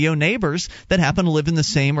their radio neighbors that happen to live in the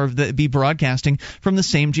same or be broadcasting from the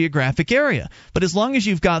same geographic area. But as long as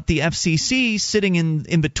you've got the FCC sitting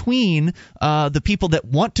in between the people that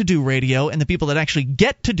want to do radio and the people that actually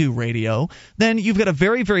get to do radio, then you've got a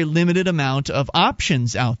very, very limited amount of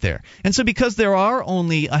options out there. And so because there are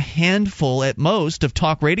only a handful at most of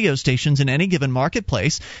talk radio stations in any given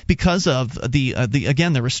marketplace, because of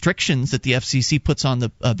the restrictions that the FCC puts on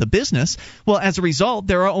the business, well, as a result,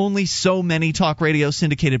 there are only so many talk radio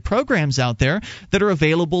syndicated programs out there that are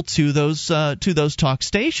available to those talk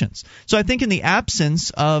stations. So I think in the absence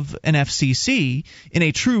of an FCC, in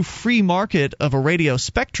a true free market of a radio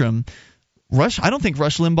spectrum, I don't think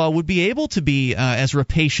Rush Limbaugh would be able to be as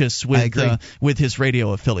rapacious with his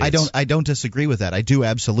radio affiliates. I don't disagree with that. I do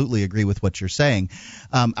absolutely agree with what you're saying.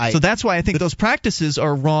 So that's why I think those practices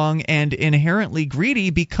are wrong and inherently greedy,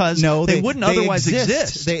 because they wouldn't otherwise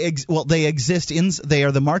exist. They exist. They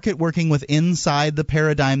are the market working with inside the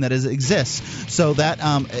paradigm that exists. So that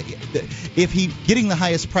if he getting the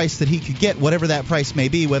highest price that he could get, whatever that price may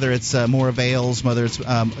be, whether it's more avails, whether it's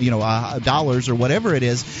dollars or whatever it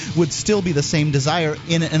is, would still be the same desire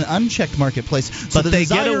in an unchecked marketplace. So but the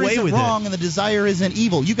desire isn't wrong and the desire isn't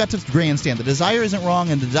evil. You got to grandstand. The desire isn't wrong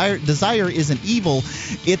and the desire isn't evil.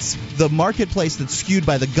 It's the marketplace that's skewed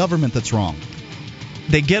by the government that's wrong.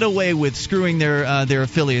 They get away with screwing their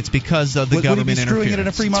affiliates because of the government interference. Screwing it in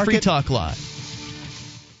a free market? It's Free Talk Live.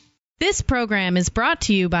 This program is brought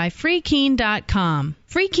to you by FreeKeene.com.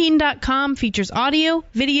 FreeKeene.com features audio,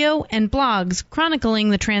 video, and blogs chronicling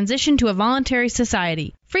the transition to a voluntary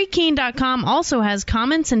society. FreeKeene.com also has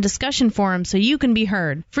comments and discussion forums so you can be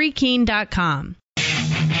heard. FreeKeene.com.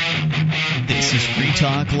 This This is Free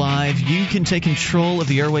Talk Live. You can take control of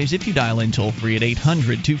the airwaves if you dial in toll-free at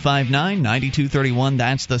 800-259-9231.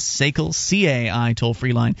 That's the SACL CAI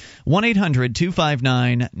toll-free line,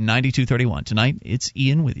 1-800-259-9231. Tonight, it's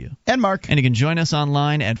Ian with you. And Mark. And you can join us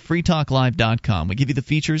online at freetalklive.com. We give you the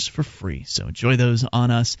features for free, so enjoy those on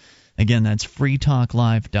us. Again, that's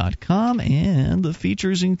freetalklive.com, and the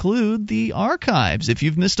features include the archives. If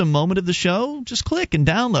you've missed a moment of the show, just click and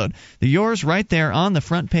download. They're yours right there on the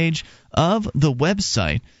front page of the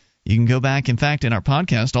website. You can go back, in fact, in our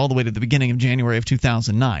podcast all the way to the beginning of January of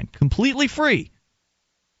 2009, completely free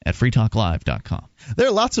at freetalklive.com. There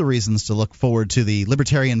are lots of reasons to look forward to the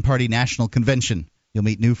Libertarian Party National Convention. You'll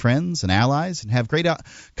meet new friends and allies and have great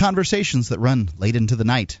conversations that run late into the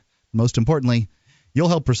night. Most importantly, you'll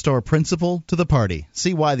help restore principle to the party.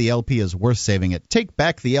 See why the LP is worth saving it.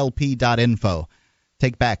 TakeBackTheLP.info.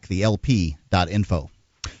 TakeBackTheLP.info.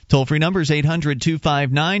 Toll-free number is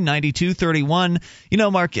 800-259-9231. You know,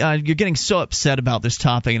 Mark, you're getting so upset about this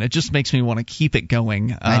topic, and it just makes me want to keep it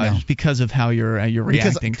going because of how you're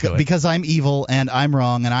reacting to it. Because I'm evil, and I'm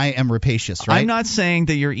wrong, and I am rapacious, right? I'm not saying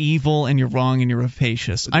that you're evil, and you're wrong, and you're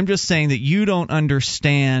rapacious. I'm just saying that you don't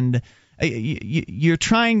understand... You've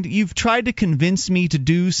tried to convince me to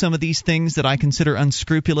do some of these things that I consider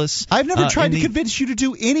unscrupulous. I've never tried to convince you to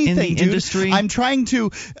do anything, in the dude. Industry. I'm trying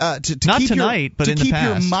to not keep tonight, but in the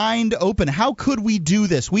past. Keep your mind open. How could we do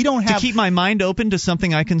this? We don't have to keep my mind open to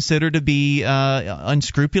something I consider to be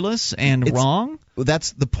unscrupulous and wrong.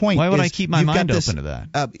 That's the point. Why would I keep my mind open to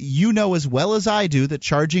that? You know as well as I do that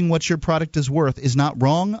charging what your product is worth is not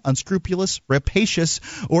wrong, unscrupulous, rapacious,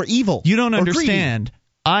 or evil. You don't or understand. Greedy.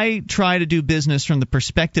 I try to do business from the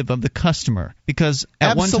perspective of the customer because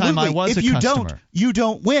at one time I was a customer. You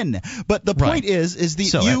don't win. But the point is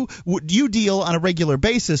you deal on a regular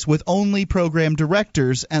basis with only program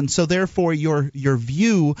directors, and so therefore your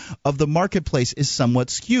view of the marketplace is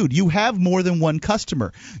somewhat skewed. You have more than one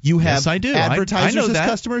customer. You have advertisers as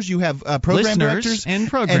customers. You have program directors and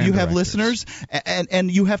you have listeners,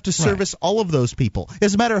 and you have to service all of those people.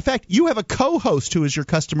 As a matter of fact, you have a co-host who is your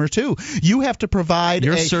customer too. You have to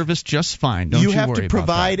provide. Your service just fine. Don't you worry about that. You have to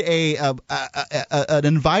provide an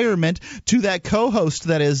environment to that co-host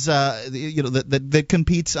that is that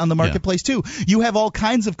competes on the marketplace too. You have all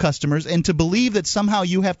kinds of customers, and to believe that somehow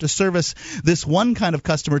you have to service this one kind of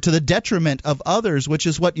customer to the detriment of others, which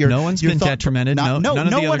is what no one's been detrimented. No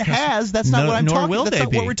one has. That's not what I'm talking. That's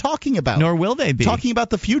not what we're talking about. Nor will they be. Talking about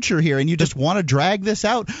the future here, and you just want to drag this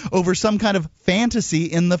out over some kind of fantasy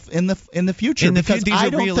in the future. Because these I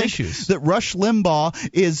are don't real think issues. that Rush Limbaugh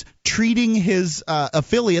is treating his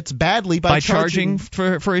affiliates badly by charging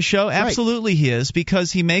for his show. Absolutely he is,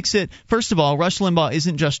 because he makes it. First of all, Rush Limbaugh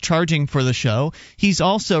isn't just charging for the show, he's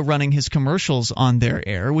also running his commercials on their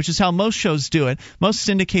air, which is how most shows do it. Most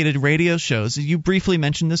syndicated radio shows, you briefly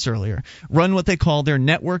mentioned this earlier, run what they call their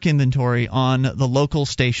network inventory on the local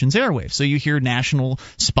station's airwaves. So you hear national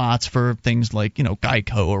spots for things like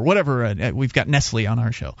Geico or whatever. We've got Nestle on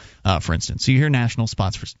our show, for instance. So you hear national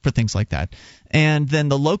spots for things like that. And then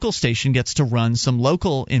the local station gets to run some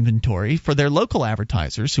local inventory for their local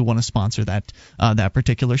advertisers who want to sponsor that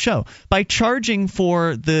particular show. By charging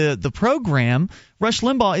for the program, Rush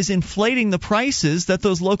Limbaugh is inflating the prices that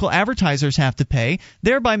those local advertisers have to pay,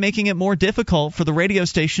 thereby making it more difficult for the radio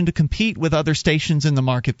station to compete with other stations in the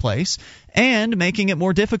marketplace, and making it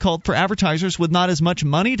more difficult for advertisers with not as much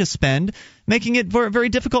money to spend, making it very, very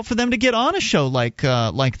difficult for them to get on a show like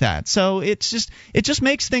that. So it just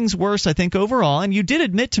makes things worse, I think, overall. And you did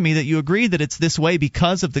admit to me that you agree that it's this way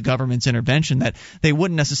because of the government's intervention, that they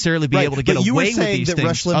wouldn't necessarily be able to get away with these things. You were saying that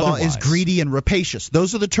Rush Limbaugh is greedy and rapacious.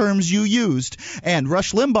 Those are the terms you used. And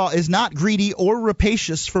Rush Limbaugh is not greedy or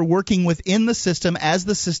rapacious for working within the system as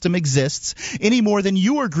the system exists, any more than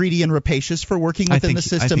you are greedy and rapacious for working within the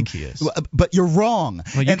system. I think he is. But you're wrong.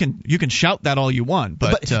 Well, you can shout that all you want,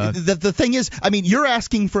 but the thing is, I mean, you're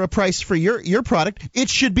asking for a price for your product. It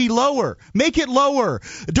should be lower. Make it lower.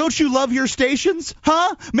 Don't you love your stations?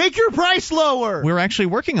 Huh? Make your price lower. We're actually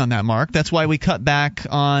working on that, Mark. That's why we cut back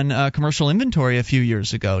on commercial inventory a few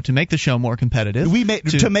years ago, to make the show more competitive.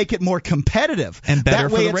 To make it more competitive. And better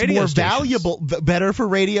that way for the radio it's more stations. Valuable, better for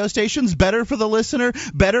radio stations, better for the listener,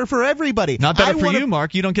 better for everybody. Not better for you,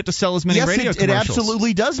 Mark. You don't get to sell as many radio commercials. It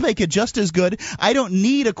absolutely does make it just as good. I don't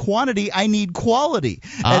need a quantity, I need quality.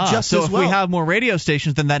 So if we have more radio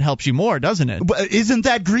stations, then that helps you more, doesn't it? Isn't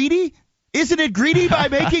that greedy? Isn't it greedy by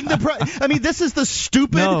making the I mean, this is the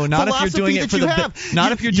stupid philosophy that you have.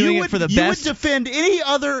 Not if you're doing it for the best. You would defend any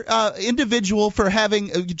other individual for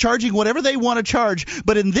charging whatever they want to charge,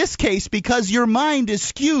 but in this case, because your mind is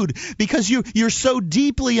skewed, because you're so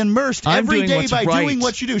deeply immersed every day by doing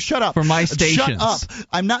what you do. Shut up. For my stations. Shut up.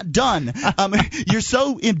 I'm not done. You're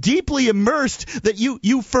so deeply immersed that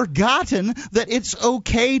you've forgotten that it's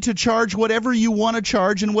okay to charge whatever you want to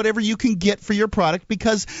charge and whatever you can get for your product,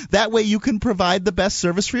 because that way you can provide the best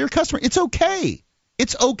service for your customer. It's okay.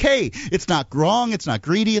 It's okay. It's not wrong. It's not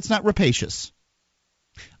greedy. It's not rapacious.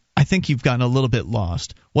 I think you've gotten a little bit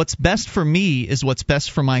lost. What's best for me is what's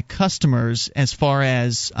best for my customers as far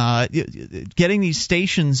as getting these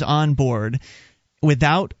stations on board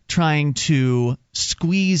without trying to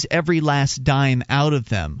squeeze every last dime out of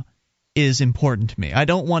them is important to me. I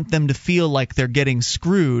don't want them to feel like they're getting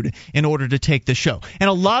screwed in order to take the show. And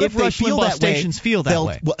a lot of Rush Limbaugh stations feel that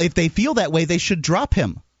way. Well, if they feel that way, they should drop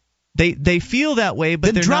him. They feel that way,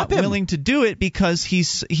 but they're not willing to do it because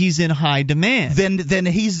he's in high demand. Then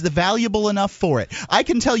he's valuable enough for it. I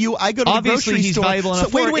can tell you, I go to the grocery store. Obviously, he's valuable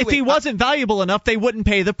enough for it. If he wasn't valuable enough, they wouldn't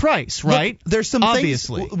pay the price, right? Look, there's some things.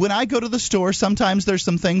 When I go to the store, sometimes there's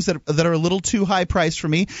some things that are a little too high priced for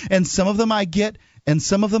me, and some of them I get. And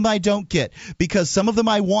some of them I don't get, because some of them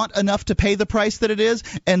I want enough to pay the price that it is,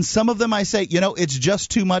 and some of them I say, it's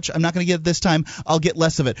just too much. I'm not going to get it this time. I'll get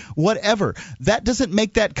less of it. Whatever. That doesn't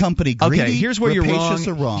make that company greedy, okay, here's where rapacious,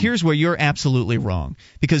 you're or wrong. Here's where you're absolutely wrong,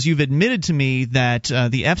 because you've admitted to me that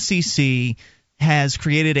the FCC has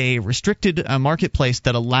created a restricted marketplace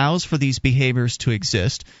that allows for these behaviors to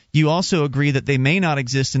exist. You also agree that they may not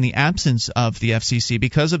exist in the absence of the FCC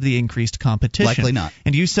because of the increased competition. Likely not.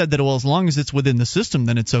 And you said that, well, as long as it's within the system,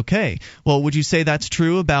 then it's okay. Well, would you say that's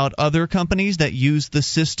true about other companies that use the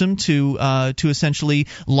system to essentially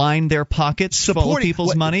line their pockets full of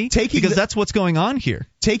people's money? Because that's what's going on here.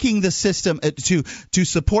 Taking the system to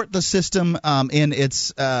support the system in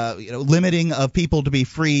its limiting of people to be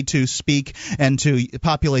free to speak and to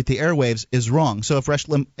populate the airwaves is wrong. So if Rush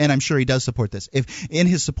and I'm sure he does support this, if in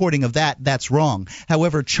his supporting of that's wrong.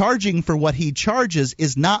 However, charging for what he charges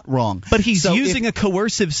is not wrong. But he's using a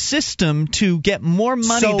coercive system to get more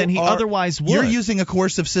money than he otherwise would. You're using a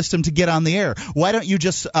coercive system to get on the air. Why don't you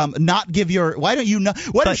just not give your? Why don't you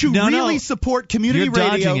really support community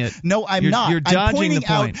radio? It. No, I'm not. You're dodging I'm pointing the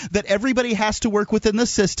point. out that everybody has to work within the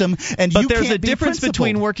system, and but there's a difference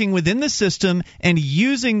between working within the system and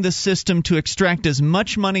using the system to extract as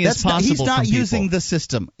much money as possible. He's not from people. using the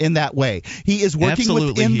system in that way. He is working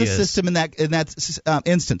within the system in that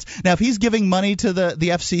instance. Now, if he's giving money to the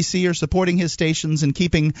FCC or supporting his stations and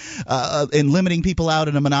keeping and limiting people out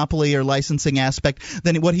in a monopoly or licensing aspect,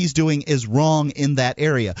 then what he's doing is wrong in that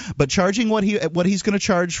area. But charging what he's going to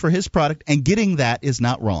charge for his product and getting that is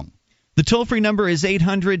not wrong. The toll-free number is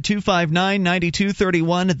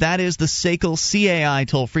 800-259-9231. That is the SACL CAI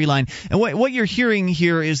toll-free line. And what you're hearing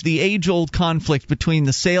here is the age-old conflict between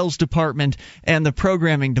the sales department and the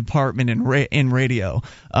programming department in radio.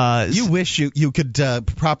 You wish you could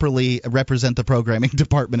properly represent the programming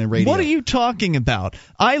department in radio. What are you talking about?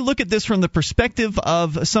 I look at this from the perspective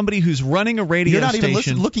of somebody who's running a radio station. You're not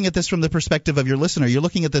even looking at this from the perspective of your listener. You're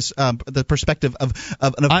looking at this the perspective of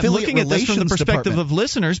an affiliate relations department. I'm looking at this from the perspective of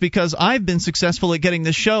listeners because I've been successful at getting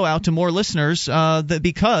this show out to more listeners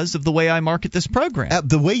because of the way I market this program.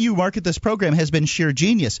 The way you market this program has been sheer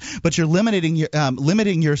genius, but you're limiting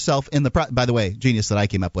yourself in the by the way, genius that I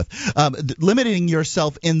came up with. Limiting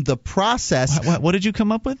yourself in the process. What did you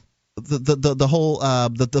come up with? The whole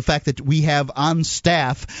the fact that we have on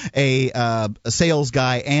staff a sales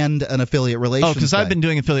guy and an affiliate relations. Oh, because I've been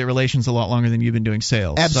doing affiliate relations a lot longer than you've been doing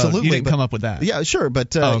sales. Absolutely, so you didn't come up with that. Yeah, sure,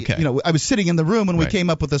 but okay. I was sitting in the room when we came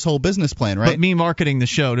up with this whole business plan, right? But me marketing the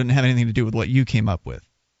show didn't have anything to do with what you came up with.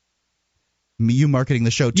 You marketing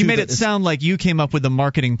the show too. You made it sound like you came up with the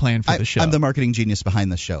marketing plan for the show. I'm the marketing genius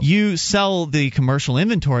behind the show. You sell the commercial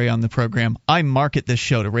inventory on the program. I market this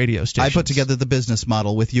show to radio stations. I put together the business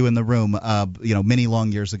model with you in the room, many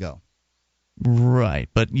long years ago. Right,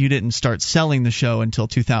 but you didn't start selling the show until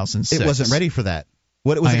 2006. It wasn't ready for that.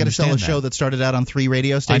 What was I going to sell a show that started out on 3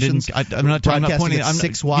 radio stations? I'm not pointing. I'm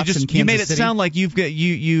 6 watts in Kansas City. You made it sound like you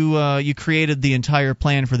created the entire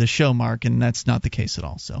plan for the show, Mark, and that's not the case at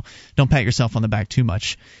all. So don't pat yourself on the back too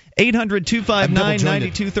much.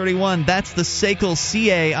 800-259-9231. That's the SACL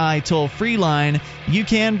CAI toll-free line. You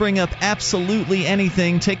can bring up absolutely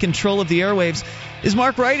anything. Take control of the airwaves. Is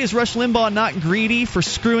Mark right? Is Rush Limbaugh not greedy for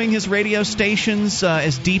screwing his radio stations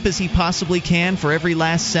as deep as he possibly can for every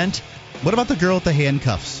last cent? What about the girl with the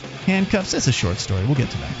handcuffs? Handcuffs? That's a short story. We'll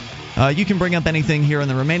get to that. You can bring up anything here in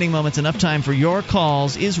the remaining moments. Enough time for your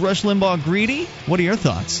calls. Is Rush Limbaugh greedy? What are your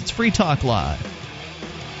thoughts? It's Free Talk Live.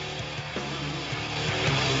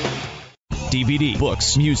 DVD,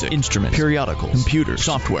 books, music, instruments, periodicals, computers,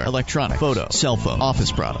 software, electronic, photo, cell phone,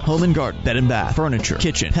 office product, home and garden, bed and bath, furniture,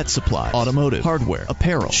 kitchen, pet supply, automotive, hardware,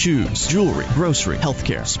 apparel, shoes, jewelry, grocery,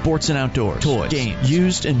 healthcare, sports and outdoors, toys, games,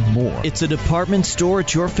 used, and more. It's a department store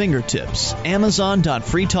at your fingertips.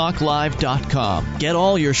 Amazon.freetalklive.com. Get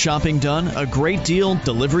all your shopping done, a great deal,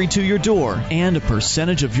 delivery to your door, and a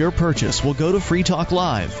percentage of your purchase will go to Free Talk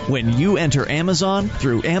Live when you enter Amazon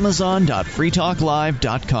through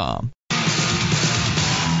Amazon.freetalklive.com.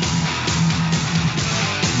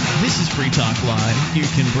 This is Free Talk Live. You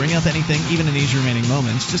can bring up anything, even in these remaining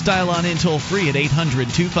moments. Just dial on in toll-free at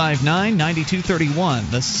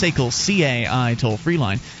 800-259-9231, the SACL CAI toll-free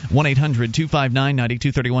line,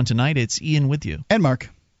 1-800-259-9231. Tonight, it's Ian with you. And Mark.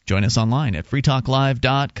 Join us online at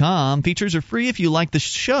freetalklive.com. Features are free. If you like the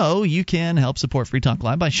show, you can help support Free Talk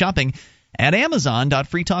Live by shopping at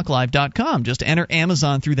Amazon.freetalklive.com. Just enter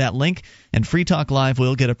Amazon through that link, and Free Talk Live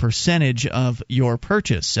will get a percentage of your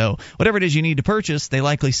purchase. So whatever it is you need to purchase, they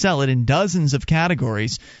likely sell it in dozens of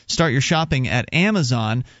categories. Start your shopping at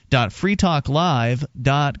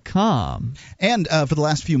Amazon.freetalklive.com. And for the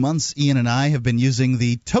last few months, Ian and I have been using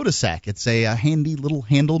the Totasac. It's a handy little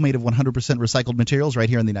handle made of 100% recycled materials right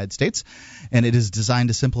here in the United States, and it is designed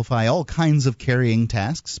to simplify all kinds of carrying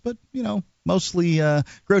tasks, but, mostly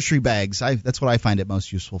grocery bags. That's what I find it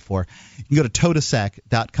most useful for. You can go to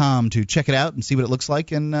Totasac.com to check it out and see what it looks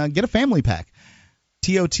like and get a family pack.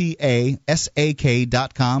 Totasac.com.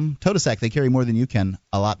 Totasac, they carry more than you can,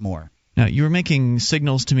 a lot more. Now, you were making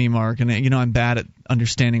signals to me, Mark, and I'm bad at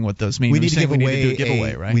understanding what those mean. We need to do a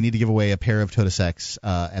giveaway, right? We need to give away a pair of Totasacs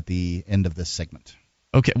at the end of this segment.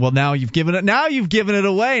 Okay, well, now you've given it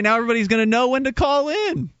away. Now everybody's going to know when to call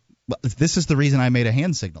in. Well, this is the reason I made a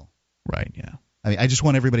hand signal. Right, yeah. I mean, I just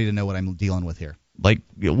want everybody to know what I'm dealing with here. We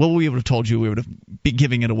would have told you we would have been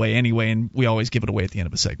giving it away anyway, and we always give it away at the end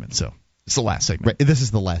of a segment, so it's the last segment. Right, this is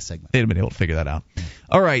the last segment. They'd have been able to figure that out.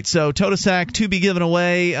 All right, so Totasac to be given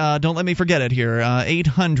away. Don't let me forget it here.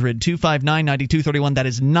 800-259-9231. That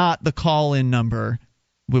is not the call-in number.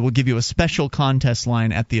 We will give you a special contest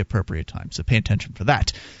line at the appropriate time, so pay attention for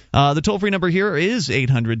that. The toll-free number here is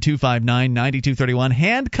 800-259-9231.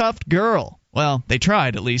 Handcuffed girl. Well, they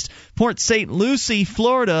tried, at least. Port St. Lucie,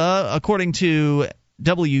 Florida, according to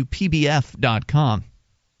WPBF.com.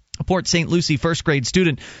 A Port St. Lucie first-grade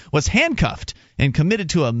student was handcuffed and committed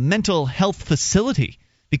to a mental health facility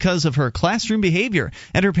because of her classroom behavior,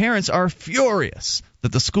 and her parents are furious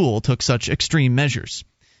that the school took such extreme measures.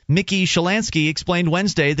 Mickey Shalansky explained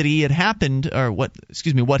Wednesday that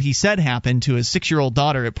what he said happened to his 6-year-old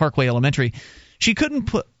daughter at Parkway Elementary. She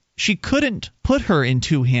couldn't put her in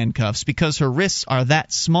two handcuffs because her wrists are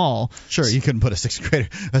that small. Sure, you couldn't put a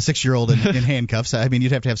 6-year-old in handcuffs. I mean,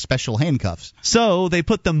 you'd have to have special handcuffs. So they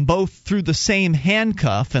put them both through the same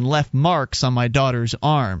handcuff and left marks on my daughter's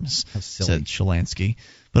arms, said Shalansky.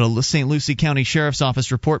 But a St. Lucie County Sheriff's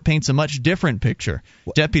Office report paints a much different picture.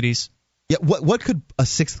 Deputies... Yeah, what could a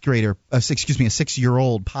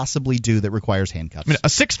 6-year-old possibly do that requires handcuffs? I mean, a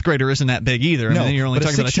 6th grader isn't that big either. No, I mean, you're only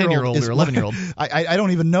talking about a 10-year-old or 11-year-old. I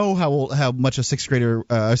don't even know how much a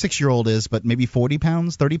 6-year-old is, but maybe 40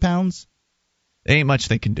 pounds, 30 pounds? There ain't much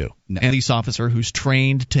they can do. No. And a police officer who's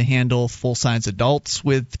trained to handle full-size adults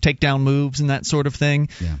with takedown moves and that sort of thing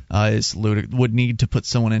would need to put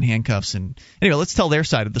someone in handcuffs. And anyway, let's tell their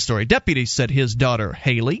side of the story. Deputies said his daughter,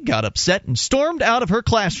 Haley, got upset and stormed out of her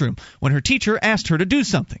classroom when her teacher asked her to do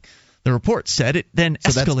something. The report said it then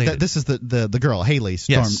escalated. This is the girl, Haley,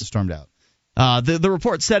 stormed out. The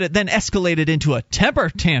report said it then escalated into a temper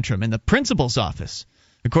tantrum in the principal's office.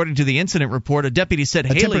 According to the incident report, a deputy said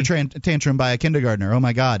Haley... A temper tantrum by a kindergartner. Oh,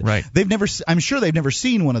 my God. Right. I'm sure they've never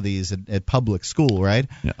seen one of these at public school, right?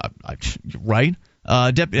 Right.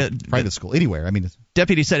 Private school, anywhere. I mean,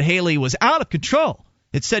 deputy said Haley was out of control.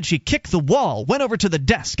 It said she kicked the wall, went over to the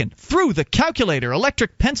desk, and threw the calculator,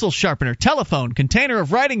 electric pencil sharpener, telephone, container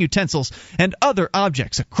of writing utensils, and other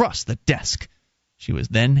objects across the desk. She was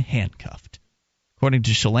then handcuffed. According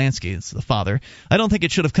to Shalansky, it's the father, I don't think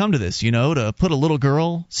it should have come to this, to put a little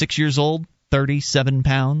girl, 6 years old, 37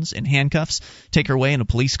 pounds, in handcuffs, take her away in a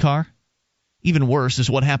police car. Even worse is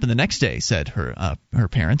what happened the next day, said her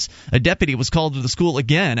parents. A deputy was called to the school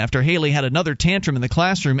again after Haley had another tantrum in the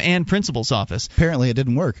classroom and principal's office. Apparently it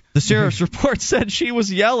didn't work. The sheriff's report said she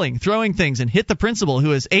was yelling, throwing things, and hit the principal,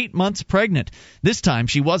 who is 8 months pregnant. This time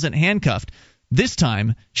she wasn't handcuffed. This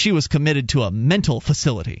time she was committed to a mental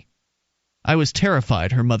facility. I was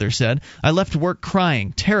terrified, her mother said. I left work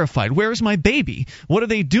crying, terrified. Where's my baby? What are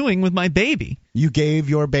they doing with my baby? You gave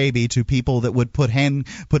your baby to people that would put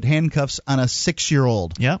handcuffs on a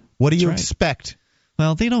 6-year-old. Yep. What do you expect?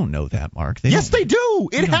 Well, they don't know that, Mark. Yes, they do.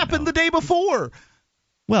 It happened the day before.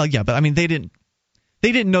 Well, yeah, but I mean, they didn't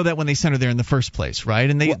know that when they sent her there in the first place, right?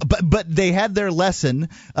 And but they had their lesson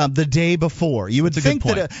the day before. You would think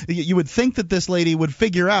that this lady would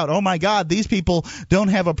figure out, oh my God, these people don't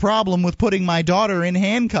have a problem with putting my daughter in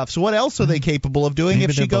handcuffs. What else are they capable of doing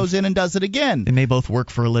if she goes in and does it again? They may both work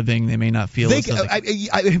for a living. They may not feel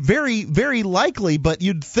very, very likely. But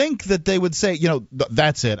you'd think that they would say,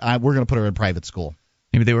 that's it. We're going to put her in private school.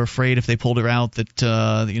 Maybe they were afraid if they pulled her out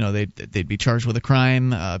that they'd be charged with a crime.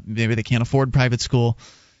 Maybe they can't afford private school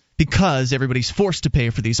because everybody's forced to pay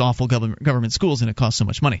for these awful government schools and it costs so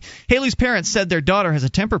much money. Haley's parents said their daughter has a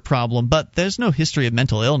temper problem, but there's no history of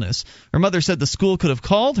mental illness. Her mother said the school could have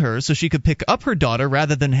called her so she could pick up her daughter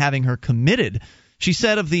rather than having her committed. She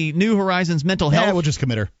said of the New Horizons mental health... Yeah, we'll just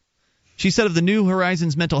commit her. She said of the New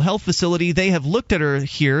Horizons mental health facility, they have looked at her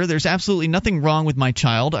here. There's absolutely nothing wrong with my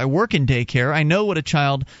child. I work in daycare. I know what a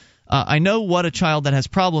child that has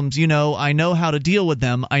problems, I know how to deal with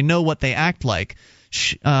them. I know what they act like.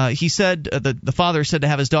 He said the father said to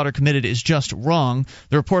have his daughter committed is just wrong.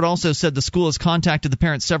 The report also said the school has contacted the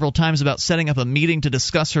parents several times about setting up a meeting to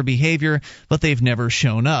discuss her behavior, but they've never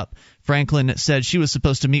shown up. Franklin said she was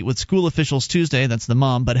supposed to meet with school officials Tuesday, that's the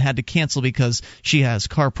mom, but had to cancel because she has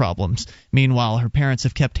car problems. Meanwhile, her parents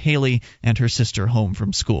have kept Haley and her sister home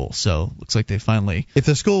from school. So looks like they finally... If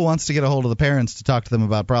the school wants to get a hold of the parents to talk to them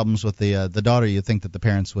about problems with the daughter, you'd think that the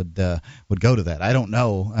parents would go to that. I don't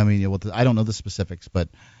know. I mean, I don't know the specifics, but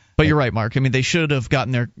you're right, Mark. I mean, they should have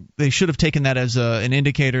taken that as an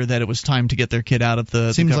indicator that it was time to get their kid out of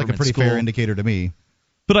the seems like a pretty school. Fair indicator to me.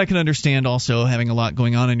 But I can understand also having a lot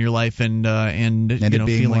going on in your life and it being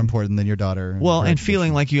feeling more important than your daughter. Well, and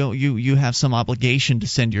feeling like you have some obligation to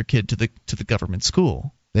send your kid to the government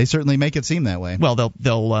school. They certainly make it seem that way. Well,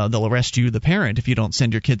 they'll arrest you, the parent, if you don't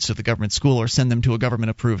send your kids to the government school or send them to a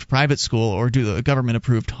government-approved private school or do a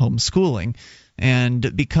government-approved homeschooling.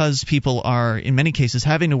 And because people are, in many cases,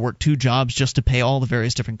 having to work 2 jobs just to pay all the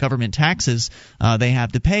various different government taxes they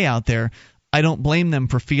have to pay out there, I don't blame them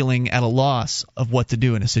for feeling at a loss of what to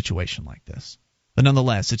do in a situation like this. But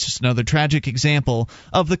nonetheless, it's just another tragic example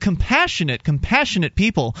of the compassionate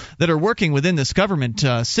people that are working within this government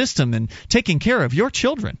system and taking care of your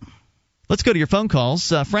children. Let's go to your phone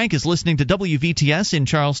calls. Frank is listening to WVTS in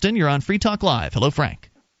Charleston. You're on Free Talk Live. Hello,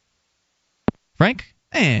 Frank. Frank?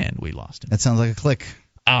 And we lost him. That sounds like a click.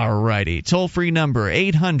 All righty. Toll-free number,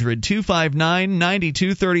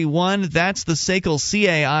 800-259-9231. That's the SACL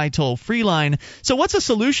CAI toll-free line. So what's the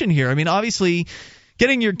solution here? I mean, obviously,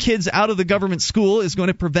 getting your kids out of the government school is going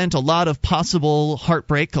to prevent a lot of possible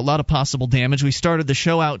heartbreak, a lot of possible damage. We started the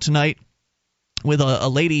show out tonight with a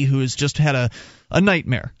lady who has just had a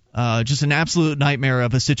nightmare. Just an absolute nightmare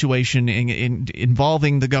of a situation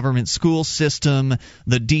involving the government school system,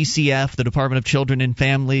 the DCF, the Department of Children and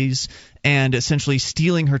Families, and essentially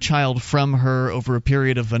stealing her child from her over a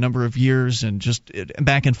period of a number of years and just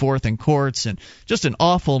back and forth in courts, and just an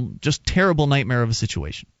awful, just terrible nightmare of a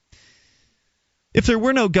situation. If there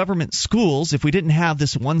were no government schools, if we didn't have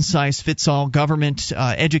this one-size-fits-all government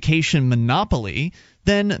education monopoly,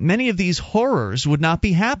 then many of these horrors would not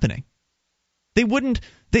be happening. They wouldn't.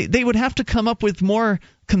 They would have to come up with more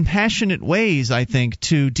compassionate ways, I think,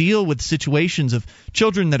 to deal with situations of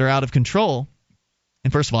children that are out of control.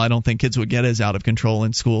 And first of all, I don't think kids would get as out of control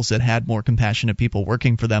in schools that had more compassionate people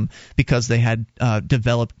working for them because they had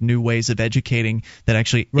developed new ways of educating that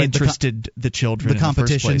actually interested the children. The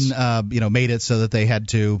competition, in the first place. Made it so that they had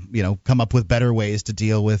to, come up with better ways to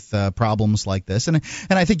deal with problems like this. And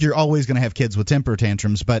I think you're always going to have kids with temper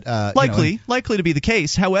tantrums, but likely to be the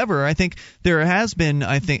case. However, I think there has been,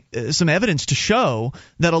 some evidence to show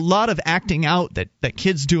that a lot of acting out that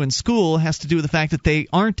kids do in school has to do with the fact that they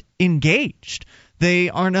aren't engaged. They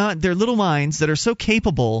are not, their little minds that are so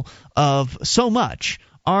capable of so much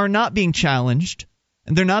are not being challenged,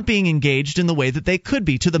 and they're not being engaged in the way that they could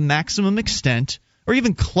be to the maximum extent, or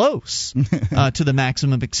even close to the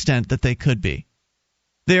maximum extent that they could be.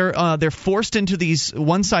 They're forced into these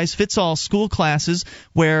one-size-fits-all school classes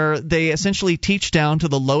where they essentially teach down to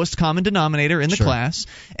the lowest common denominator in the class,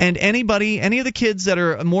 and any of the kids that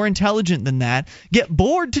are more intelligent than that get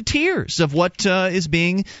bored to tears of what is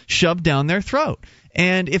being shoved down their throat.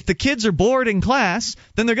 And if the kids are bored in class,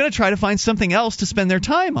 then they're going to try to find something else to spend their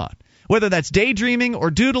time on, whether that's daydreaming or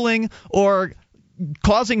doodling or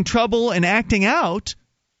causing trouble and acting out.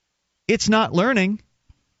 It's not learning.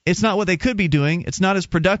 it's not what they could be doing. It's not as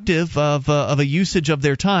productive of a usage of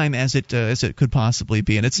their time as it could possibly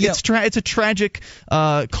be, and it's a tragic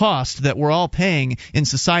cost that we're all paying in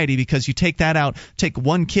society, because you take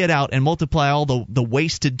one kid out and multiply all the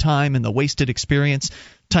wasted time and the wasted experience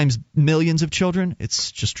times millions of children. It's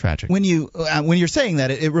just tragic. When you're saying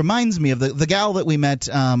that, it reminds me of the gal that we met.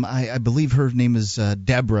 I believe her name is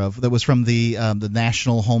Deborah. That was from the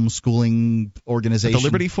National Homeschooling Organization, the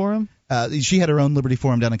Liberty Forum. She had her own Liberty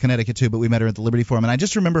Forum down in Connecticut too, but we met her at the Liberty Forum, and I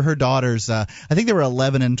just remember her daughters. I think they were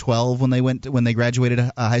 11 and 12 when they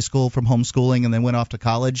graduated high school from homeschooling and then went off to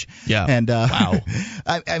college. Yeah. And wow.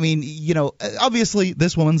 I mean, obviously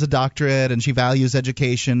this woman's a doctorate and she values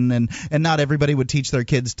education, and not everybody would teach their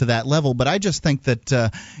kids to that level. But I just think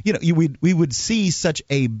that we would see such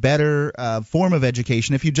a better form of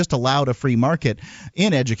education if you just allowed a free market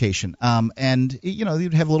in education. And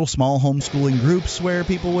you'd have little small homeschooling groups where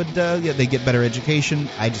people would. They get better education.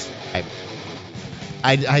 I think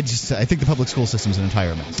the public school system is an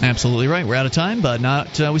entire mess. Absolutely right. We're out of time, but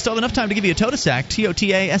we still have enough time to give you a TOTASAC.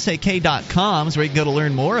 TOTASAK.com is where you can go to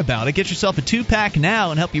learn more about it. Get yourself a 2-pack now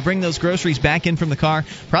and help you bring those groceries back in from the car,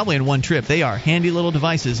 probably in one trip. They are handy little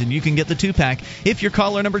devices, and you can get the 2-pack if you're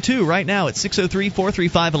caller number 2 right now at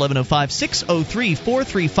 603-435-1105.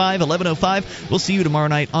 603-435-1105. We'll see you tomorrow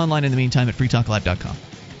night online in the meantime at freetalklive.com.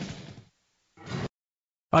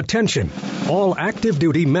 Attention, all active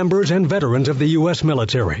duty members and veterans of the U.S.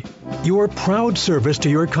 military. Your proud service to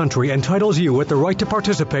your country entitles you with the right to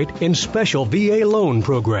participate in special VA loan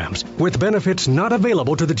programs with benefits not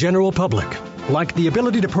available to the general public, like the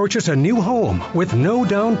ability to purchase a new home with no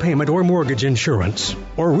down payment or mortgage insurance,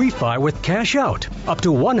 or refi with cash out, up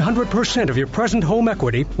to 100% of your present home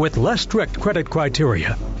equity with less strict credit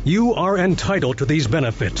criteria. You are entitled to these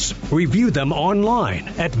benefits. Review them online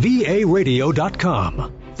at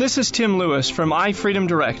varadio.com. This is Tim Lewis from iFreedom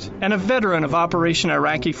Direct and a veteran of Operation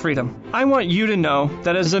Iraqi Freedom. I want you to know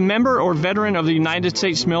that as a member or veteran of the United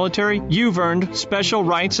States military, you've earned special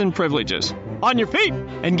rights and privileges. On your feet!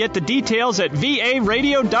 And get the details at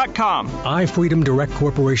varadio.com. iFreedom Direct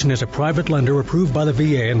Corporation is a private lender approved by the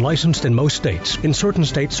VA and licensed in most states. In certain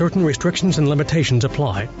states, certain restrictions and limitations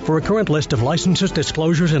apply. For a current list of licenses,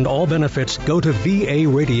 disclosures, and all benefits, go to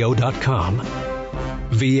varadio.com.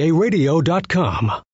 varadio.com.